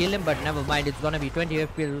moment and kill him, but never mind. It's gonna be 20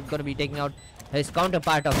 FPS who's gonna be taking out his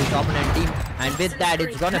counterpart of his opponent team, and with that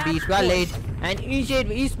it's gonna be 12-8 and Initiator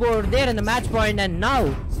Esports there in the match point. And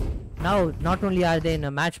now not only are they in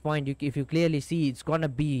a match point, if you clearly see, it's gonna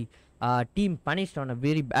be team punished on a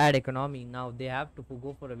very bad economy. Now they have to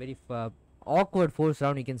go for a very awkward 4th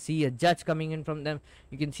round. You can see a judge coming in from them.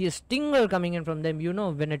 You can see a stinger coming in from them.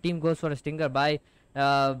 When a team goes for a stinger buy,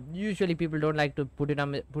 usually people don't like to put it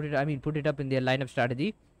up in their lineup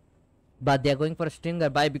strategy, but they're going for a stinger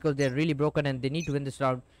buy because they're really broken and they need to win this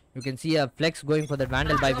round. You can see a Flex going for the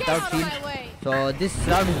Vandal buy without shield. So this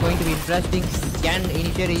round is going to be interesting. Can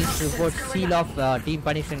Initiator Esports seal off Team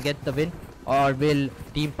Punish and get the win, or will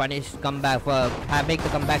Team Punish come back make the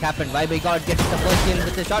comeback happen? YB God gets the first kill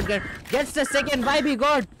with the shotgun, gets the second. YB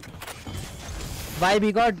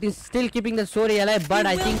God is still keeping the story alive, but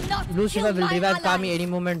I think Lucifer will revive Kami any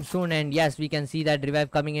moment soon. And yes, we can see that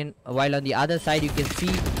revive coming in, while on the other side you can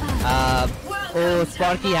see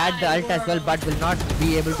Sparky had the ult as well, but will not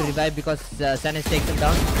be able to revive because Senex takes him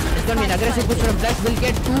down. It's going to be an aggressive push from Flex. Will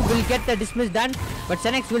get 2, will get the dismiss done, but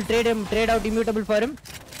Senex will trade out Immutable for him.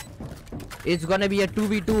 It's gonna be a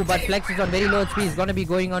 2v2, but Flex is on very low HP. He's gonna be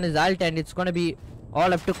going on his ult, and it's gonna be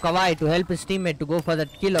all up to Kawai to help his teammate to go for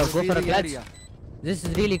that kill or go for a clutch. This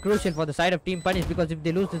is really crucial for the side of Team Punish, because if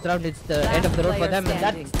they lose this round, it's the end of the road for them. And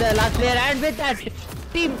that's the last player. And with that,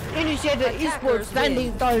 Team Initiator Esports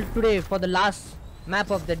standing tall today for the last map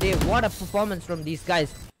of the day. What a performance from these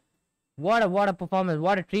guys. What a performance.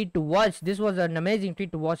 What a treat to watch. This was an amazing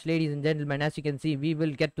treat to watch, ladies and gentlemen. As you can see, we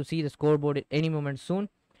will get to see the scoreboard at any moment soon.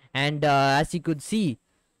 And as you could see,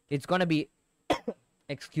 it's gonna be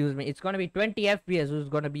excuse me, it's gonna be 20 FPS who's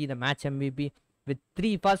gonna be the match MVP with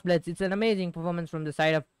 3 first bloods. It's an amazing performance from the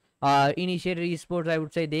side of Initiator Esports. I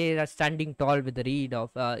would say they are standing tall with the lead of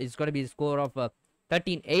it's gonna be a score of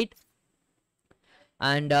 13-8.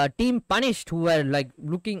 And Team Punished, who were like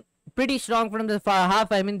looking pretty strong from the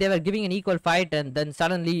half. I mean, they were giving an equal fight, and then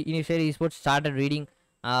suddenly Initiator Esports started reading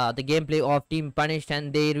the gameplay of Team Punished,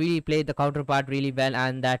 and they really played the counterpart really well,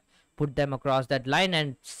 and that put them across that line.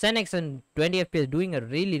 And Senex and 20 FPS doing a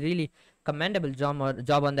really commendable job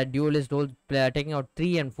on that duelist role, taking out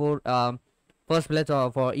 3 and 4 first bloods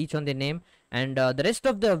for each on their name. And the rest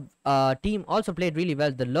of the team also played really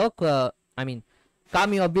well. The Lurk,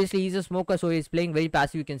 Kami, obviously he's a smoker, so he's playing very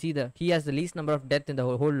passive. You can see he has the least number of death in the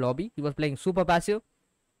whole lobby. He was playing super passive.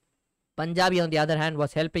 Punjabi, on the other hand,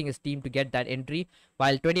 was helping his team to get that entry,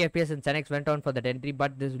 while 20 FPS and Senex went on for that entry.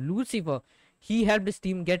 But this Lucifer, he helped his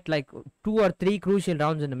team get like 2 or 3 crucial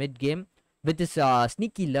rounds in the mid game. with this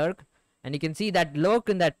sneaky lurk, and you can see that lurk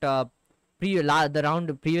in that the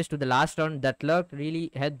round previous to the last round, that lurk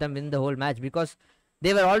really helped them win the whole match, because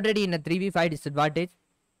they were already in a 3v5 disadvantage,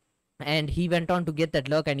 and he went on to get that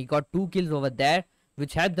lurk and he got 2 kills over there,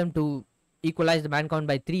 which helped them to equalize the man count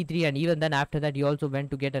by 3-3. And even then after that he also went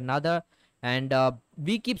to get another, and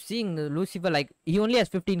we keep seeing Lucifer, like, he only has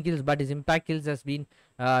 15 kills, but his impact kills has been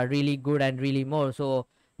really good and really more. So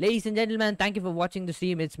ladies and gentlemen, thank you for watching the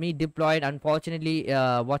stream. It's me, Deployed. Unfortunately,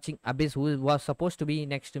 watching Abyss, who was supposed to be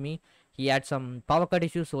next to me. He had some power cut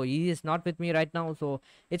issues, so he is not with me right now. So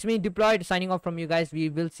it's me, Deployed, signing off from you guys. We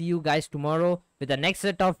will see you guys tomorrow with the next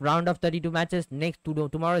set of round of 32 matches.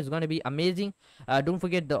 Tomorrow is going to be amazing. Don't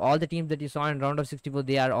forget all the teams that you saw in round of 64.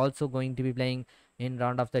 They are also going to be playing in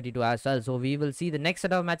round of 32 as well. So we will see the next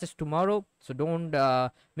set of matches tomorrow. So don't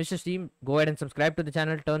miss the stream. Go ahead and subscribe to the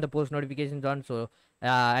channel. Turn the post notifications on. So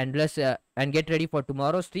and get ready for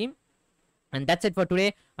tomorrow's stream. And that's it for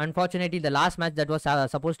today. Unfortunately, the last match that was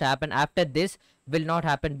supposed to happen after this will not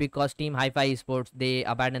happen, because Team Hi-Fi Esports, they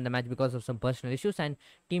abandoned the match because of some personal issues, and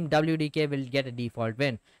Team WDK will get a default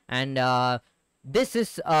win. And this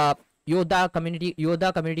is Yodha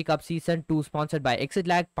Community Cup Season 2, sponsored by Exit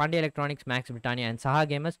Lag, Pandey Electronics, Max Britannia, and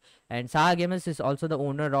SahaGamerZ. And SahaGamerZ is also the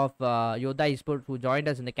owner of Yodha E-Sports, who joined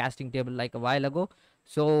us in the casting table like a while ago.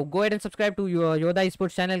 So go ahead and subscribe to your Yodha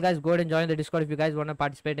E-Sports channel, guys. Go ahead and join the Discord if you guys want to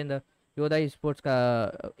participate in the Yodha E-Sports.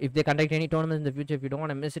 If they conduct any tournaments in the future, if you don't want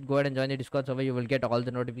to miss it, go ahead and join the Discord server. You will get all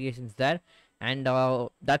the notifications there. And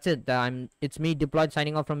that's it. It's me, Deployed,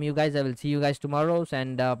 signing off from you guys. I will see you guys tomorrow,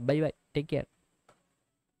 and bye bye. Take care.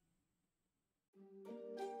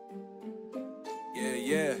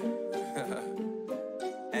 Yeah.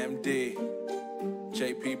 MD,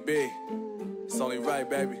 JPB, it's only right,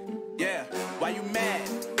 baby. Yeah, why you mad?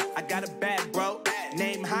 I got a bag, bro.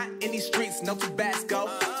 Name hot in these streets, no Tabasco.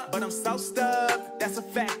 But I'm so stubbed, that's a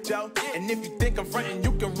fact, yo. And if you think I'm frontin',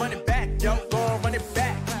 you can run it back, yo. Go on, run it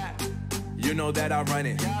back. You know that I run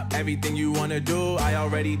it. Everything you wanna do, I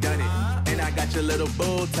already done it. And I got your little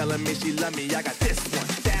boo telling me she love me. I got this one,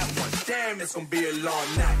 that one. Damn, it's gonna be a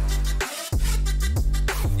long night.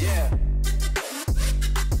 Yeah.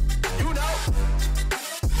 You know.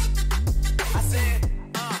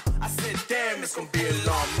 I said, damn, it's gonna be a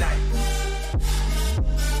long night.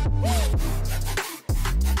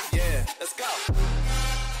 Yeah, let's go.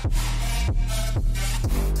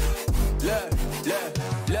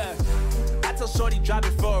 Look. I told Shorty drop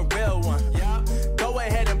it for a real one. Yeah. Go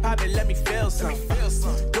ahead and pop it, let me feel some.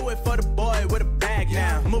 Do it for the boy with a bag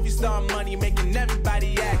now. Movie star money making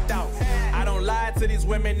everybody act out. I don't lie to these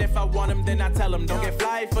women. If I want them, then I tell them. Don't get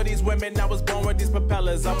fly for these women. I was born with these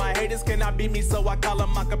propellers. All my haters cannot beat me, so I call them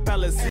acapellas.